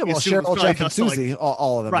 which Cheryl, Jeff, and Susie,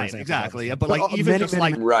 all of them. Right, exactly. Yeah, but like even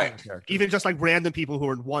just like random people who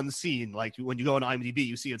are in one scene, like when you go on IMDb,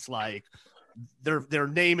 you see it's like their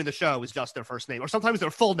name in the show is just their first name, or sometimes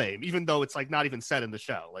their full name, even though it's like not even said in the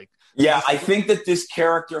show. Like, I think that this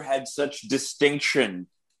character had such distinction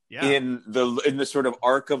in the sort of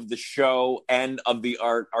arc of the show and of the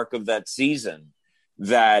arc of that season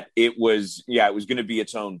that it was going to be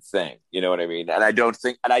its own thing. You know what I mean? And I don't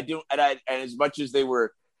think, and as much as they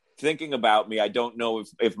were thinking about me, I don't know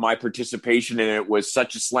if my participation in it was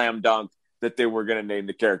such a slam dunk that they were going to name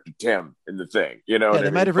the character Tim in the thing, you know. Yeah, they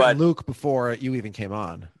might have written Luke before you even came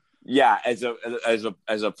on. Yeah, as a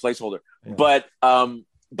placeholder. Yeah.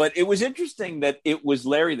 But it was interesting that it was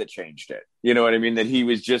Larry that changed it. You know what I mean? That he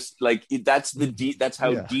was just like that's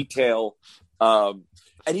how detail. And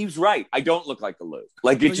he was right. I don't look like a Luke.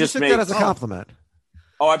 Like it just makes that as a compliment.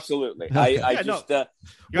 Oh, absolutely. I just.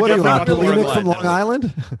 What are you not really Luke from Long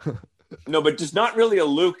Island? No, but just not really a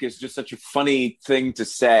Luke is just such a funny thing to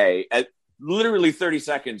say. At literally 30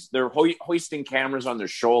 seconds, they're hoisting cameras on their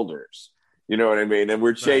shoulders. You know what I mean? And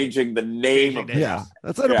we're changing the name of it. Yeah,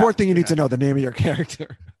 that's an important thing you need to know, the name of your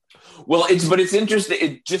character. Well, it's interesting.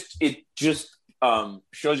 It just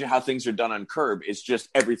shows you how things are done on Curb. It's just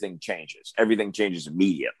everything changes. Everything changes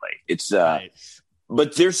immediately. It's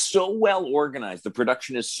but they're so well organized. The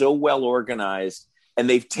production is so well organized. And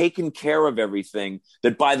they've taken care of everything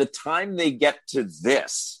that by the time they get to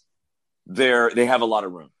this, they have a lot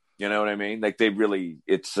of room. You know what I mean? Like they really,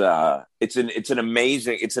 it's an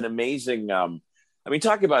amazing I mean,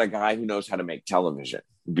 talk about a guy who knows how to make television.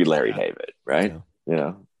 It'd be Larry David, right? Yeah. You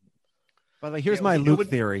know. By the way, here's my Luke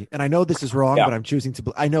theory, and I know this is wrong, but I'm choosing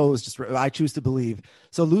to. I know it was just. I choose to believe.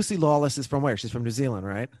 So Lucy Lawless is from where? She's from New Zealand,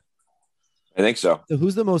 right? I think so. So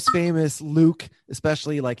who's the most famous Luke,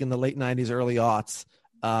 especially like in the late 90s, early aughts,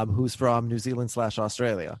 who's from New Zealand /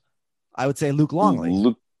 Australia? I would say Luke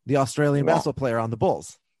Longley, the Australian basketball player on the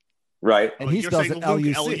Bulls. Right. And he spells it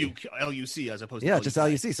LUC. LUC as opposed to just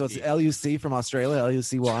LUC. So it's LUC from Australia,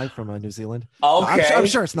 LUCY from New Zealand. Okay. I'm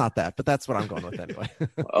sure it's not that, but that's what I'm going with anyway.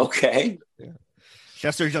 Okay. Yeah.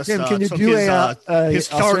 Chester just Tim, can you took do his chart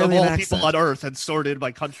Australian of all accent? people on Earth and sorted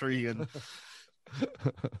by country. And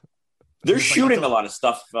they're shooting a lot of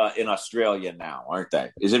stuff in Australia now, aren't they?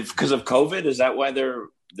 Is it because of COVID? Is that why there's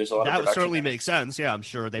a lot of that would certainly there? make sense. Yeah, I'm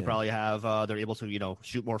sure they probably have. They're able to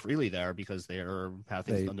shoot more freely there because they have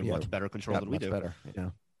things under much better control than we do. Better.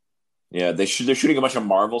 Yeah, they're shooting a bunch of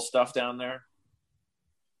Marvel stuff down there.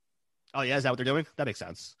 Oh yeah, is that what they're doing? That makes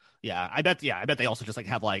sense. Yeah, I bet they also just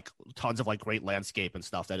have tons of great landscape and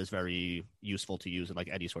stuff that is very useful to use in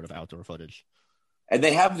any sort of outdoor footage. And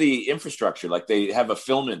they have the infrastructure, they have a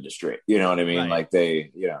film industry. You know what I mean? Right.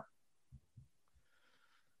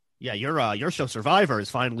 Yeah, your show Survivor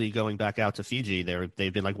is finally going back out to Fiji.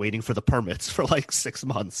 They've been waiting for the permits for 6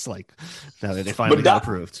 months. Now that they finally got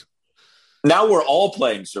approved. Now we're all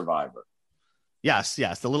playing Survivor. Yes.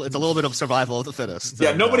 It's a little bit of survival of the fittest.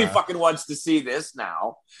 Yeah, nobody fucking wants to see this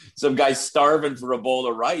now. Some guy's starving for a bowl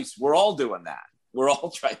of rice. We're all doing that. We're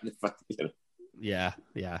all trying to fucking. Yeah.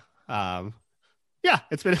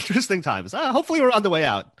 It's been interesting times. Hopefully we're on the way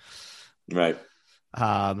out. Right.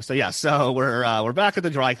 So we're back at the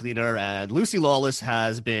dry cleaner, and Lucy Lawless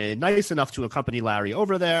has been nice enough to accompany Larry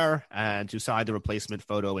over there and to sign the replacement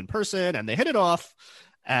photo in person, and they hit it off.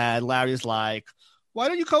 And Larry's like, "Why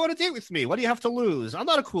don't you go on a date with me? What do you have to lose? I'm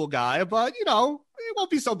not a cool guy, but it won't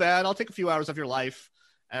be so bad. I'll take a few hours of your life."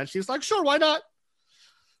 And she's like, "Sure, why not?"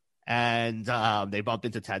 And they bump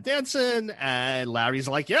into Ted Danson, and Larry's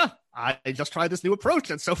like, "Yeah, I just tried this new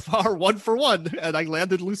approach, and so far 1 for 1, and I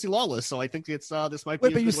landed Lucy Lawless. So I think it's this might be."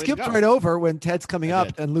 Wait, but you skipped right over when Ted's coming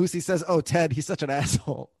up, and Lucy says, "Oh, Ted, he's such an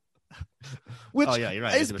asshole." Which you're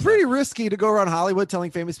right. is pretty risky to go around Hollywood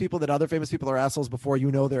telling famous people that other famous people are assholes before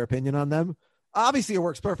you know their opinion on them. Obviously, it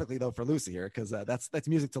works perfectly though for Lucy here because that's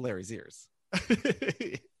music to Larry's ears.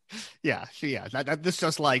 This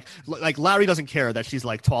just like Larry doesn't care that she's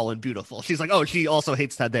tall and beautiful. She's like, oh, she also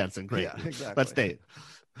hates Ted Danson. Great, yeah, exactly. Let's date.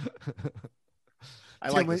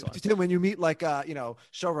 Tim, when you meet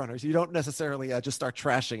showrunners, you don't necessarily just start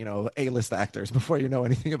trashing A-list actors before you know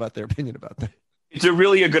anything about their opinion about them. It's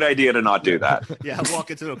really a good idea to not do that. Yeah,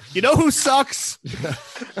 walk into them. You know who sucks?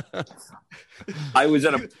 I was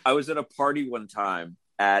at a party one time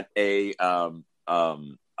at this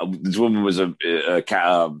woman was a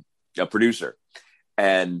producer,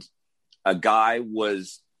 and a guy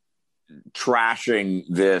was trashing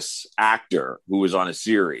this actor who was on a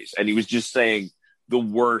series, and he was just saying the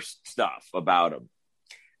worst stuff about him.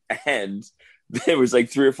 And there was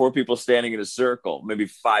 3 or 4 people standing in a circle, maybe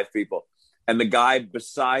 5 people. And the guy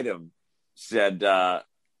beside him said,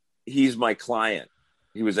 he's my client.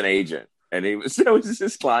 He was an agent. And that was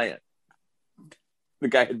his client. The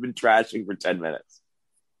guy had been trashing for 10 minutes.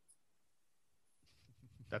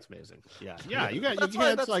 That's amazing. Yeah. You got that's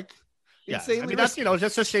I mean, that's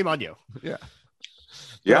just a shame on you. Yeah.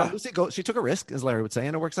 Lucy, she took a risk, as Larry would say,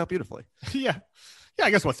 and it works out beautifully. Yeah, I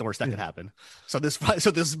guess what's the worst that could happen? So this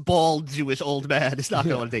bald Jewish old man is not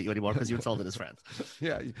going to date you anymore because you insulted his friend.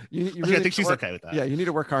 Yeah, I think she's okay with that. Yeah, you need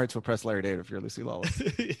to work hard to impress Larry David if you're Lucy Lawless.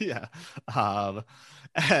 Yeah.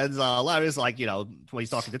 And Larry's like, when he's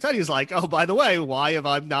talking to Ted, he's like, "Oh, by the way, why have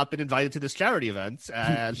I not been invited to this charity event?"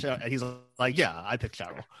 And he's like, "Yeah, I picked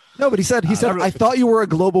Cheryl." No, but he said, "I thought you were a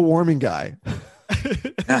global warming guy."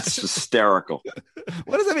 That's hysterical.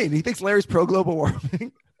 What does that mean? He thinks Larry's pro global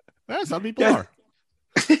warming. Yeah, some people are.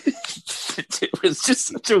 It was just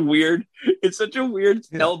such a weird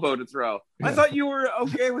elbow to throw. Yeah. I thought you were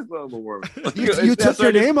okay with global warming. You took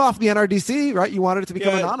your name off the NRDC, right? You wanted it to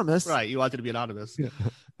become anonymous. Right. You wanted to be anonymous. Yeah.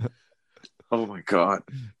 Oh my God.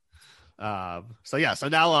 So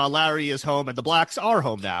now Larry is home and the Blacks are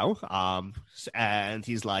home now. And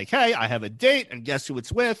he's like, "Hey, I have a date, and guess who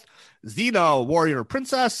it's with? Xena, warrior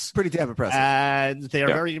princess." Pretty damn impressive. And they are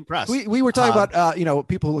very impressed. We were talking about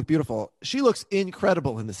people who look beautiful. She looks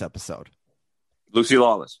incredible in this episode. Lucy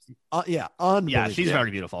Lawless. Unbelievable. Yeah, she's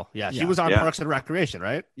very beautiful. Yeah, she was on Parks and Recreation,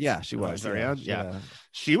 right? Yeah, she was. Very end. Yeah.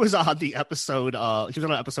 She was on the episode. She was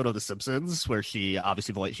on an episode of The Simpsons where she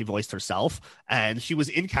obviously voiced herself, and she was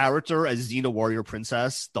in character as Xena Warrior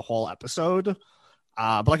Princess the whole episode.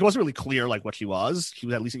 but like it wasn't really clear like what she was. She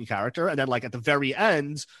was at least in character, and then like at the very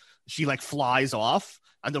end, she like flies off,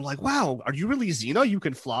 and they're like, "Wow, are you really Xena? You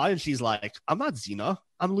can fly?" And she's like, "I'm not Xena.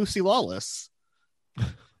 I'm Lucy Lawless." And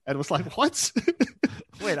it was like, "What?"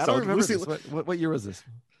 Wait, I don't remember this. What year was this?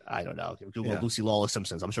 I don't know. Google Lucy Lawless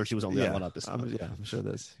Simpsons. I'm sure she was only on one episode. I'm sure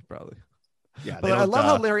this probably. Yeah, but I love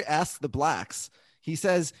how Larry asks the blacks. He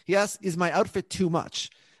says, "Yes, is my outfit too much?"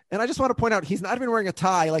 And I just want to point out he's not even wearing a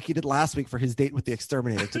tie like he did last week for his date with the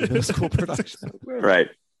exterminator to the middle school production. Right.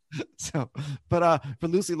 So, but for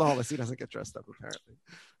Lucy Lawless, he doesn't get dressed up apparently.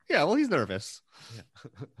 Yeah, well, he's nervous.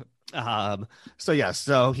 Yeah.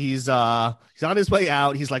 So he's on his way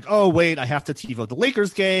out. He's like, "Oh wait, I have to TiVo the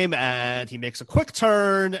Lakers game," and he makes a quick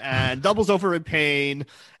turn and doubles over in pain.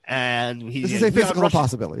 And this is a physical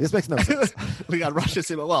possibility. This makes no sense. Leon rushes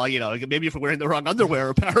him. Well, maybe if we're wearing the wrong underwear,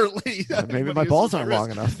 apparently. Maybe my balls aren't long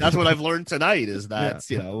enough. That's what I've learned tonight. Is that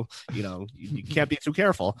you can't be too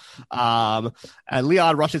careful. And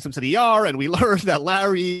Leon rushes him to the ER, and we learn that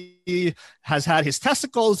Larry has had his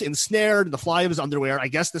testicles ensnared in the fly of his underwear. I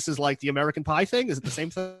guess this is like the American Pie thing. Is it the same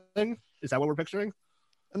thing? Is that what we're picturing?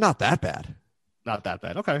 Not that bad. Not that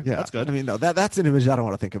bad. Okay, yeah, that's good. I mean, no, that's an image I don't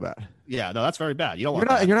want to think about. Yeah, no, that's very bad. You don't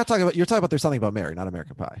want. You're not talking about. You're talking about there's something about Mary, not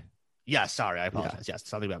American Pie. Yeah, sorry, I apologize. Yes,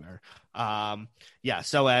 something about Mary.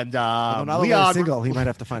 So and Leon single, he might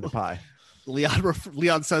have to find a pie.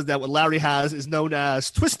 Leon says that what Larry has is known as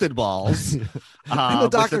twisted balls. And the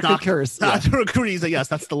doctor concurs. Doctor agrees that yes,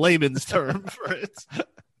 that's the layman's term for it.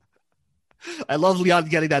 I love Leon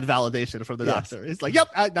getting that validation from the doctor. It's like, yep,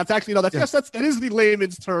 that's actually that is the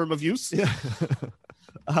layman's term of use. Yeah.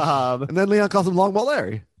 And then Leon calls him Long Ball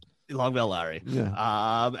Larry. Long Ball Larry. Yeah.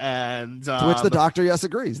 To which the doctor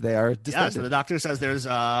agrees. They are distended. Yeah, so the doctor says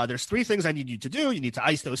there's 3 things I need you to do. You need to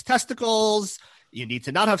ice those testicles. You need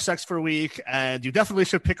to not have sex for a week, and you definitely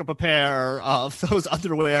should pick up a pair of those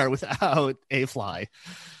underwear without a fly.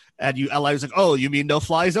 And Larry's like, "Oh, you mean no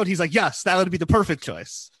fly zone?" He's like, "Yes, that would be the perfect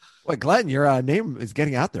choice." Wait, Glenn, your name is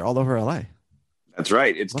getting out there all over LA. That's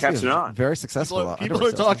right. It's catching on. Very successful. People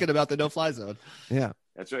are talking about the no-fly zone. Yeah.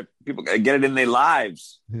 That's right. People get it in their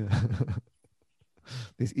lives. Yeah.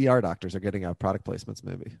 These ER doctors are getting out product placements,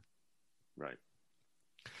 maybe. Right.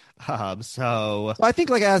 So I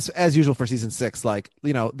think like as usual for season 6, like,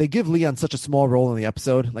 they give Leon such a small role in the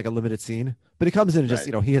episode, like a limited scene, but he comes in and just,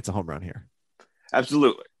 he hits a home run here.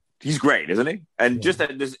 Absolutely. He's great, isn't he? And just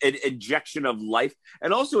this injection of life,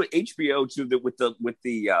 and also HBO too, with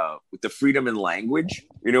the freedom in language.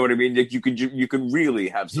 You know what I mean? Like you can really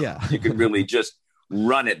have some. Yeah. You can really just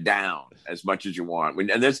run it down as much as you want.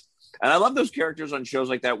 And I love those characters on shows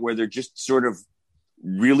like that where they're just sort of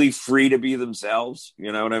really free to be themselves.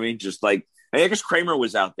 You know what I mean? Just like I guess Kramer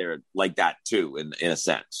was out there like that too, in a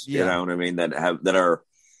sense. Yeah. You know what I mean? That are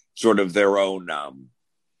sort of their own.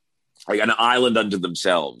 Like an island unto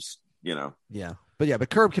themselves, Yeah. But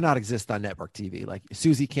Curb cannot exist on network TV. Like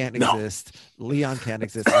Susie can't exist. Leon can't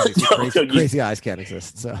exist. Crazy Eyes can't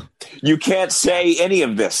exist. So you can't say any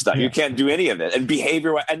of this stuff. You can't do any of it. And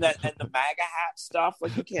behavior and the MAGA hat stuff.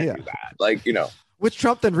 Like you can't do that. Like, Which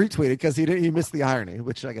Trump then retweeted because he missed the irony,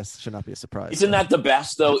 which I guess should not be a surprise. Isn't that the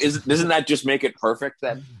best though? Doesn't that just make it perfect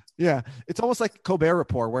then? Yeah. It's almost like Colbert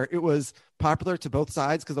Report where it was popular to both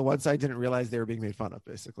sides because the one side didn't realize they were being made fun of,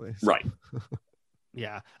 basically. So. Right.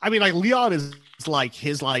 Yeah. I mean, like Leon is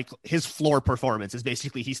his floor performance is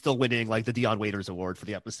basically he's still winning like the Dion Waiters Award for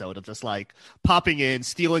the episode of just like popping in,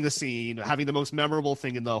 stealing the scene, having the most memorable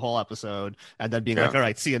thing in the whole episode, and then being like, all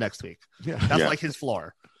right, see you next week. Yeah. That's like his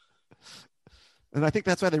floor. And I think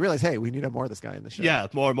that's why they realize, hey, we need more of this guy in the show. Yeah,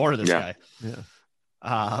 more of this guy.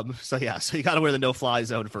 Yeah. So you got to wear the no-fly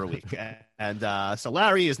zone for a week. And so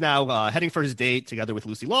Larry is now heading for his date together with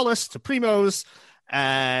Lucy Lawless to Primo's.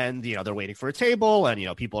 And, they're waiting for a table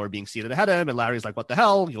and, people are being seated ahead of him. And Larry's like, what the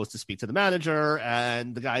hell? He goes to speak to the manager.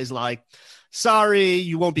 And the guy's like, sorry,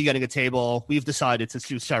 you won't be getting a table. We've decided to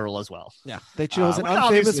choose Cheryl as well. Yeah. They chose an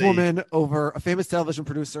unfamous woman over a famous television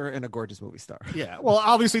producer and a gorgeous movie star. Yeah. Well,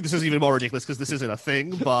 obviously this is even more ridiculous because this isn't a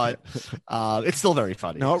thing, but it's still very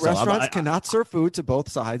funny. No, so restaurants cannot serve food to both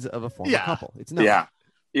sides of a former couple. It's not. Yeah.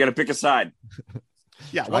 You got to pick a side.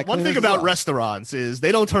 Yeah, one thing about restaurants is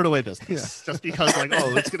they don't turn away business just because, like,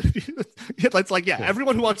 it's going to be. It's like,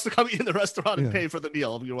 everyone who wants to come in the restaurant and pay for the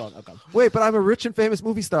meal, you're welcome. Wait, but I'm a rich and famous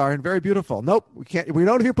movie star and very beautiful. Nope, we can't. We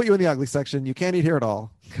don't even put you in the ugly section. You can't eat here at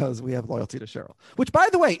all because we have loyalty to Cheryl. Which, by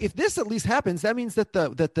the way, if this at least happens, that means that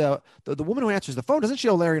the woman who answers the phone doesn't she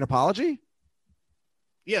owe Larry an apology?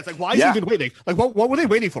 Yeah, it's like, why is he even waiting? Like, what were they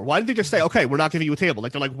waiting for? Why didn't they just say, okay, we're not giving you a table?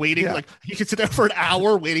 Like, they're like waiting. Like, you could sit there for an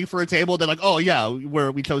hour waiting for a table. They're like, oh, yeah,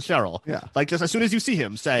 we chose Cheryl. Yeah. Like, just as soon as you see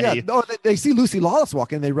him, say. Yeah, no, they see Lucy Lawless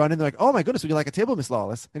walk in. They run in. They're like, oh, my goodness, would you like a table, Miss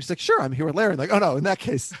Lawless? And she's like, sure, I'm here with Larry. And like, oh, no, in that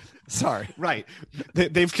case, sorry. Right.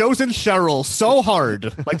 They've chosen Cheryl so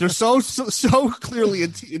hard. Like, they're so clearly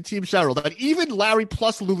in Team Cheryl that even Larry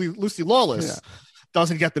plus Lucy Lawless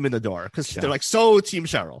doesn't get them in the door because they're like so Team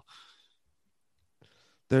Cheryl.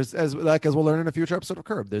 There's as we'll learn in a future episode of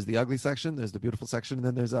Curb. There's the ugly section, there's the beautiful section, and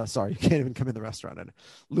then there's sorry, you can't even come in the restaurant. And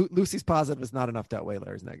Lucy's positive is not enough to outweigh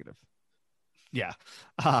Larry's negative. Yeah.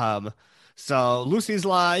 So Lucy's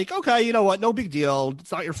like, okay, you know what? No big deal.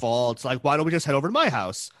 It's not your fault. It's like, why don't we just head over to my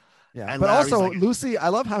house? Yeah. And but Larry's also like, Lucy, I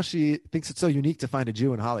love how she thinks it's so unique to find a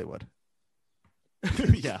Jew in Hollywood.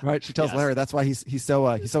 Yeah. Right. She tells Larry that's why he's so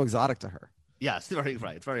exotic to her. Yes, very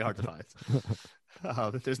right. It's very hard to find.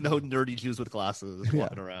 There's no nerdy Jews with glasses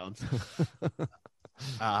walking around.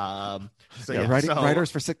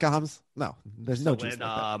 Writers for sitcoms. No, there's no Jews.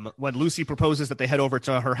 When Lucy proposes that they head over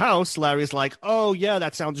to her house, Larry's like, "Oh yeah,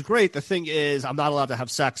 that sounds great. The thing is, I'm not allowed to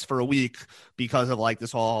have sex for a week because of like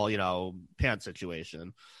this whole pants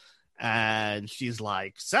situation." And she's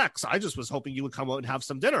like, "Sex? I just was hoping you would come out and have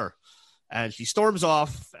some dinner." And she storms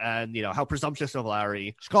off, and how presumptuous of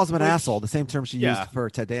Larry. She calls him an asshole, the same term she used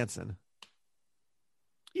for Ted Danson.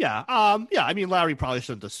 Yeah. I mean, Larry probably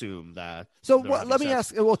shouldn't assume that. So let me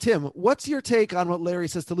ask, well, Tim, what's your take on what Larry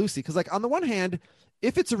says to Lucy? Because like on the one hand,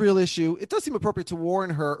 if it's a real issue, it does seem appropriate to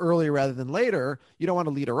warn her earlier rather than later. You don't want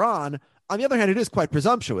to lead her on. On the other hand, it is quite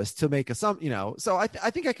presumptuous to make so I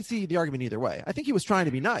think I can see the argument either way. I think he was trying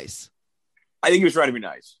to be nice. I think he was trying to be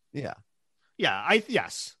nice. Yeah. Yeah.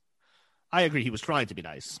 Yes. I agree. He was trying to be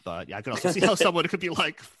nice, but I could also see how someone could be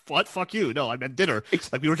like, "What? Fuck you! No, I meant dinner.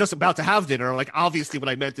 Like we were just about to have dinner. Like obviously, what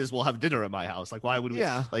I meant is we'll have dinner at my house. Like why would we?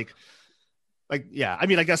 Yeah. Like yeah. I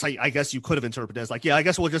mean, I guess you could have interpreted it as like, yeah, I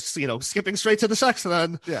guess we'll just skipping straight to the sex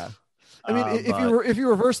then. Yeah. I mean, if you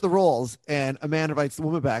reverse the roles and a man invites the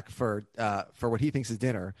woman back for what he thinks is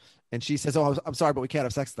dinner, and she says, "Oh, I'm sorry, but we can't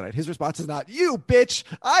have sex tonight." His response is not, "You bitch,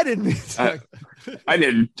 I didn't mean to." I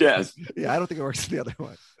didn't. Yes. Yeah, I don't think it works the other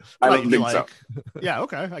way. I don't think so. Yeah.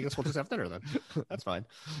 Okay. I guess we'll just have dinner then. That's fine.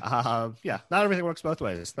 Yeah. Not everything works both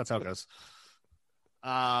ways. That's how it goes.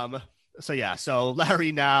 So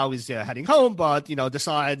Larry now is heading home, but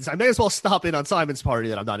decides I may as well stop in on Simon's party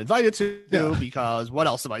that I'm not invited to because what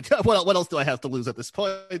else am I? What else do I have to lose at this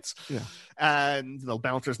point? Yeah. And the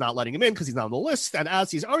bouncer's not letting him in because he's not on the list. And as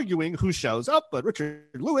he's arguing, who shows up but Richard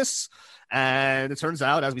Lewis? And it turns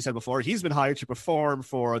out, as we said before, he's been hired to perform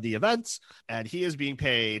for the event, and he is being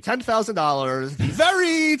paid $10,000, the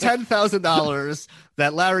very $10,000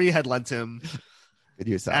 that Larry had lent him.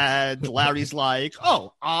 And Larry's like,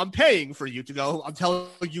 "Oh, I'm paying for you to go. I'm telling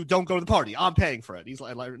you, don't go to the party. I'm paying for it." He's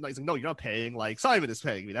like, "No, you're not paying. Like Simon is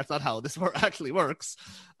paying me. That's not how this actually works."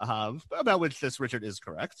 About which this Richard is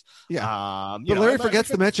correct. Yeah. But Larry forgets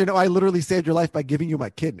to mention, "I literally saved your life by giving you my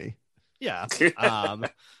kidney." Yeah.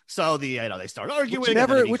 So they start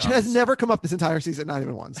arguing, which has never come up this entire season, not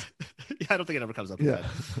even once. Yeah, I don't think it ever comes up. Yeah.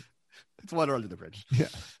 It's water under the bridge. Yeah.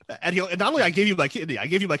 And not only I gave you my kidney,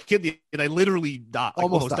 and I literally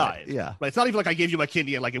almost died. Yeah. But it's not even like I gave you my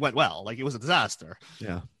kidney and like it went well. Like it was a disaster.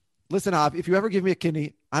 Yeah. Listen, Hob, if you ever give me a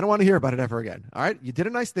kidney, I don't want to hear about it ever again. All right. You did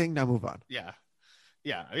a nice thing. Now move on. Yeah.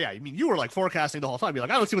 Yeah. I mean, you were like forecasting the whole time. You're like,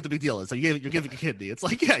 I don't see what the big deal is. So you're giving a kidney. It's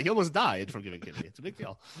like, yeah, you almost died from giving a kidney. It's a big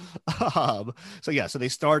deal. So they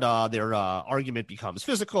start, their argument becomes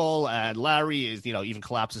physical, and Larry is, even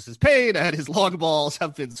collapses his pain, and his long balls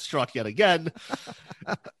have been struck yet again.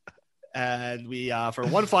 And we, for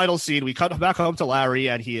one final scene, we cut back home to Larry,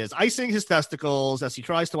 and he is icing his testicles as he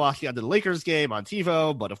tries to watch the end of the Lakers game on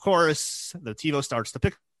TiVo. But of course, the TiVo starts to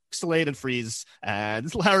pixelate and freeze,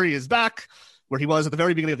 and Larry is back where he was at the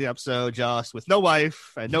very beginning of the episode, just with no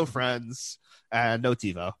wife and no friends and no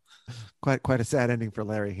TiVo. Quite a sad ending for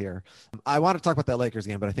Larry here. I want to talk about that Lakers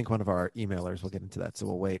game, but I think one of our emailers will get into that, so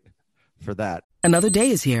we'll wait for that. Another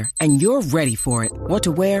day is here, and you're ready for it. What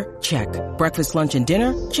to wear? Check. Breakfast, lunch, and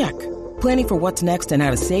dinner? Check. Planning for what's next and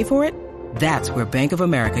how to save for it? That's where Bank of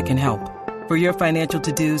America can help. For your financial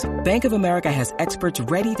to-dos, Bank of America has experts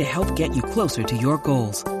ready to help get you closer to your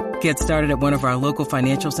goals. Get started at one of our local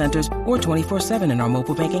financial centers or 24/7 in our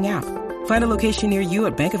mobile banking app. Find a location near you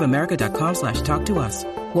at bankofamerica.com/talktous.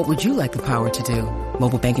 What would you like the power to do?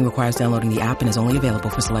 Mobile banking requires downloading the app and is only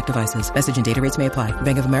available for select devices. Message and data rates may apply.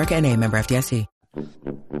 Bank of America NA, member FDIC.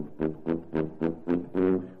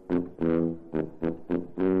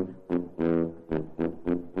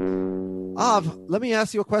 Let me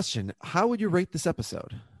ask you a question. How would you rate this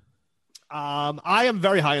episode? I am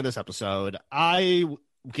very high on this episode. I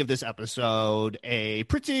give this episode a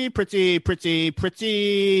pretty good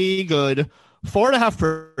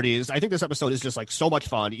 4.5 pretties. I think this episode is just like so much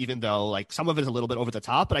fun, even though like some of it is a little bit over the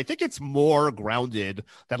top, but I think it's more grounded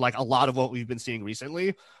than like a lot of what we've been seeing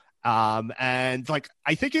recently. And like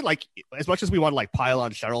I think it like as much as we want to like pile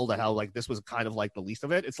on Cheryl to how like this was kind of like the least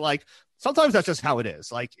of it, it's like sometimes that's just how it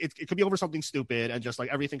is. Like it could be over something stupid and just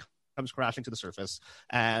like everything comes crashing to the surface.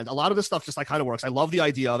 And a lot of this stuff just like kind of works. I love the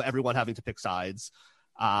idea of everyone having to pick sides.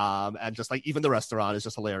 And just like even the restaurant is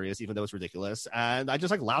just hilarious, even though it's ridiculous. And I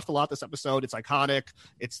just like laughed a lot this episode. It's iconic.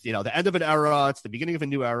 It's, you know, the end of an era. It's the beginning of a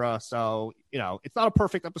new era. So, you know, it's not a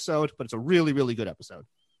perfect episode, but it's a really, really good episode.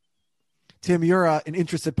 Tim, you're an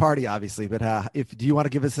interested party, obviously, but do you want to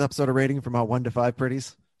give this episode a rating from 1 to 5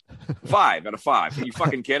 pretties? 5 out of 5. Are you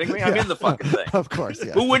fucking kidding me? I'm in the fucking thing. Of course,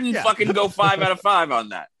 yeah. Who wouldn't fucking go 5 out of 5 on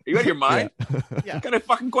that? Are you out of your mind? Yeah. What kind of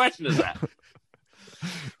fucking question is that?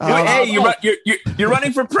 Hey, you're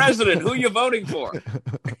running for president. Who are you voting for?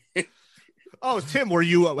 Oh, Tim,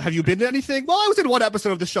 have you been to anything? Well, I was in one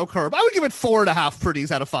episode of the show Curb. I would give it 4.5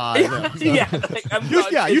 pretties out of 5.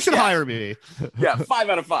 You should hire me. Yeah, 5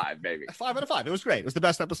 out of 5, baby. 5 out of 5. It was great. It was the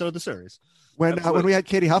best episode of the series. When we had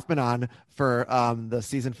Katie Huffman on for the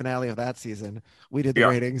season finale of that season, we did the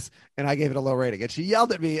ratings, and I gave it a low rating, and she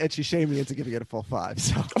yelled at me and she shamed me into giving it a full 5.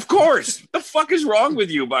 So of course, the fuck is wrong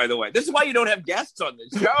with you? By the way, this is why you don't have guests on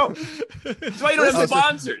this show. This is why you don't have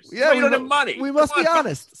sponsors. Yeah, you don't have money. We must be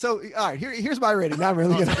honest. So all right, here's my rating. Now I'm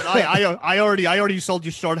really gonna. I already sold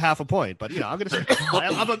you short half a point, but you know I'm gonna say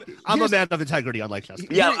I'm a man of integrity, unlike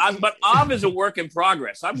Jessica. Yeah, but Av is a work in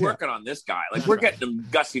progress. I'm working on this guy. Like we're getting him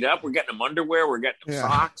gussied up. We're getting him underwear. We're getting him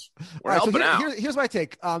socks. We're helping out. Here's my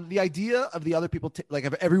take. The idea of the other people, like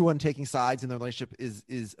of everyone taking sides in the relationship,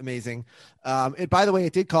 is amazing. By the way,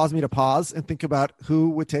 it did cause me to pause and think about who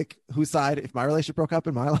would take whose side if my relationship broke up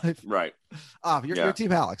in my life. Right. You're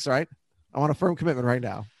Team Alex, right? I want a firm commitment right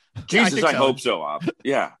now. Jesus, I hope so, Av.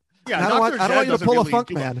 Yeah. Yeah, I don't want you to pull a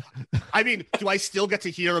funk man. I mean, do I still get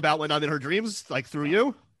to hear about when I'm in her dreams, like through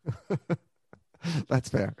you? That's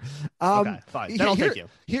fair. Okay, fine. Then I'll take you.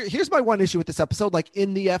 Here's my one issue with this episode. Like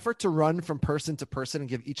in the effort to run from person to person and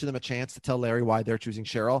give each of them a chance to tell Larry why they're choosing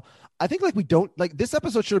Cheryl, I think like we don't like this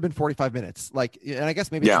episode should have been 45 minutes. Like, and I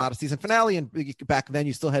guess maybe it's not a season finale. And back then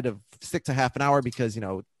you still had to stick to half an hour because, you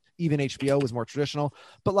know, even HBO was more traditional.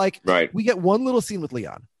 But like, we get one little scene with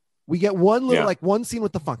Leon. We get one little, like one scene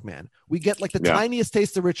with the Funk Man. We get like the tiniest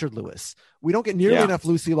taste of Richard Lewis. We don't get nearly enough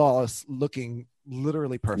Lucy Lawless looking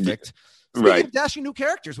literally perfect. Speaking of dashing new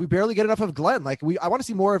characters, we barely get enough of Glenn. Like I want to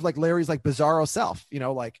see more of like Larry's like bizarro self, you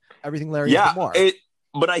know, like everything Larry did more.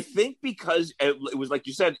 But I think because it was like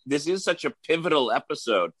you said, this is such a pivotal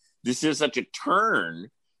episode. This is such a turn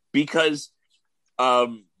because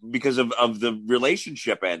of the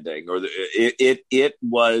relationship ending, or it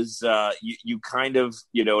was you kind of,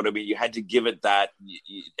 you know what I mean. You had to give it that.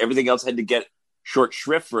 Everything else had to get short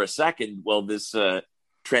shrift for a second while this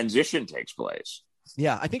transition takes place.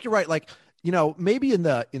 Yeah, I think you're right. Like, you know, maybe in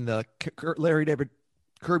the Larry David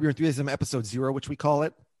Curb Your Enthusiasm episode 0, which we call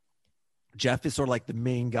it, Jeff is sort of like the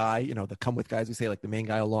main guy, you know, the come with guys, we say, like the main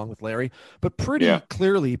guy along with Larry. But pretty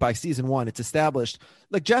clearly by season 1, it's established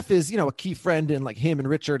like Jeff is, you know, a key friend in like him and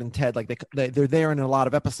Richard and Ted. Like they're there in a lot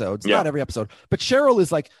of episodes, not every episode. But Cheryl is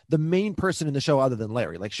like the main person in the show other than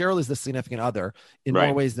Larry. Like Cheryl is the significant other in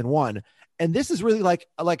more ways than one. And this is really like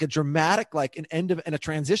a dramatic, like an end of and a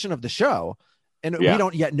transition of the show. And we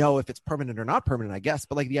don't yet know if it's permanent or not permanent, I guess.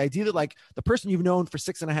 But like the idea that like the person you've known for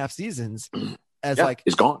 6.5 seasons as like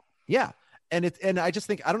is gone. Yeah. And I just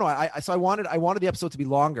think, I don't know. So I wanted the episode to be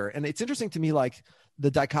longer. And it's interesting to me, like the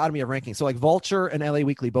dichotomy of ranking. So like Vulture and LA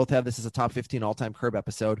Weekly both have this as a top 15 all-time Curb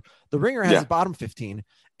episode. The Ringer has a bottom 15.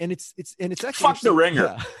 And it's actually fuck the Ringer.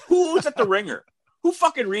 Yeah. Who's at the Ringer? Who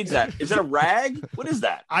fucking reads that? Is it a rag? What is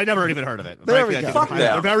that? I never even heard of it. There we go. Fuck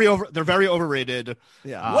them. They're very overrated.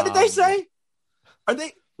 Yeah. What did they say?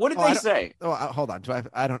 What did they say? Oh, hold on.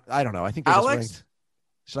 I don't know. I think Alex.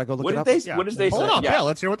 Should I go look what it up? What did they say? Hold on,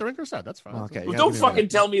 let's hear what the Ringer said. That's fine. Okay. Well, don't fucking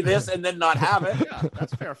tell me this and then not have it. Yeah,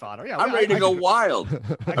 that's fair fodder. Yeah, I'm ready to go wild.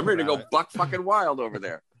 I'm ready to go buck fucking wild over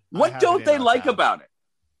there. What don't they like about it?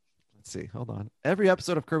 Let's see. Hold on. Every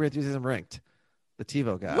episode of Curb Your Enthusiasm ranked. The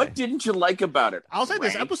TiVo guy. What didn't you like about it? I'll say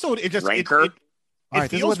this episode, it just it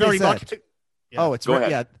feels very much. Oh, it's right.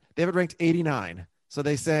 Yeah, they have it ranked 89. So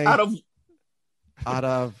they say out of not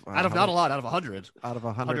a lot, out of 100. Out of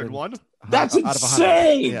 101. That's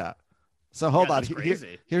insane. Yeah. So hold on.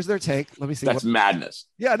 Crazy. Here's their take. Let me see. That's madness.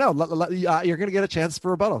 Yeah, no. You're going to get a chance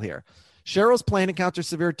for rebuttal here. Cheryl's plane encounters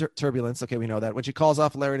severe turbulence. Okay, we know that. When she calls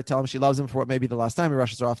off Larry to tell him she loves him for what may be the last time, he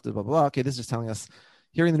rushes her off to blah, blah, blah. Okay, this is just telling us,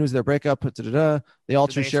 hearing the news of their breakup, they all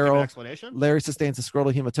choose Cheryl. Larry sustains a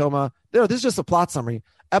scrotal hematoma. This is just a plot summary.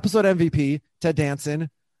 Episode MVP, Ted Danson.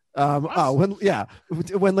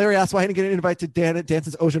 When Larry asks why he didn't get an invite to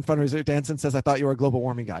Danson's ocean fundraiser, Danson says, "I thought you were a global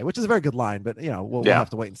warming guy," which is a very good line, but we'll have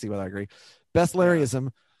to wait and see whether I agree. Best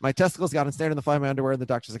Larryism. My testicles got ensnared in the fly of my underwear, and the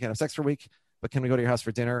doctor says I can't have sex for a week, but can we go to your house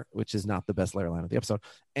for dinner? Which is not the best Larry line of the episode.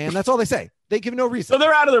 And that's all they say. They give no reason. So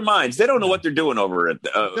they're out of their minds. They don't know what they're doing over at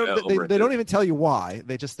they don't even tell you why.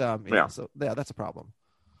 They just, so that's a problem.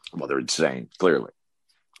 Well, they're insane, clearly.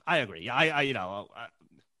 I agree.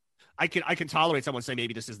 I can tolerate someone saying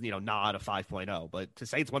maybe this is, not a 5.0, but to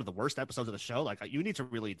say it's one of the worst episodes of the show, like you need to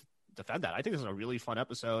really defend that. I think this is a really fun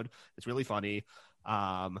episode. It's really funny.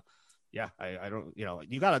 I don't,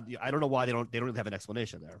 I don't know why they don't really have an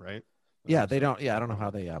explanation there. Right. Yeah. They don't. Yeah. I don't know how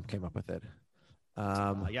they came up with it.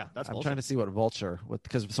 That's I'm trying to see what Vulture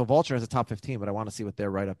because Vulture has a top 15, but I want to see what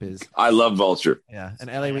their write-up is. I love Vulture. Yeah. And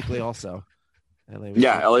LA Weekly also.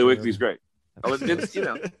 LA Weekly's great. You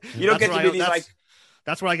don't get to be these like.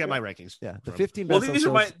 That's where I get my rankings. Yeah, the 15 best.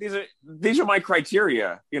 Well, these are my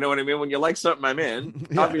criteria. You know what I mean? When you like something, I'm in.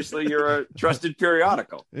 Obviously, you're a trusted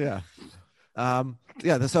periodical. Yeah. So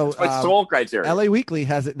that's my sole criteria. LA Weekly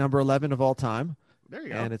has it number 11 of all time. There you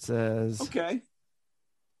go. And it says, okay.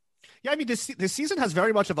 Yeah, I mean, this season has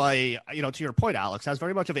very much of a, to your point, Alex, has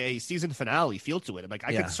very much of a season finale feel to it. Like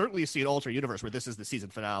I can certainly see an alternate universe where this is the season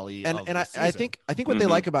finale. I think what they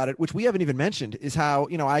like about it, which we haven't even mentioned, is how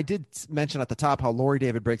I did mention at the top how Lori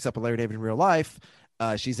David breaks up with Larry David in real life.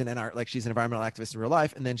 She's an environmental activist in real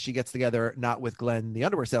life, and then she gets together not with Glenn the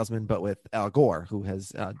underwear salesman, but with Al Gore, who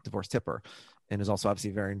has divorced Tipper, and is also obviously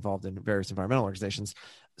very involved in various environmental organizations.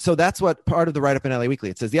 So that's what part of the write-up in LA Weekly.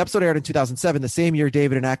 It says the episode aired in 2007, the same year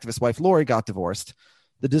David and activist wife Lori got divorced.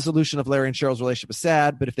 The dissolution of Larry and Cheryl's relationship was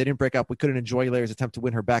sad, but if they didn't break up, we couldn't enjoy Larry's attempt to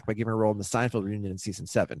win her back by giving her a role in the Seinfeld reunion in season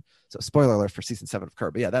 7. So spoiler alert for season 7 of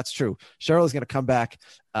Curb. But yeah, that's true. Cheryl is going to come back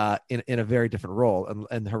in a very different role,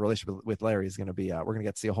 and her relationship with Larry is going to be, we're going to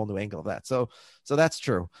get to see a whole new angle of that. So that's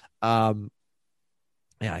true.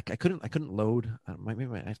 I couldn't load. Maybe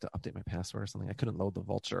I have to update my password or something. I couldn't load the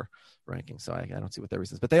Vulture ranking, so I don't see what their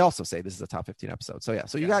reasons. But they also say this is a top 15 episode. So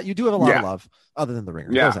you do have a lot of love, other than the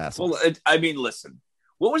Ringer. Yeah. Those assholes. Well, listen.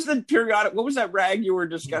 What was the periodic? What was that rag you were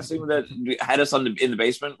discussing that had us in the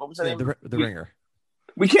basement? What was that name? The Ringer.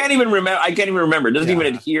 We can't even remember. I can't even remember. It doesn't even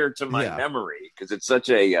adhere to my memory because it's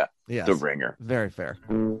such a the Ringer. Very fair.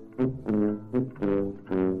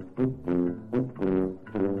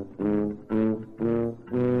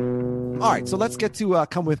 All right, so let's get to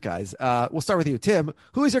Come With Guys. We'll start with you, Tim.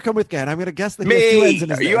 Who is your Come With guy? And I'm going to guess that he has 2 ends in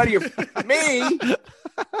his name. You out of your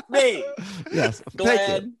me? Yes,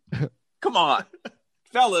 Glenn. Come on,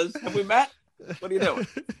 fellas, have we met? What are you doing?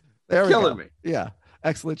 There we Killing go. me. Yeah,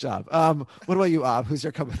 excellent job. What about you, Ab? Who's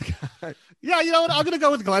your Come With guy? Yeah, you know what? I'm going to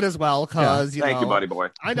go with Glenn as well because thank you, buddy boy.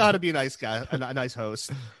 I know how to be a nice guy, a nice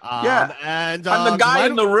host. And I'm the guy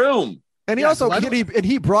in the room. And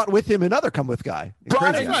he brought with him another Come With guy.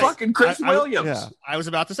 Brought in fucking Chris Williams. I was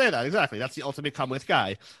about to say that exactly. That's the ultimate Come With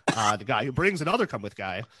guy, the guy who brings another Come With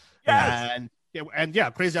guy. Yes. And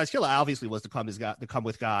Crazy Eyes Killer obviously was the Come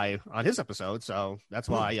With guy on his episode, so that's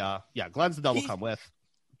why. Glenn's the double Come With.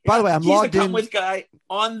 By the way, I'm logged in. He's the Come With guy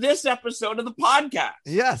on this episode of the podcast.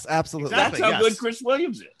 Yes, absolutely. Exactly, that's how good Chris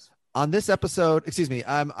Williams is. On this episode,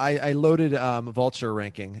 I loaded Vulture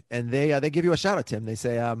ranking, and they give you a shout out, Tim. They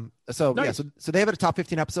say so they have it a top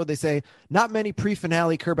 15 episode. They say not many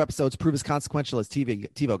pre-finale Curb episodes prove as consequential as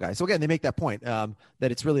TiVo guys. So again, they make that point that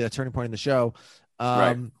it's really a turning point in the show.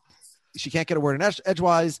 Right. She can't get a word in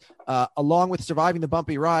edgewise, along with surviving the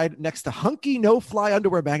bumpy ride next to hunky no-fly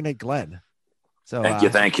underwear magnate Glenn. So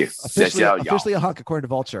thank you. Officially a hunk according to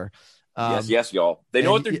Vulture. Yes, y'all. They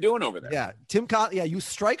know what they're doing over there. Yeah, Tim. You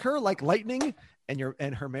strike her like lightning, and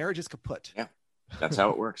her marriage is kaput. Yeah, that's how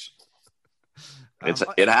it works.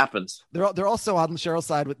 It happens. They're also on Cheryl's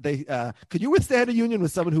side. Could you withstand a union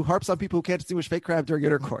with someone who harps on people who can't distinguish fake crab during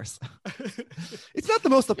intercourse? It's not the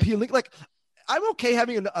most appealing. Like, I'm okay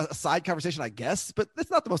having a side conversation, I guess, but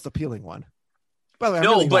it's not the most appealing one. By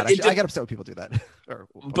the way, I get upset when people do that.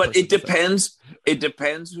 But it depends. It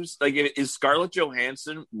depends who's like. Is Scarlett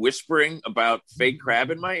Johansson whispering about fake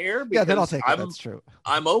crab in my ear? Yeah, then I'll take it. That's true.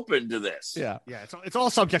 I'm open to this. Yeah. It's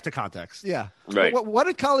all subject to context. Yeah. Right. What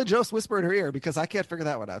did Colin Jost whisper in her ear? Because I can't figure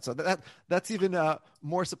that one out. So that's even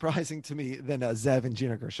more surprising to me than Zev and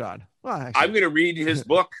Gina Gershon. Well, actually, I'm going to read his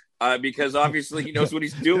book because obviously he knows what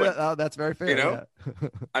he's doing. That's very fair. You know,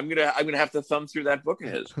 I'm gonna have to thumb through that book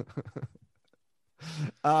of his.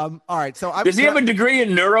 All right. So does he have a degree in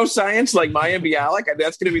neuroscience like Mayim Bialik?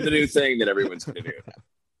 That's going to be the new thing that everyone's going to do.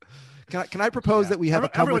 Can I propose that we have a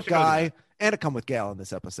come with guy and a come with gal in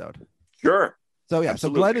this episode? Sure. So yeah,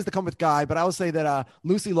 Absolutely. So Glenn is the come with guy, but I will say that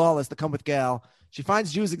Lucy Lawless, the come with gal, she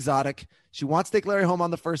finds Jews exotic. She wants to take Larry home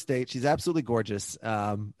on the first date. She's absolutely gorgeous.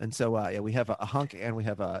 And so yeah, we have a hunk and we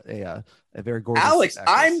have a very gorgeous Alex.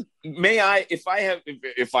 actress. If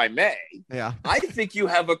I may, yeah, I think you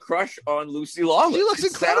have a crush on Lucy Lawless. She looks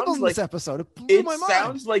incredible in this episode. It blew my mind. It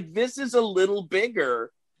sounds like this is a little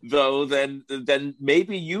bigger though than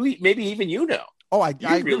maybe even you know. Oh, I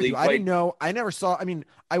agree with you. I didn't know. I never saw. I mean,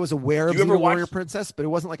 I was aware of the Warrior Princess, but it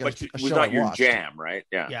wasn't like a show was not I your watched. jam, right?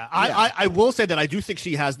 Yeah. Yeah. I will say that I do think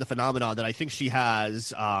she has the phenomenon that I think she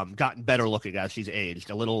has gotten better looking as she's aged.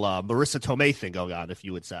 A little Marissa Tomei thing going on, if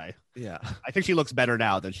you would say. Yeah. I think she looks better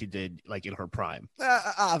now than she did like in her prime.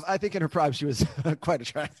 I think in her prime she was quite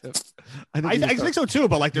attractive. I think so too.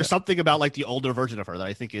 But like, there's something about like the older version of her that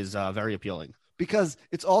I think is very appealing. Because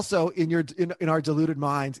it's also in our deluded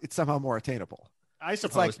minds, it's somehow more attainable. I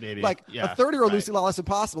suppose maybe like a 30-year-old Lucy Lawless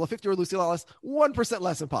impossible, a 50-year-old Lucy Lawless 1%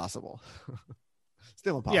 less impossible.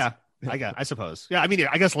 Still impossible. Yeah, I suppose. Yeah, I mean,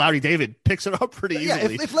 I guess Larry David picks it up pretty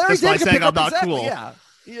easily. If Larry David saying I'm not cool. Yeah.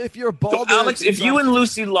 If you're bald, so Alex, if you and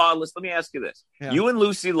Lucy Lawless, let me ask you this: you and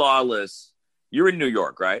Lucy Lawless, you're in New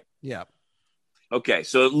York, right? Yeah. Okay,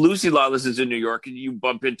 so Lucy Lawless is in New York, and you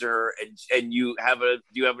bump into her, and you have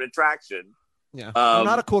an attraction. Yeah, I'm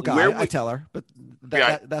not a cool guy. I tell her, but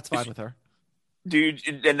that's fine with her. Do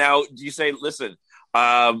you say, listen,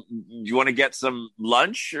 do you want to get some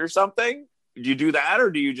lunch or something? Do you do that, or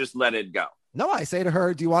do you just let it go? No, I say to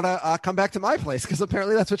her, do you want to come back to my place? Because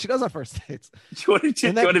apparently that's what she does on first dates. Do you want to be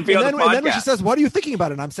on the podcast? And then when she says, what are you thinking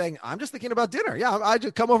about? And I'm saying, I'm just thinking about dinner. Yeah, I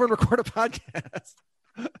just come over and record a podcast.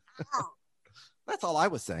 That's all I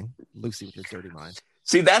was saying. Lucy with your dirty mind.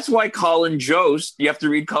 See, that's why Colin Jost, you have to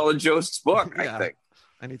read Colin Jost's book, I think.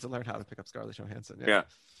 I need to learn how to pick up Scarlett Johansson. Yeah.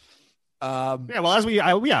 Well, as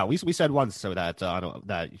we said once, so that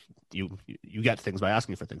that you get things by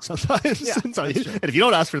asking for things sometimes. Yeah, and if you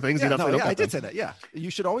don't ask for things, you definitely don't. I did say that. Yeah,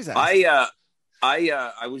 you should always ask.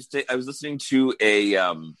 I was listening to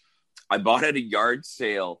I bought at a yard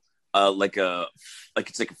sale it's like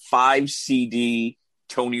a 5 CD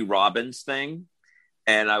Tony Robbins thing,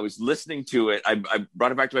 and I was listening to it. I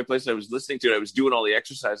brought it back to my place. I was listening to it. I was doing all the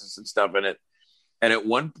exercises and stuff in it, and at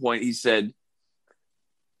one point he said,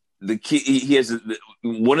 the key, he has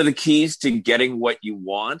one of the keys to getting what you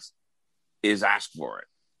want is ask for it.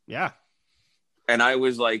 Yeah. And I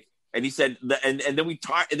was like, and he said, and then we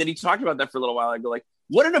talked, and then he talked about that for a little while. I go like,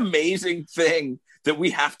 what an amazing thing that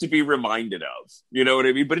we have to be reminded of. You know what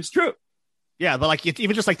I mean? But it's true. Yeah. But like,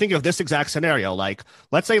 even just like thinking of this exact scenario, like,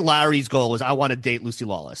 let's say Larry's goal is I want to date Lucy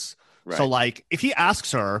Lawless. Right. So, like, if he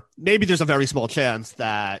asks her, maybe there's a very small chance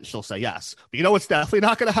that she'll say yes. But you know what's definitely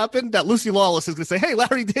not going to happen? That Lucy Lawless is going to say, hey,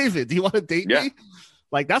 Larry David, do you want to date me?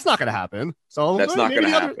 Like, that's not going to happen. So that's not going to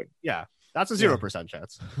happen. Yeah, that's a 0%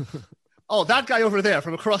 chance. Oh, that guy over there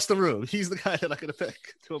from across the room, he's the guy that I'm going to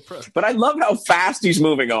pick to approach. But I love how fast he's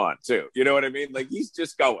moving on, too. You know what I mean? Like, he's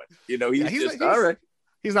just going. You know, he's all right.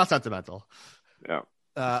 He's not sentimental. Yeah.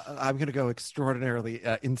 I'm going to go extraordinarily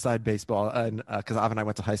inside baseball, and because Av and I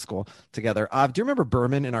went to high school together. Do you remember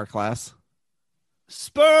Berman in our class?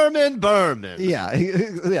 Spurman Berman. Yeah,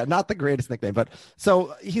 yeah, not the greatest nickname, but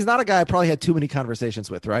so he's not a guy I probably had too many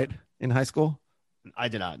conversations with, right? In high school. I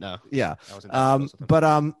did not know. Yeah.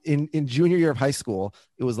 But in junior year of high school,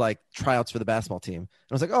 it was like tryouts for the basketball team. And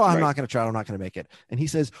I was like, oh, I'm not going to try. I'm not going to make it. And he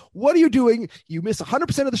says, what are you doing? You miss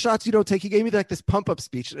 100% of the shots you don't take. He gave me like this pump up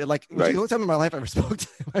speech. Like the only time in my life I ever spoke to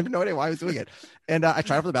him. I have no idea why I was doing it. And I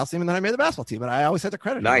tried for the basketball team, and then I made the basketball team. And I always had to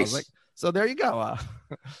credit him. I was like, so there you go.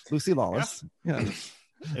 Lucy Lawless. Yeah.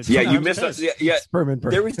 You missed Berman.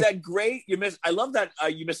 There was that great I love that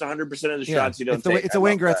you miss 100% of the shots you don't take. It's a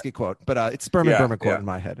Wayne Gretzky quote, but it's Berman quote in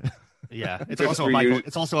my head. Yeah, it's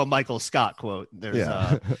also a Michael Scott quote. There's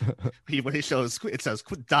when he shows it says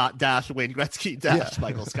dash Wayne Gretzky dash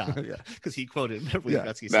Michael Scott because he quoted Wayne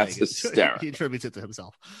Gretzky saying That's hysterical. He attributes it to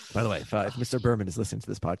himself. By the way, if Mr. Berman is listening to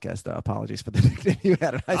this podcast, apologies for the nickname you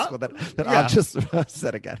had in high school that I'll just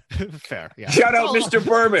said again. Fair. Yeah. Shout out Mr.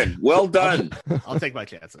 Berman. Well done. I'll take my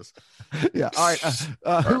chances. Yeah. All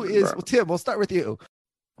right. Who is Tim? We'll start with you.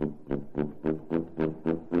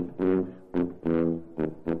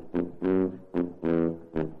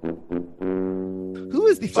 Who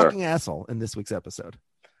is the fucking asshole in this week's episode?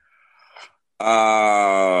 The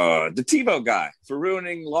TiVo guy for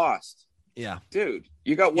ruining Lost. Yeah. Dude,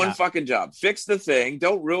 you got one fucking job. Fix the thing.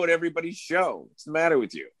 Don't ruin everybody's show. What's the matter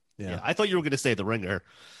with you? Yeah, I thought you were going to say The Ringer.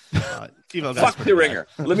 Fuck The Ringer.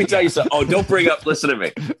 Let me tell you something. Oh, don't bring up. Listen to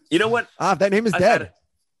me. You know what? That name is dead.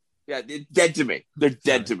 Yeah, dead to me. They're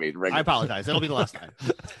dead to me. The Ringer. I apologize. That'll be the last time.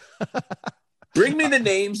 Bring me the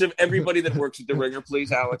names of everybody that works at The Ringer,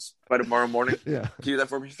 please, Alex, by tomorrow morning. Yeah. Can you do that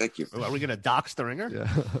for me? Thank you. Are we going to dox The Ringer? Yeah.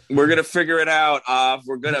 We're going to figure it out.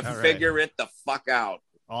 We're going to figure it the fuck out.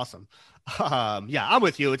 Awesome. Yeah, I'm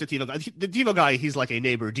with you. It's a TiVo guy. The TiVo guy, he's like a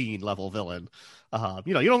Neighbor Dean level villain.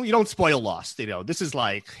 You don't spoil Lost. This is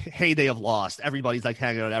like heyday of Lost. Everybody's like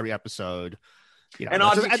hanging out every episode. And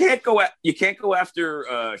you can't go after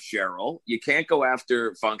Cheryl. You can't go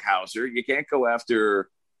after Funkhauser. You can't go after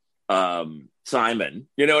Simon.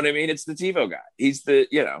 You know what I mean? It's the TiVo guy. He's the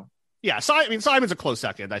Yeah, Simon's a close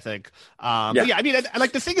second, I think. But yeah, I mean, and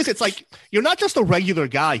like the thing is, it's like you're not just a regular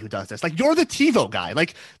guy who does this. Like you're the TiVo guy.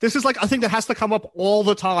 Like this is like a thing that has to come up all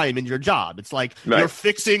the time in your job. It's like you're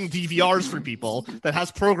fixing DVRs for people that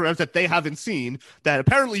has programs that they haven't seen that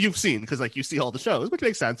apparently you've seen because like you see all the shows, which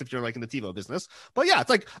makes sense if you're like in the TiVo business. But yeah, it's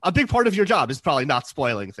like a big part of your job is probably not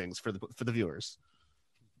spoiling things for the viewers.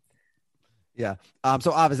 Yeah.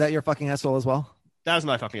 So Av, is that your fucking asshole as well? That was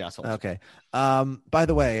my fucking asshole. Okay. By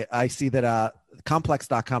the way, I see that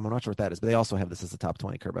complex.com, I'm not sure what that is, but they also have this as a top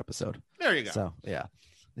 20 Curb episode. There you go. So, yeah.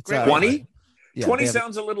 It's 20? Yeah, 20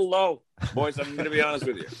 sounds a little low, boys. I'm going to be honest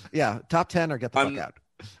with you. Yeah. Top 10 or get the fuck out.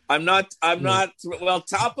 I'm not, well,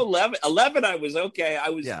 top 11. 11, I was okay. I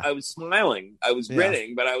was smiling. I was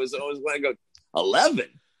grinning, but I was always when I go, 11?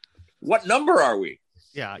 What number are we?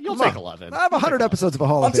 Yeah, you'll take 11. I have 100 episodes of a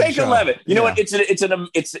Hall of Fame. I'll take show. 11. You know what? It's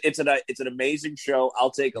an amazing show.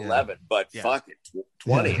 I'll take 11, but fuck it,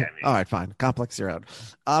 20. Yeah. I mean. All right, fine. Complex, you're out.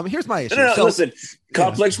 Here's my issue. No, listen,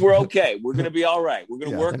 Complex, we're okay. We're gonna be all right. We're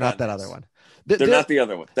gonna work. Not on that this. other one. They're not the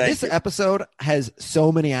other one. This episode has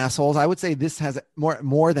so many assholes. I would say this has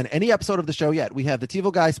more than any episode of the show yet. We have the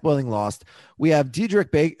TiVo guy spoiling Lost. We have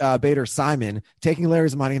Diedrich Bader Simon taking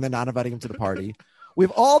Larry's money and then not inviting him to the party. We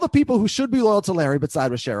have all the people who should be loyal to Larry, but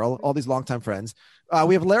side with Cheryl, all these longtime friends.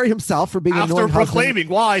 We have Larry himself for being an annoying proclaiming husband.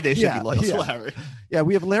 Why they should be loyal to Larry. Yeah,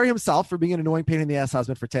 we have Larry himself for being an annoying pain in the ass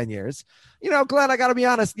husband for 10 years. Glenn, I got to be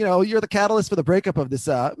honest, you're the catalyst for the breakup of this,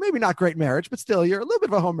 maybe not great marriage, but still you're a little bit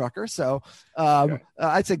of a homewrecker. So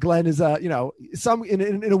I'd say Glenn is, in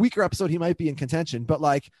a weaker episode, he might be in contention, but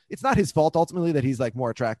like, it's not his fault ultimately that he's like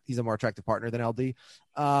he's a more attractive partner than LD.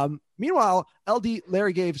 Meanwhile,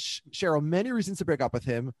 Larry gave Cheryl many reasons to break up with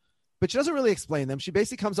him, but she doesn't really explain them. She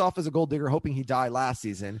basically comes off as a gold digger, hoping he died last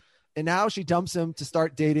season. And now she dumps him to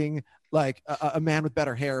start dating like a man with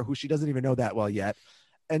better hair who she doesn't even know that well yet.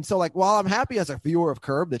 And so like, while I'm happy as a viewer of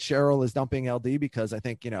Curb that Cheryl is dumping LD, because I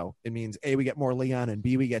think, it means A, we get more Leon, and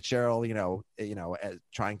B, we get Cheryl, as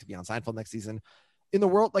trying to be on Seinfeld next season. In the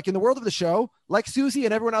world of the show, like Susie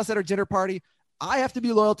and everyone else at her dinner party, I have to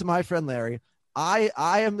be loyal to my friend Larry. I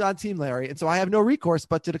am on Team Larry, and so I have no recourse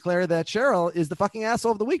but to declare that Cheryl is the fucking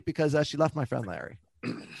asshole of the week because she left my friend Larry.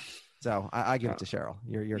 So I give it to Cheryl.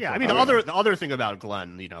 You're yeah. I mean, the other thing about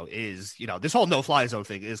Glenn, is this whole no-fly zone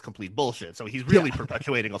thing is complete bullshit. So he's really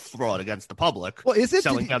perpetuating a fraud against the public. Well, is it?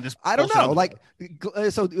 I don't know. Like,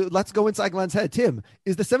 so let's go inside Glenn's head. Tim,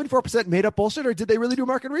 is the 74% made up bullshit, or did they really do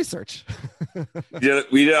market research?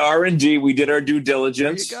 We did R&D. We did our due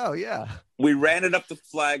diligence. There you go. Yeah. We ran it up the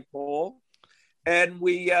flagpole. And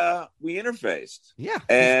we interfaced. Yeah.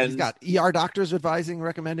 And he's got ER doctors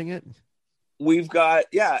recommending it. We've got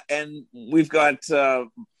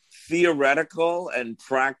theoretical and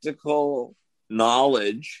practical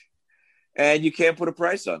knowledge, and you can't put a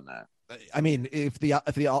price on that. I mean, if the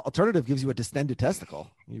alternative gives you a distended testicle,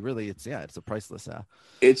 it's a priceless.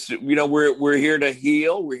 It's we're here to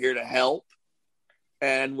heal, we're here to help,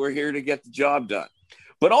 and we're here to get the job done.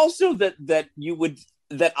 But also that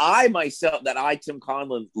I, Tim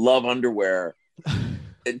Conlon, love underwear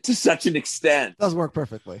to such an extent. Does work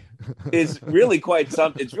perfectly. It's really quite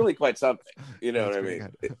something. It's really quite something. You know what I mean?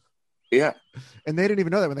 Yeah. And they didn't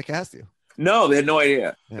even know that when they cast you. No, they had no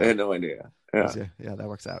idea. Yeah. They had no idea. Yeah, that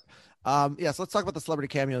works out. So let's talk about the celebrity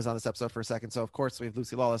cameos on this episode for a second. So, of course, we have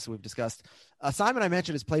Lucy Lawless, who we've discussed. Simon, I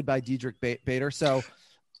mentioned, is played by Diedrich Bader. So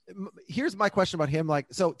here's my question about him. Like,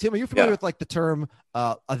 so Tim, are you familiar with like the term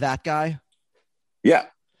that guy? Yeah.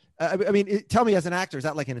 I mean, tell me, as an actor, is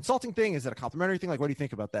that like an insulting thing? Is it a complimentary thing? Like, what do you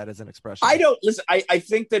think about that as an expression? I don't listen. I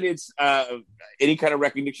think that it's any kind of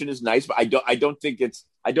recognition is nice, but I don't think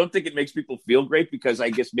it makes people feel great because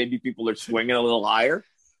I guess maybe people are swinging a little higher.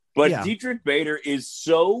 But Diedrich Bader is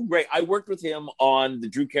so great. I worked with him on the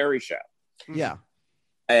Drew Carey show. Yeah,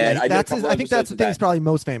 and I think that's the thing he's probably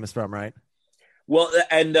most famous from, right? Well,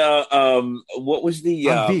 and what was the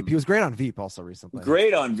on Veep? He was great on Veep also recently.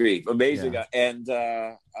 Great on Veep, amazing, and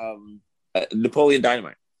Napoleon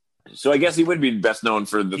Dynamite. So I guess he would be best known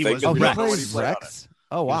for the thing. Oh, he plays Rex.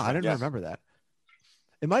 Oh wow, I didn't remember that.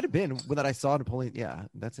 It might have been that I saw Napoleon. Yeah,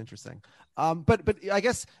 that's interesting. But I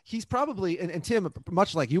guess he's probably and Tim,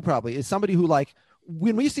 much like you, probably is somebody who like.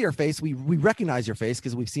 When we see your face, we recognize your face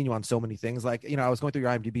because we've seen you on so many things. Like, you know, I was going through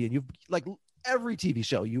your IMDb and you've like every TV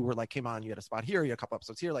show you were like came on, you had a spot here, you had a couple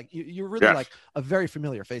episodes here. Like you're really like a very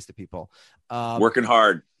familiar face to people. Working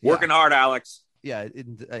hard, Alex. Yeah,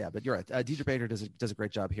 but you're right. Deidre Bader does a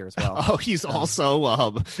great job here as well. Oh, he's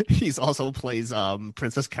also plays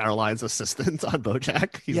Princess Caroline's assistant on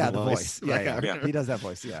BoJack. He's the voice. Yeah, he does that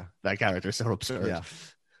voice. Yeah, that character's so absurd. Yeah,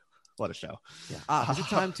 what a show. Yeah. Is it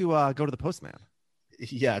time to go to the postman?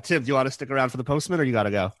 Yeah, Tim, do you want to stick around for the postman, or you got to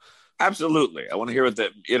go? Absolutely. I want to hear what the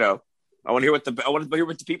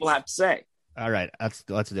people have to say. All right, let's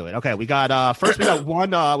do it. Okay, we got first we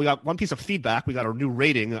got one piece of feedback. We got a new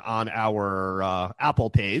rating on our Apple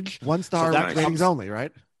page. 1-star ratings only,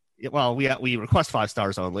 right? Yeah, well, we request 5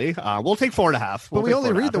 stars only. We'll take 4.5. But we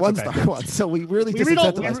only read the 1-star ones, so we really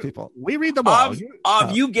disincentivize people. We read them all.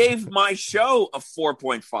 You gave my show a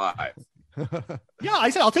 4.5. Yeah, I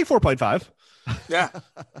said I'll take 4.5. Yeah.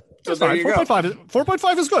 So there you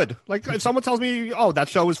 4.5 is good. Like if someone tells me, "Oh, that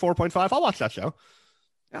show is 4.5," I'll watch that show.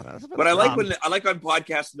 Yeah, but I like I like on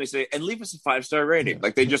podcasts when they say, "And leave us a 5-star rating."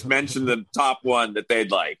 Like they just mention the top one that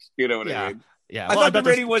they'd like. You know what I mean? Yeah. I thought the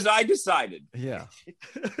rating was I decided. Yeah.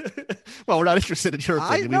 Well, we're not interested in your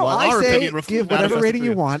opinion. I say give whatever rating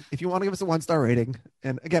you want. If you want to give us a 1-star rating,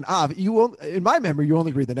 and again, in my memory, you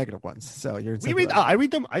only read the negative ones. So I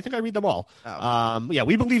read them. I think I read them all. Oh. Yeah,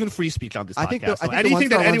 we believe in free speech on this podcast. I think anything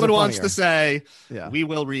that anyone wants to say, we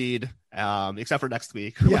will read, except for next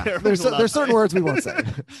week. Yeah, there's certain words we won't say.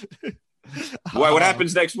 What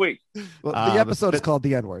happens next week? Well, the episode is called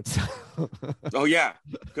The N-Words. Oh yeah,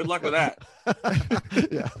 good luck with that.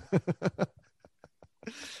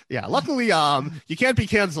 Yeah. Luckily, you can't be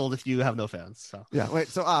canceled if you have no fans. So yeah. Wait.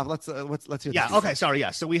 So let's hear. Yeah. Okay. Sorry.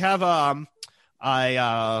 Yeah. So we have a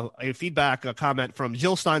feedback, a comment from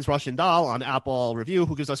Jill Stein's Russian Doll on Apple Review,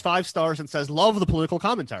 who gives us 5 stars and says, "Love the political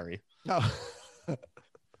commentary." Oh.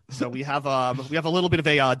 So we have a little bit of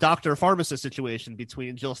a doctor pharmacist situation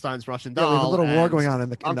between Jill Stein's Russian Doll. We have a little war going on in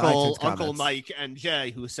the Uncle Mike and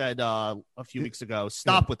Jay, who said a few weeks ago,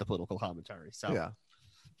 "Stop with the political commentary." So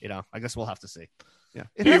I guess we'll have to see. Yeah,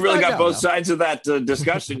 you really got both sides of that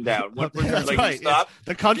discussion down. One person's like, right. "Stop."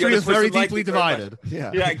 The country is very deeply divided.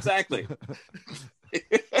 Yeah, exactly.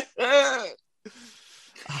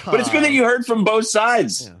 But it's good that you heard from both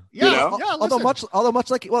sides. Yeah. You know? Yeah, although much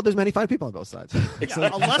like there's many fine people on both sides. Yeah.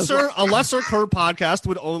 A lesser curb podcast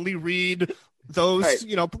would only read those,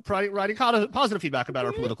 writing positive feedback about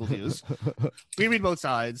our political views. We read both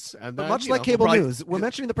sides, and then, much like cable news, we're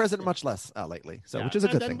mentioning the president much less lately, which is a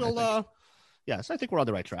good thing. So I think we're on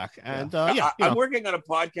the right track. And I'm working on a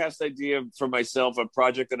podcast idea for myself, a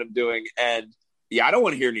project that I'm doing, and I don't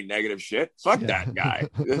want to hear any negative shit. Fuck that guy.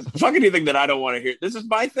 Fuck anything that I don't want to hear. This is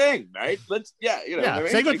my thing, right?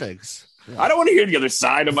 Say good things. I don't want to hear the other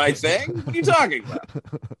side of my thing. What are you talking about?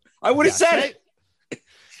 I would have said it.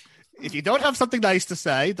 If you don't have something nice to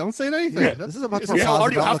say, don't say anything. Yeah, this is a much more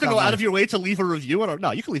hard. You have to go out of your way to leave a review.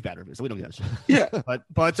 No, you can leave bad reviews. So we don't get that shit. Yeah,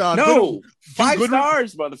 but no, 5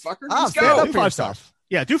 stars, motherfucker. Let's go. Do 5 stars.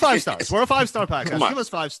 Yeah, do 5 stars. We're a 5-star podcast. Give us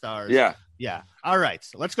 5 stars. Yeah. All right.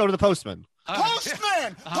 So let's go to the postman.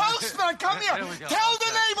 Postman, come here. Tell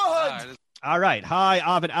the neighborhood. All right. Hi,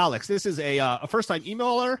 Av and Alex. This is a first-time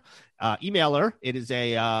emailer. It is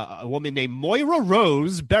a woman named Moira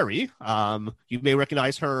Rose Berry. You may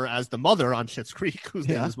recognize her as the mother on Schitt's Creek, whose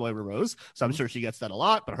name is Moira Rose. So I'm sure she gets that a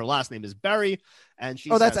lot, but her last name is Berry. And she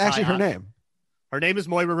that's actually her name. Her name is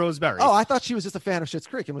Moira Rose Berry. Oh, I thought she was just a fan of Schitt's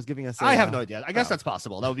Creek and was giving us I have no idea. I guess that's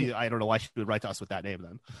possible. That would be, I don't know why she would write to us with that name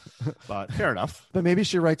then, but fair enough. But maybe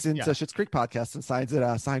she writes into Schitt's Creek podcast and signs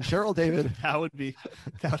it, signed Cheryl David. That would be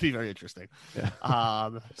very interesting. Yeah.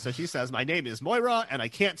 So she says, "My name is Moira and I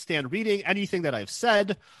can't stand reading anything that I've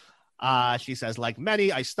said." She says, "Like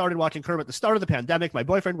many, I started watching Kermit at the start of the pandemic. My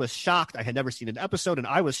boyfriend was shocked I had never seen an episode, and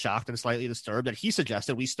I was shocked and slightly disturbed that he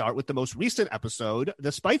suggested we start with the most recent episode,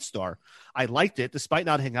 The Spite Store. I liked it, despite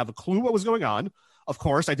not having a clue what was going on. Of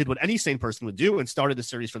course, I did what any sane person would do and started the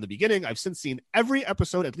series from the beginning. I've since seen every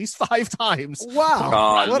episode at least 5 times.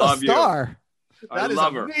 Wow, what a star. That is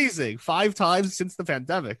amazing. 5 times since the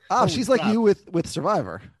pandemic. Oh, she's like you with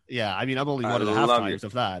Survivor. Yeah, I mean, I'm only 1.5 times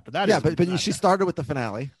of that. But but she started with the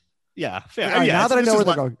finale. Yeah, fair. Now that I know where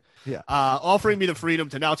they're going. Offering me the freedom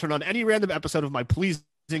to now turn on any random episode of my pleasing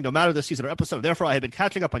no matter the season or episode. Therefore, I have been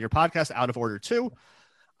catching up on your podcast out of order too.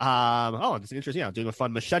 It's interesting. Yeah, I'm doing a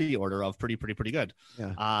fun machete order of pretty good.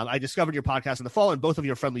 Yeah. I discovered your podcast in the fall, and both of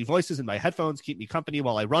your friendly voices in my headphones keep me company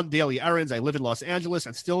while I run daily errands. I live in Los Angeles,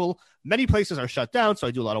 and still many places are shut down, so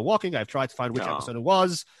I do a lot of walking. I've tried to find which episode it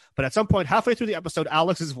was, but at some point halfway through the episode,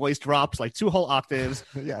 Alex's voice drops like 2 whole octaves.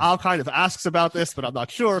 Yes. Al kind of asks about this, but I'm not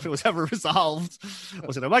sure if it was ever resolved.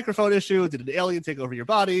 Was it a microphone issue? Did an alien take over your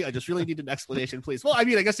body? I just really need an explanation, please. Well, I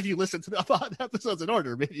mean, I guess if you listen to the episodes in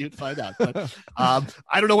order, maybe you'd find out. But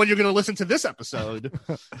I don't know when you're going to listen to this episode.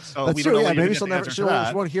 So That's we true. don't know Yeah, when maybe she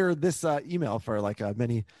won't hear this email for like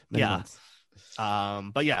many months.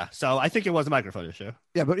 But yeah, so I think it was a microphone issue.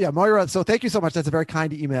 Yeah, but yeah, Moira. So thank you so much. That's a very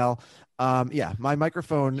kind email. My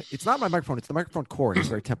microphone. It's not my microphone. It's the microphone cord. It's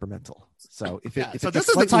very temperamental. So if this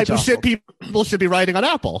is the type of shit people should be writing on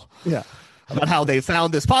Apple. Yeah, about how they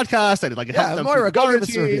found this podcast and like helped them. Moira, go give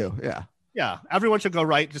us a review. Yeah, everyone should go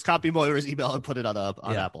write. Just copy Moira's email and put it on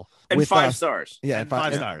Apple. And with 5 stars. Yeah, and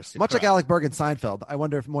 5 stars. Much like Alec Berg and Seinfeld, I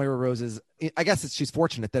wonder if Moira Rose's. I guess she's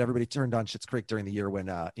fortunate that everybody turned on Schitt's Creek during the year when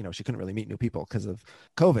she couldn't really meet new people because of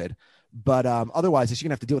COVID. But otherwise, she's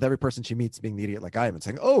gonna have to deal with every person she meets being the idiot like I am and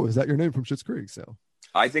saying, "Oh, is that your name from Schitt's Creek?" So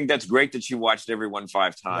I think that's great that she watched everyone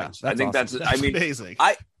 5 times. Yeah, I think awesome. that's amazing.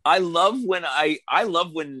 I love when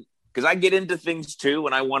because I get into things too,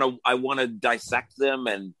 and I want to dissect them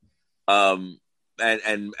and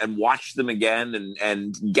watch them again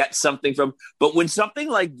and get something from. But when something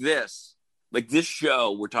like this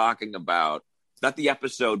show we're talking about, not the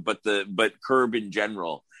episode, but Curb in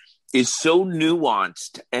general, is so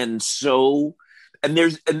nuanced and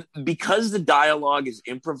because the dialogue is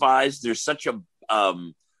improvised, there's such a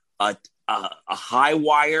high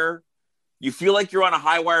wire. You feel like you're on a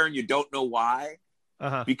high wire and you don't know why,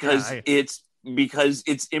 because it's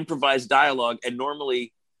improvised dialogue, and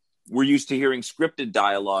normally we're used to hearing scripted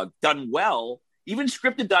dialogue done well. Even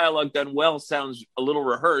scripted dialogue done well sounds a little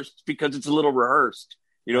rehearsed because it's a little rehearsed.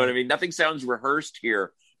 You know what I mean? Nothing sounds rehearsed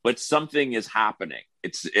here, but something is happening.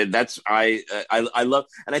 I love,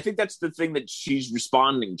 and I think that's the thing that she's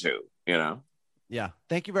responding to, Yeah.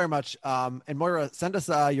 Thank you very much. And Moira, send us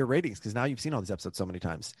your ratings, because now you've seen all these episodes so many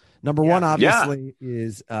times. Number 1, obviously,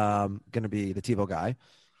 is going to be the TiVo guy.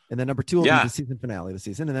 And then number 2 will be the season finale of the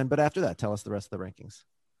season. But after that, tell us the rest of the rankings.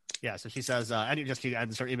 Yeah, so she says, she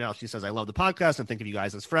ends her email. She says, I love the podcast and think of you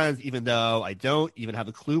guys as friends, even though I don't even have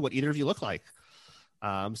a clue what either of you look like.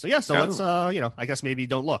 So let's, I guess maybe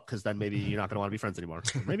don't look, because then maybe you're not going to want to be friends anymore.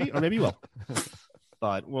 Or maybe you will.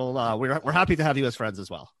 But we're happy to have you as friends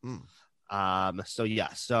as well.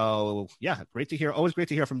 Great to hear. Always great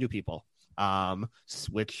to hear from new people.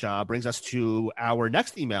 Which brings us to our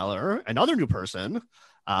next emailer, another new person.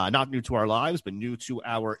 Not new to our lives, but new to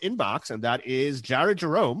our inbox, and that is Jared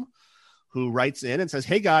Jerome, who writes in and says,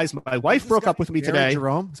 "Hey guys, my wife broke up with me today."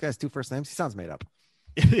 Jerome, this guy has 2 first names. He sounds made up.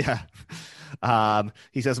 Yeah.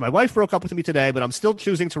 He says, my wife broke up with me today, but I'm still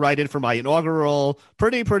choosing to write in for my inaugural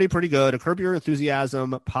pretty good Curb Your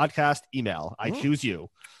Enthusiasm podcast email. I choose you.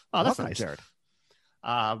 Oh, that's nice, Jared.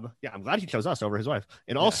 I'm glad he chose us over his wife.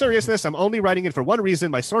 In all seriousness, I'm only writing in for one reason.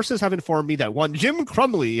 My sources have informed me that one Jim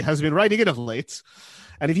Crumley has been writing in of late.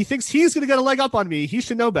 And if he thinks he's going to get a leg up on me, he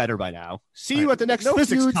should know better by now. See you at the next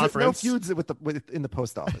physics conference. No feuds in the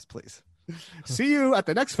post office, please. See you at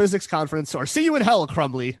the next physics conference, or see you in hell,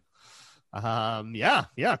 Crumley. Crumley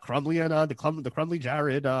and the Crumley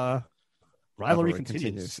Jared rivalry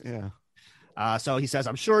continues. Yeah. So he says,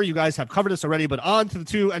 I'm sure you guys have covered this already, but on to the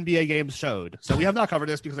 2 NBA games showed. So we have not covered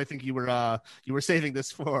this because I think you were saving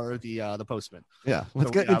this for the Postman. Yeah,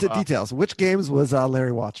 let's get into details. Which games was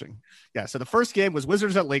Larry watching? Yeah, so the first game was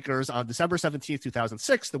Wizards at Lakers on December 17th,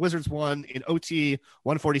 2006. The Wizards won in OT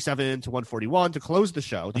 147-141 to close the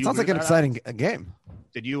show. That sounds like an exciting game.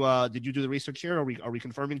 Did you do the research here? Are we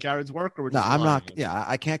confirming Jared's work? Or no, I'm not. Yeah,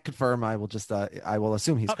 I can't confirm. I will just I will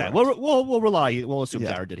assume he's okay. Correct. We'll assume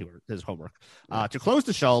Jared did his homework. To close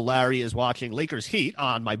the show, Larry is watching Lakers Heat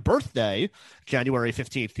on my birthday, January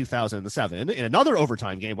 15th, 2007, in another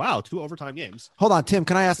overtime game. Wow, 2 overtime games. Hold on, Tim.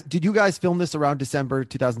 Can I ask? Did you guys film this around December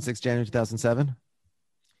 2006, January 2007?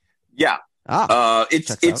 Yeah.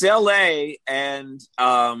 It's LA, and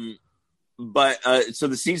but so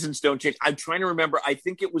the seasons don't change. I'm trying to remember. I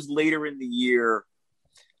think it was later in the year.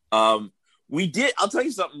 I'll tell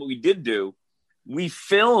you something we did do. We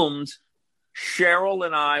filmed Cheryl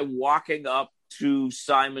and I walking up to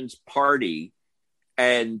Simon's party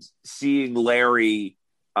and seeing Larry.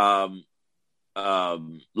 Larry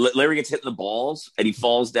gets hit in the balls and he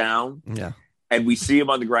falls down. Yeah. And we see him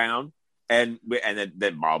on the ground. And then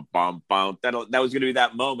that was going to be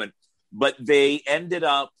that moment. But they ended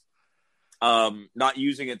up not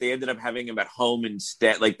using it. They ended up having him at home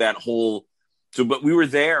instead, like that whole. So, but we were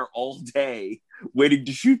there all day waiting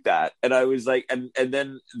to shoot that. And I was like, and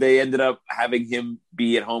then they ended up having him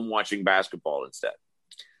be at home watching basketball instead.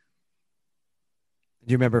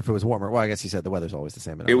 Do you remember if it was warmer? Well, I guess you said the weather's always the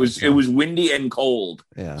same. It was windy and cold.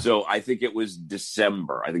 Yeah. So I think it was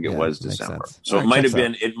December. I think it was December. Sense. So it might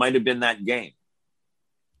have been that game.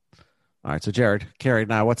 All right. So Jared, Carey,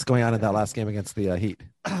 now what's going on in that last game against the Heat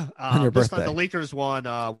on your birthday? The Lakers won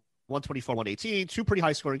 124-118. Two pretty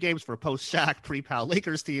high scoring games for a post-Shaq, pre-Pal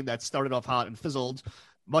Lakers team that started off hot and fizzled.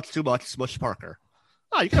 Much too much Smush Parker.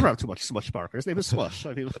 Oh, you can never have too much Smush Parker. His name is Smush.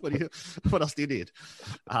 I mean, what else do you need?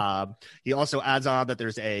 He also adds on that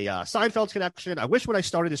there's a Seinfeld connection. I wish when I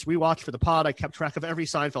started this rewatch for the pod, I kept track of every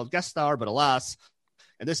Seinfeld guest star, but alas,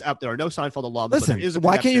 in this app, there are no Seinfeld alums. Listen,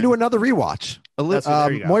 why can't you do another rewatch?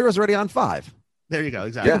 Moira's already on 5. There you go.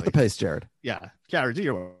 Exactly. Get at the pace, Jared. Yeah. Jared, do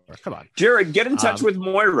your work. Come on. Jared, get in touch with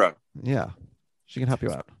Moira. Yeah. She can help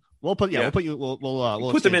you out. We'll put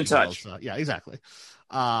them in touch. Yeah, exactly.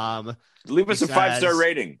 Leave us a 5-star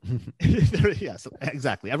rating. Yes,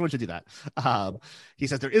 exactly. Everyone should do that. He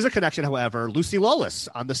says there is a connection, however. Lucy Lawless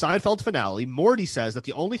on the Seinfeld finale. Morty says that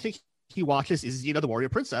the only thing he watches is Xena the Warrior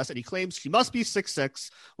Princess, and he claims she must be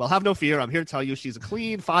 6'6". Well, have no fear. I'm here to tell you she's a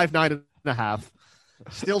clean 5'9.5".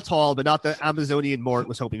 Still tall, but not the Amazonian Mort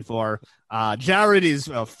was hoping for. Jared is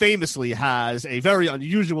famously has a very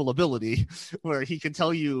unusual ability where he can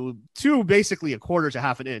tell you to basically a quarter to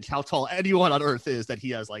half an inch how tall anyone on Earth is that he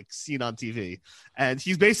has like seen on TV, and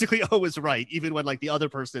he's basically always right, even when like the other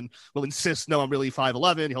person will insist, no, I'm really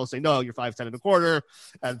 5'11". He'll say, no, you're 5'10.25",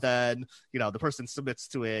 and then the person submits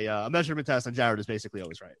to a measurement test, and Jared is basically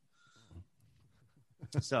always right.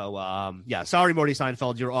 So, sorry, Morty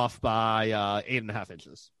Seinfeld, you're off by 8.5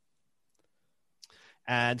 inches.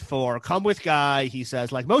 And for Come With Guy, he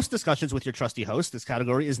says, like most discussions with your trusty host, this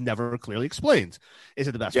category is never clearly explained. Is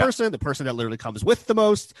it the best person, the person that literally comes with the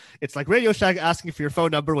most? It's like Radio Shack asking for your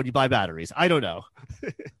phone number when you buy batteries. I don't know.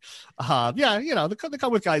 The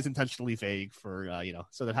Come With Guy is intentionally vague for,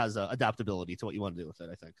 so that has adaptability to what you want to do with it,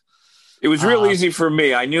 I think. It was real easy for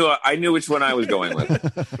me. I knew which one I was going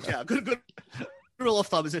with. Yeah, good. Rule of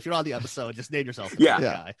thumb is if you're on the episode, just name yourself.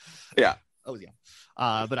 Guy. Yeah. Oh yeah.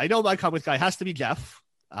 But I know my Come With Guy has to be Jeff.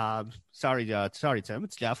 Sorry, Tim.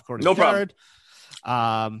 It's Jeff. According to Jared.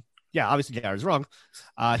 Obviously Jared's wrong.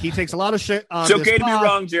 He takes a lot of shit. It's okay to be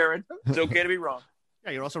wrong, Jared. It's okay to be wrong.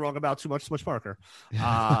 Yeah, you're also wrong about too much Smush Parker.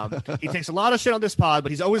 He takes a lot of shit on this pod,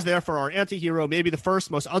 but he's always there for our anti-hero, maybe the first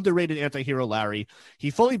most underrated anti-hero, Larry. He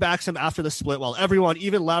fully backs him after the split, while everyone,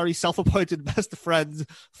 even Larry's self-appointed best friend,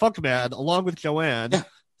 Funkman, along with Joanne,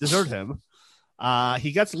 desert him.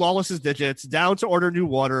 He gets Lawless's digits, down to order new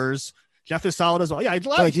waters. Jeff is solid as well. Yeah,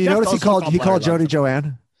 do you notice he called Jody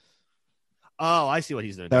Joanne? Oh, I see what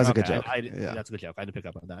he's doing. That was a good joke. That's a good joke. I didn't pick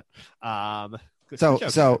up on that.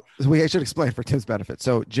 So we should explain for Tim's benefit.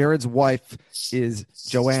 So Jared's wife is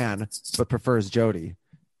Joanne, but prefers Jody.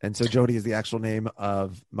 And so Jody is the actual name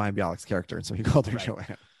of Mayim Bialik's character. And so he called her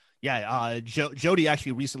Joanne. Yeah. Jody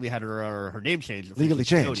actually recently had her name changed. Legally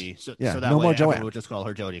changed. Jody. So that no way more Joanne. We'll just call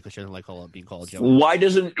her Jody because she doesn't like being called Joanne.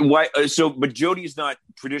 But Jody's not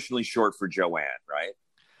traditionally short for Joanne, right?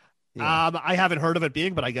 Yeah. I haven't heard of it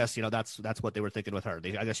being, but I guess that's what they were thinking with her.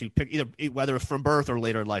 I guess she picked either whether from birth or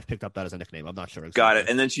later in life picked up that as a nickname. I'm not sure. Exactly. Got it.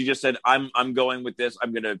 And then she just said, "I'm going with this.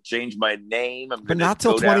 I'm going to change my name." But not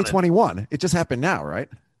till 2021. It just happened now, right?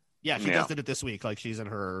 Yeah, she just did it this week. Like she's in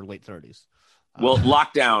her late 30s. Well,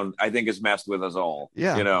 lockdown, I think, has messed with us all.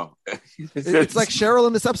 Yeah, it's like Cheryl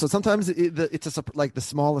in this episode. Sometimes it's like the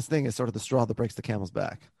smallest thing is sort of the straw that breaks the camel's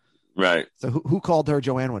back. Right. So who called her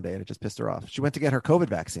Joanne one day and it just pissed her off? She went to get her COVID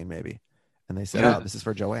vaccine, maybe, and they said, "Oh, this is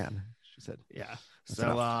for Joanne." She said, "Yeah."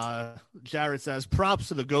 So Jared says, "Props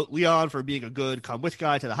to the GOAT Leon for being a good come with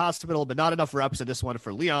guy to the hospital, but not enough reps in this one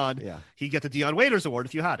for Leon. Yeah, he'd get the Dion Waiters Award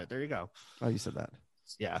if you had it. There you go." Oh, you said that.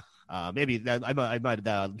 Yeah. Maybe that I might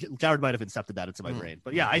Jared might have incepted that into my brain,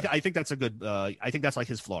 but yeah, I think that's a good. I think that's like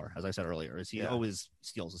his floor, as I said earlier, is he always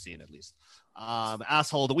steals the scene at least.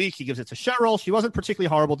 Asshole of the week, he gives it to Cheryl. She wasn't particularly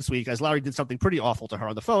horrible this week, as Larry did something pretty awful to her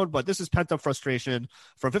on the phone, but this is pent up frustration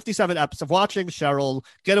from 57 episodes of watching Cheryl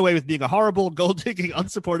get away with being a horrible, gold digging,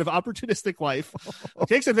 unsupportive, opportunistic wife.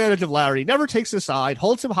 Takes advantage of Larry, never takes his side,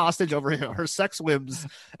 holds him hostage over her sex whims,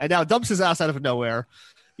 and now dumps his ass out of nowhere.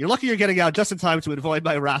 You're lucky you're getting out just in time to avoid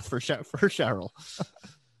my wrath for Cheryl.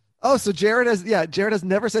 Oh, so Jared has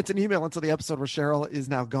never sent an email until the episode where Cheryl is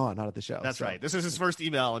now gone out of the show. That's right. This is his first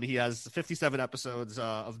email, and he has 57 episodes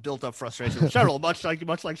of built-up frustration with Cheryl, much like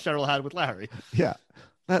Cheryl had with Larry. Yeah,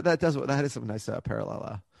 that is some nice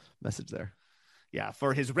parallel message there. Yeah,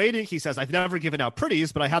 for his rating, he says, I've never given out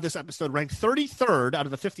pretties, but I have this episode ranked 33rd out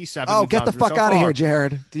of the 57. Oh, get the fuck out of here,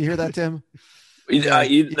 Jared. Do you hear that, Tim?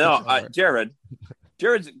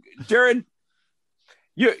 Jared.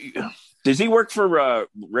 Does he work for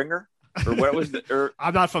Ringer? Or what was the?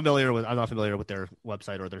 I'm not familiar with their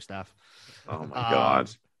website or their staff. Oh my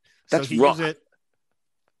god, that's so wrong.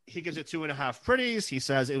 He gives it 2.5 pretties. He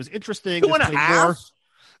says it was interesting. 2.5.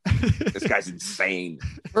 This guy's insane.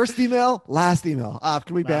 First email, last email.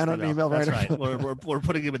 Can we ban on email right now? Right. We're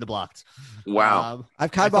putting him in the blocked. Wow.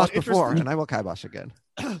 I've kiboshed before, and I will kibosh again.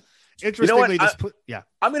 Interestingly,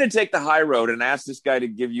 I'm going to take the high road and ask this guy to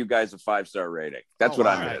give you guys a 5-star rating. That's what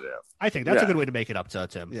I'm going to do. I think that's a good way to make it up to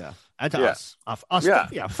Tim. Yeah. And to us.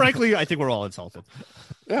 Yeah. Frankly, I think we're all insulted.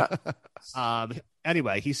 Yeah.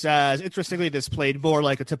 Anyway, he says, interestingly, this played more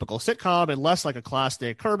like a typical sitcom and less like a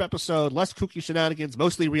classic Curb episode, less kooky shenanigans,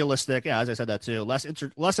 mostly realistic. Yeah, as I said that too. Less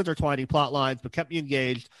intertwining plot lines, but kept me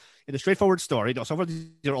engaged in a straightforward story. So far,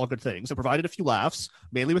 these are all good things. It provided a few laughs,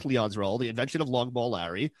 mainly with Leon's role, the invention of Long Ball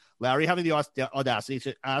Larry having the audacity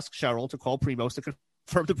to ask Cheryl to call Primos to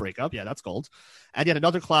confirm the breakup. Yeah, that's gold. And yet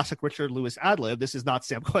another classic Richard Lewis ad-lib. This is not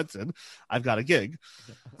Sam Quentin. I've got a gig.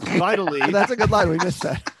 Finally. That's a good line. We missed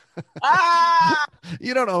that.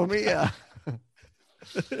 You don't owe me. Yeah.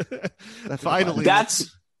 Finally.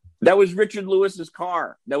 That was Richard Lewis's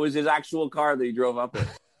car. That was his actual car that he drove up in.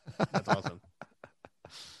 That's awesome.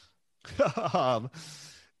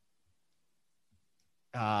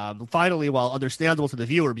 Finally, while understandable to the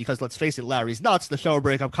viewer, because let's face it, Larry's nuts, the show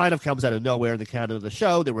breakup kind of comes out of nowhere in the canon of the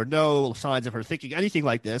show. There were no signs of her thinking anything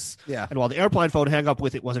like this. Yeah. And while the airplane phone hang up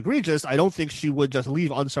with it was egregious, I don't think she would just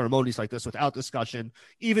leave unceremonious like this without discussion,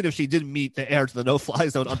 even if she didn't meet the heir to the no-fly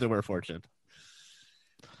zone underwear fortune.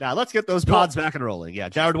 Now, let's get those pods back and rolling. Yeah,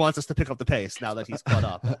 Jared wants us to pick up the pace now that he's caught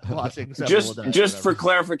up watching. Just for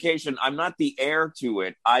clarification, I'm not the heir to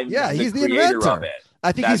it. He's the inventor of it.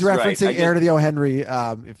 I think he's referencing heir to the O. Henry. If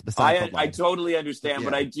the I totally understand,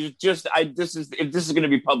 but this is going to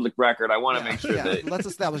be public record. I want to make sure that let's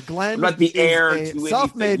establish Glenn. I'm not the heir to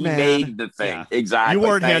self-made man. He made the thing. Yeah. Exactly. You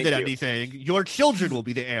weren't handed anything. Your children will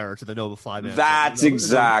be the heir to the No Fly Man. That's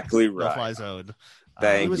exactly right. No Fly Zone.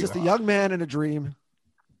 He was just a young man in a dream.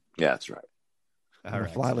 Yeah, that's right. All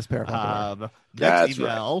right. Flyless paragraph. Next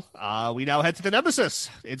email. Right. We now head to the nemesis.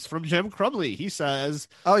 It's from Jim Crumley. He says,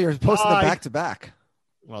 "Oh, you're posting them back to back."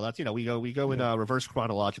 Well, that's we go in reverse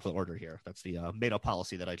chronological order here. That's the made up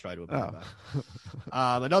policy that I try to abide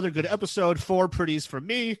by. Another good episode. 4 pretties from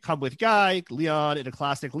me. Come with Guy, Leon in a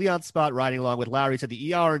classic Leon spot, riding along with Larry to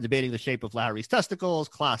the ER and debating the shape of Larry's testicles.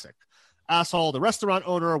 Classic. Asshole, the restaurant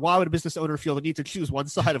owner. Why would a business owner feel the need to choose one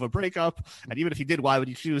side of a breakup? And even if he did, why would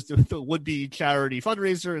he choose the would-be charity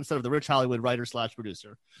fundraiser instead of the rich Hollywood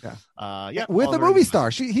writer/producer? Yeah. With a movie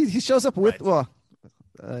star. He shows up with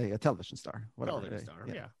a television star. Whatever. Television star.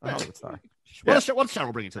 Yeah. A Hollywood star. What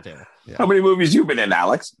Cheryl bringing to the table? Yeah. How many movies you been in,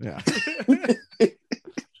 Alex? Yeah.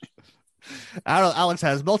 Alex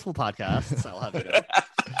has multiple podcasts. I'll have it.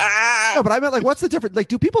 No, but I meant what's the difference?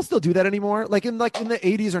 Do people still do that anymore? In the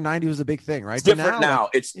 80s or 90s was a big thing, right? It's different now.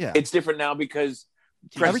 It's different now because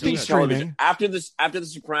everything's streaming. After the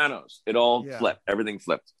Sopranos, it all flipped. Everything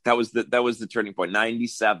flipped. That was the turning point.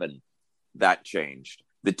 97, that changed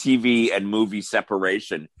the TV and movie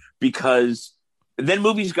separation because then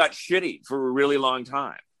movies got shitty for a really long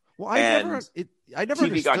time. Well, I never TV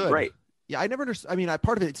understood. got great. Yeah, I never understood. I mean,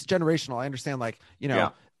 part of it's generational. I understand,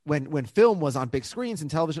 when film was on big screens and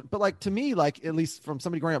television, but to me, at least from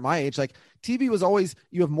somebody growing up my age, TV was always,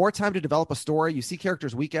 you have more time to develop a story. You see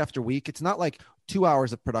characters week after week. It's not 2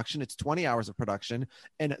 hours of production. It's 20 hours of production.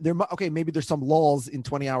 And maybe there's some lulls in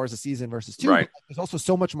 20 hours a season versus 2. Right. There's also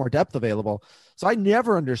so much more depth available. So I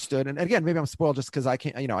never understood. And again, maybe I'm spoiled just because I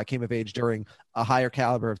came of age during a higher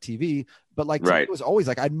caliber of TV, but TV was always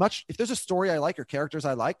if there's a story I like or characters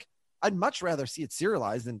I like, I'd much rather see it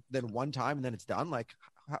serialized than one time and then it's done.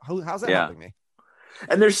 How's that helping me?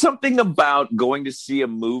 And there's something about going to see a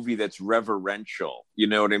movie that's reverential. You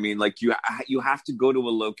know what I mean? You have to go to a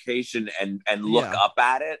location and look up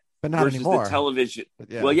at it, but not versus anymore. The television.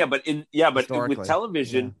 But with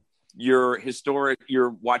television, you're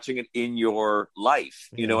watching it in your life.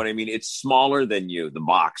 You know what I mean? It's smaller than you, the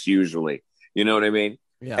box usually. You know what I mean?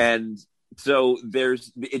 Yeah. And so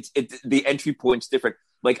the entry point's different.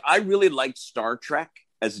 I really liked Star Trek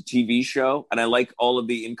as a TV show, and I like all of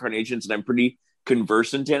the incarnations, and I'm pretty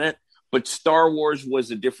conversant in it. But Star Wars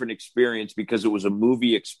was a different experience because it was a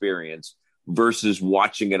movie experience versus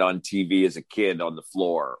watching it on TV as a kid on the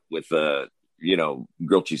floor with a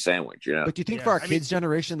grilled cheese sandwich. But do you think for our kids'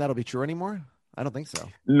 generation that'll be true anymore? I don't think so.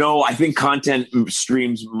 No, I think content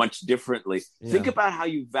streams much differently. Yeah. Think about how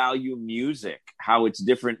you value music, how it's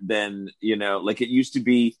different than, like it used to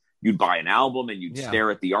be you'd buy an album and you'd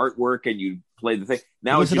stare at the artwork and you'd play the thing.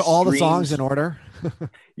 Now listen to all the songs in order.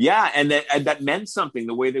 Yeah, and that meant something,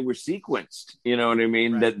 the way they were sequenced. You know what I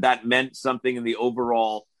mean? Right. That meant something in the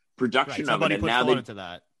overall production of it. And now into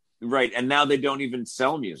that. Right, and now they don't even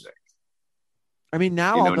sell music. I mean,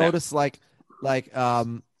 now I'll notice like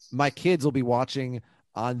my kids will be watching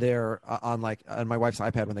on their on my wife's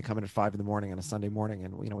iPad when they come in at 5 a.m. on a Sunday morning,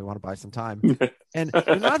 and we want to buy some time. And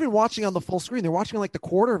they're not even watching on the full screen; they're watching on like the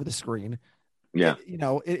quarter of the screen. Yeah,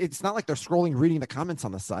 it's not like they're scrolling, reading the comments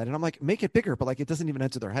on the side, and I'm like, make it bigger, but like it doesn't even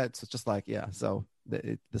enter their heads. So it's just like, so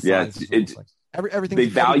the size is like everything. They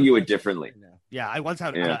value it differently. Yeah, I once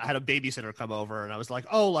had a babysitter come over, and I was like,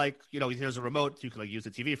 "Oh, here's a remote. You can use the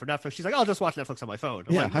TV for Netflix." She's like, "I'll just watch Netflix on my phone."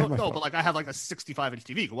 I'm like, no, but I have like a 65-inch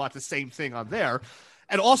TV. You can watch the same thing on there,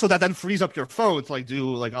 and also that then frees up your phone to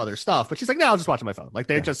do other stuff. But she's like, "No, I'll just watch on my phone." Like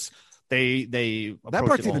they're just they that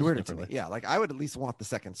part's even weirder to me. Yeah, like I would at least want the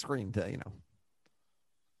second screen to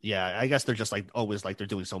Yeah, I guess they're just always they're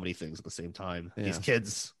doing so many things at the same time. Yeah. These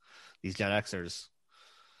kids, these Gen Xers.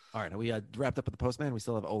 All right, are we wrapped up with the postman? We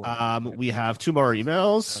still have Olin. We have 2 more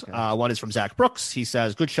emails. Okay. One is from Zach Brooks. He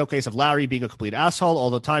says, "Good showcase of Larry being a complete asshole,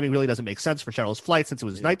 although timing really doesn't make sense for Cheryl's flight since it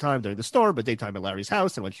was nighttime during the storm, but daytime at Larry's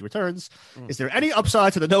house and when she returns. Is there any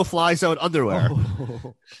upside to the no-fly zone underwear?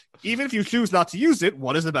 Even if you choose not to use it,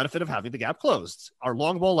 what is the benefit of having the gap closed? Are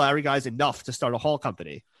long ball Larry guys enough to start a haul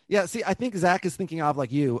company?" Yeah, see, I think Zach is thinking of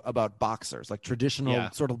like you about boxers, like traditional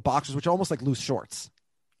sort of boxers, which are almost like loose shorts.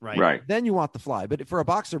 Right. Then you want the fly, but for a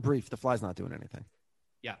boxer brief, the fly's not doing anything.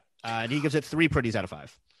 Yeah. And he gives it 3 pretties out of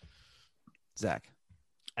 5. Zach.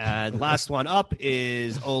 And last one up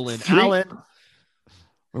is Olin Allen.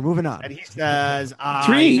 We're moving on. And he says,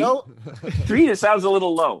 3? 3, it sounds a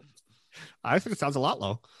little low. I think it sounds a lot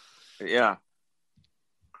low. Yeah.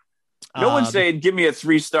 No one's saying, give me a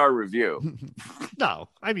 3-star review. No,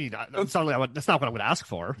 I mean, that's not what I'm going to ask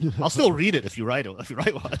for. I'll still read it if you write one,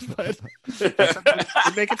 but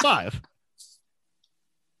make it 5.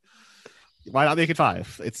 Why not make it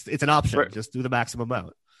 5? It's an option. Right. Just do the maximum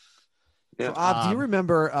amount. Yeah. So, do you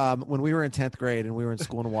remember when we were in 10th grade and we were in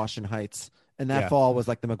school in Washington Heights, and that fall was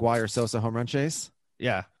like the McGuire Sosa home run chase?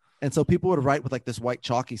 Yeah. And so people would write with like this white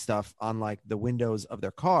chalky stuff on like the windows of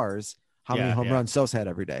their cars how many home runs Sosa had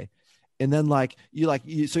every day. And then so you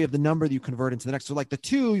have the number that you convert into the next. So like the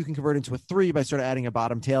 2, you can convert into a 3 by sort of adding a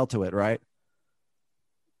bottom tail to it, right?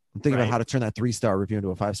 I'm thinking about how to turn that 3-star review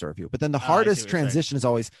into a 5-star review. But then the hardest transition is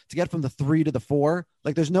always to get from the 3 to the 4.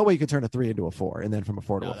 Like there's no way you can turn a 3 into a 4 and then from a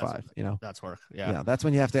 4 to a 5. That's work. Yeah. That's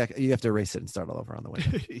when you have to erase it and start all over on the way.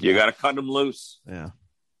 You got to cut them loose. Yeah.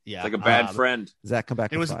 Yeah, it's like a bad friend. Zach, come back.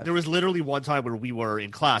 There was literally one time where we were in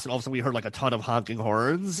class, and all of a sudden we heard like a ton of honking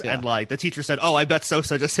horns, and like the teacher said, "Oh, I bet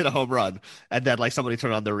Sosa just hit a home run," and then like somebody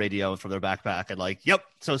turned on their radio from their backpack, and like, "Yep,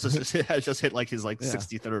 Sosa has just hit like his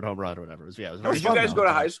 63rd home run or whatever." It was, it was Did you guys go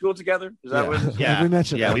to high school together? Is that what? Yeah, we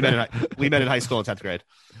mentioned. Yeah, we met in high school in 10th grade.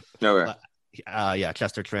 Okay.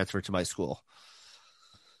 Chester transferred to my school.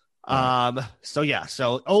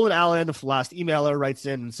 So Olin Allen, the last emailer, writes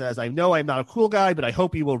in and says, "I know I'm not a cool guy, but I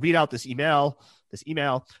hope you will read out this email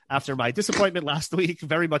after my disappointment last week.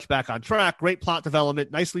 Very much back on track. Great plot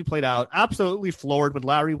development, nicely played out. Absolutely floored when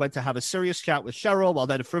Larry went to have a serious chat with Cheryl while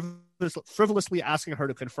then frivolously asking her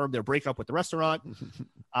to confirm their breakup with the restaurant.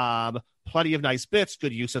 Plenty of nice bits,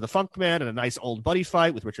 good use of the Funk Man, and a nice old buddy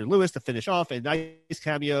fight with Richard Lewis to finish off, and nice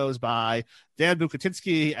cameos by Dan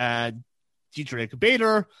Bukatinsky and Dietrich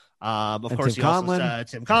Bader. Of course, he also said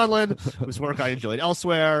Tim Conlon, whose work I enjoyed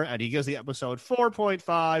elsewhere, and he gives the episode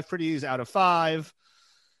 4.5 pretties out of 5.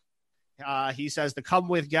 He says the come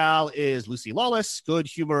with gal is Lucy Lawless, good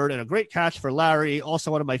humored and a great catch for Larry.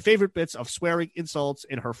 Also, one of my favorite bits of swearing insults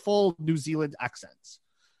in her full New Zealand accent.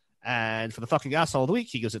 And for the fucking asshole of the week,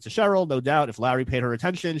 he gives it to Cheryl. No doubt, if Larry paid her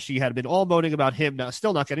attention, she had been all moaning about him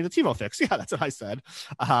still not getting the TiVo fix. Yeah, that's what I said.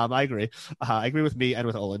 I agree. I agree with me and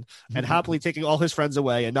with Olin. And happily taking all his friends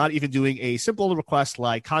away and not even doing a simple request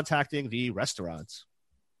like contacting the restaurant.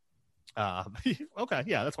 Okay,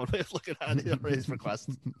 yeah, that's one way of looking at his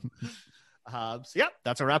request.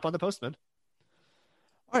 That's a wrap on the Postman.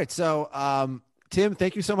 All right, so Tim,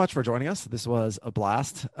 thank you so much for joining us. This was a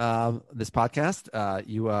blast. This podcast,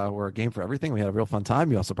 you were a game for everything. We had a real fun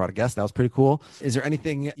time. You also brought a guest. That was pretty cool. Is there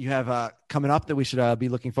anything you have coming up that we should be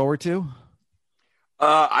looking forward to?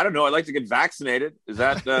 I don't know. I'd like to get vaccinated. Is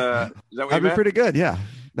that what That'd be pretty good. Yeah,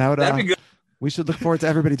 that'd be good. We should look forward to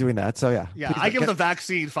everybody doing that. So yeah. I give the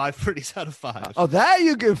vaccine 5 pretties out of 5. Oh, that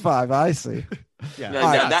you give 5. I see.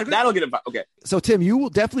 Yeah. That'll get him. Okay. So Tim, you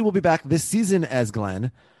will be back this season as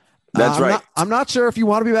Glenn. That's right. I'm not sure if you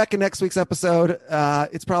want to be back in next week's episode.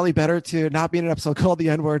 It's probably better to not be in an episode called The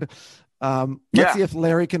N-Word. Let's see if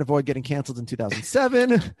Larry can avoid getting canceled in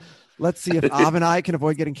 2007. Let's see if Av and I can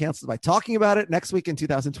avoid getting canceled by talking about it next week in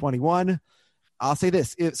 2021. I'll say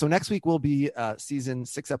this. So next week will be season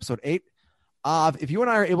 6, episode 8. If you and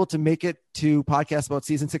I are able to make it to podcast about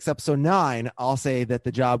season 6, episode 9, I'll say that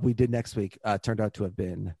the job we did next week turned out to have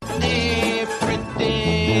been pretty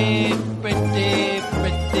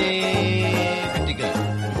good.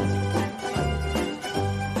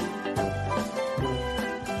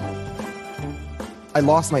 I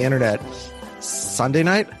lost my internet Sunday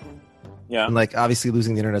night. Yeah. And obviously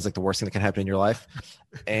losing the internet is the worst thing that can happen in your life.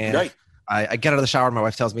 And right. I get out of the shower and my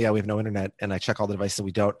wife tells me, yeah, we have no internet. And I check all the devices and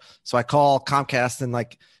we don't. So I call Comcast and they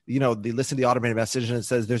listen to the automated message and it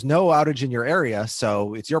says, there's no outage in your area.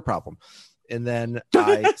 So it's your problem. And then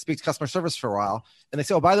I speak to customer service for a while and they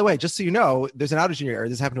say, oh, by the way, just so you know, there's an outage in your area.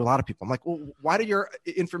 This happened to a lot of people. I'm like, well, why did your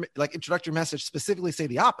introductory message specifically say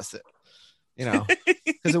the opposite?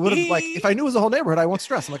 Because it would have if I knew it was the whole neighborhood, I won't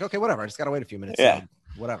stress. I'm like, okay, whatever. I just got to wait a few minutes. Yeah. So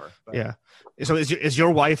whatever. But, yeah. So is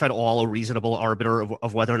your wife at all a reasonable arbiter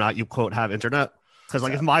of whether or not you quote have internet? Because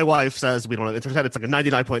if my wife says we don't have internet, it's a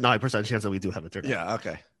 99.9% chance that we do have internet. Yeah.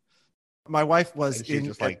 Okay. My wife was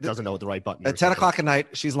doesn't know what the right button at 10 o'clock at night.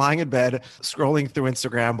 She's lying in bed scrolling through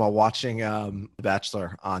Instagram while watching The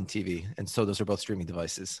Bachelor on TV, and so those are both streaming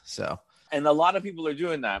devices. So. And a lot of people are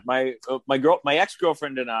doing that. My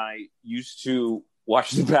ex-girlfriend and I used to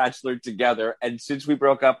watch The Bachelor together, and since we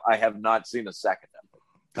broke up, I have not seen a second of it.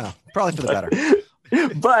 Oh, probably for the better.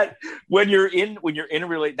 But when you're in a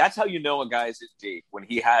relationship, that's how you know a guy's deep, when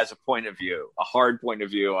he has a point of view, a hard point of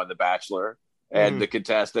view on The Bachelor and the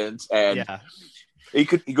contestants, and he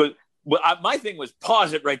goes. Well, my thing was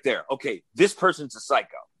pause it right there. Okay, this person's a psycho.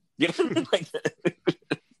 You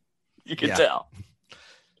can tell.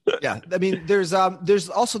 Yeah, I mean, there's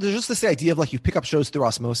just this idea of you pick up shows through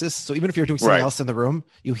osmosis. So even if you're doing something else in the room,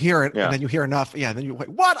 you hear it, and then you hear enough, and then you're like,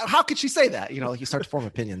 what? How could she say that? You start to form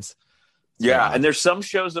opinions. Yeah, and there's some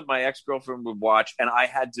shows that my ex-girlfriend would watch, and I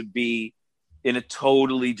had to be in a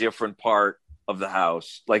totally different part of the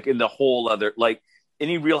house, in the whole other,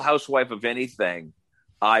 any Real Housewife of anything.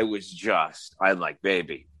 I'm like,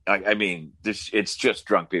 baby. I mean, it's just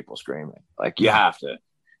drunk people screaming. You have to.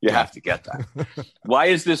 You have to get that. Why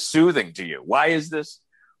is this soothing to you? Why is this,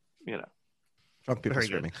 drunk people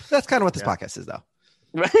screaming? That's kind of what this podcast is, though.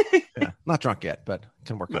 Not drunk yet, but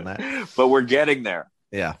can work on that. But we're getting there.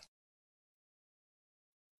 Yeah.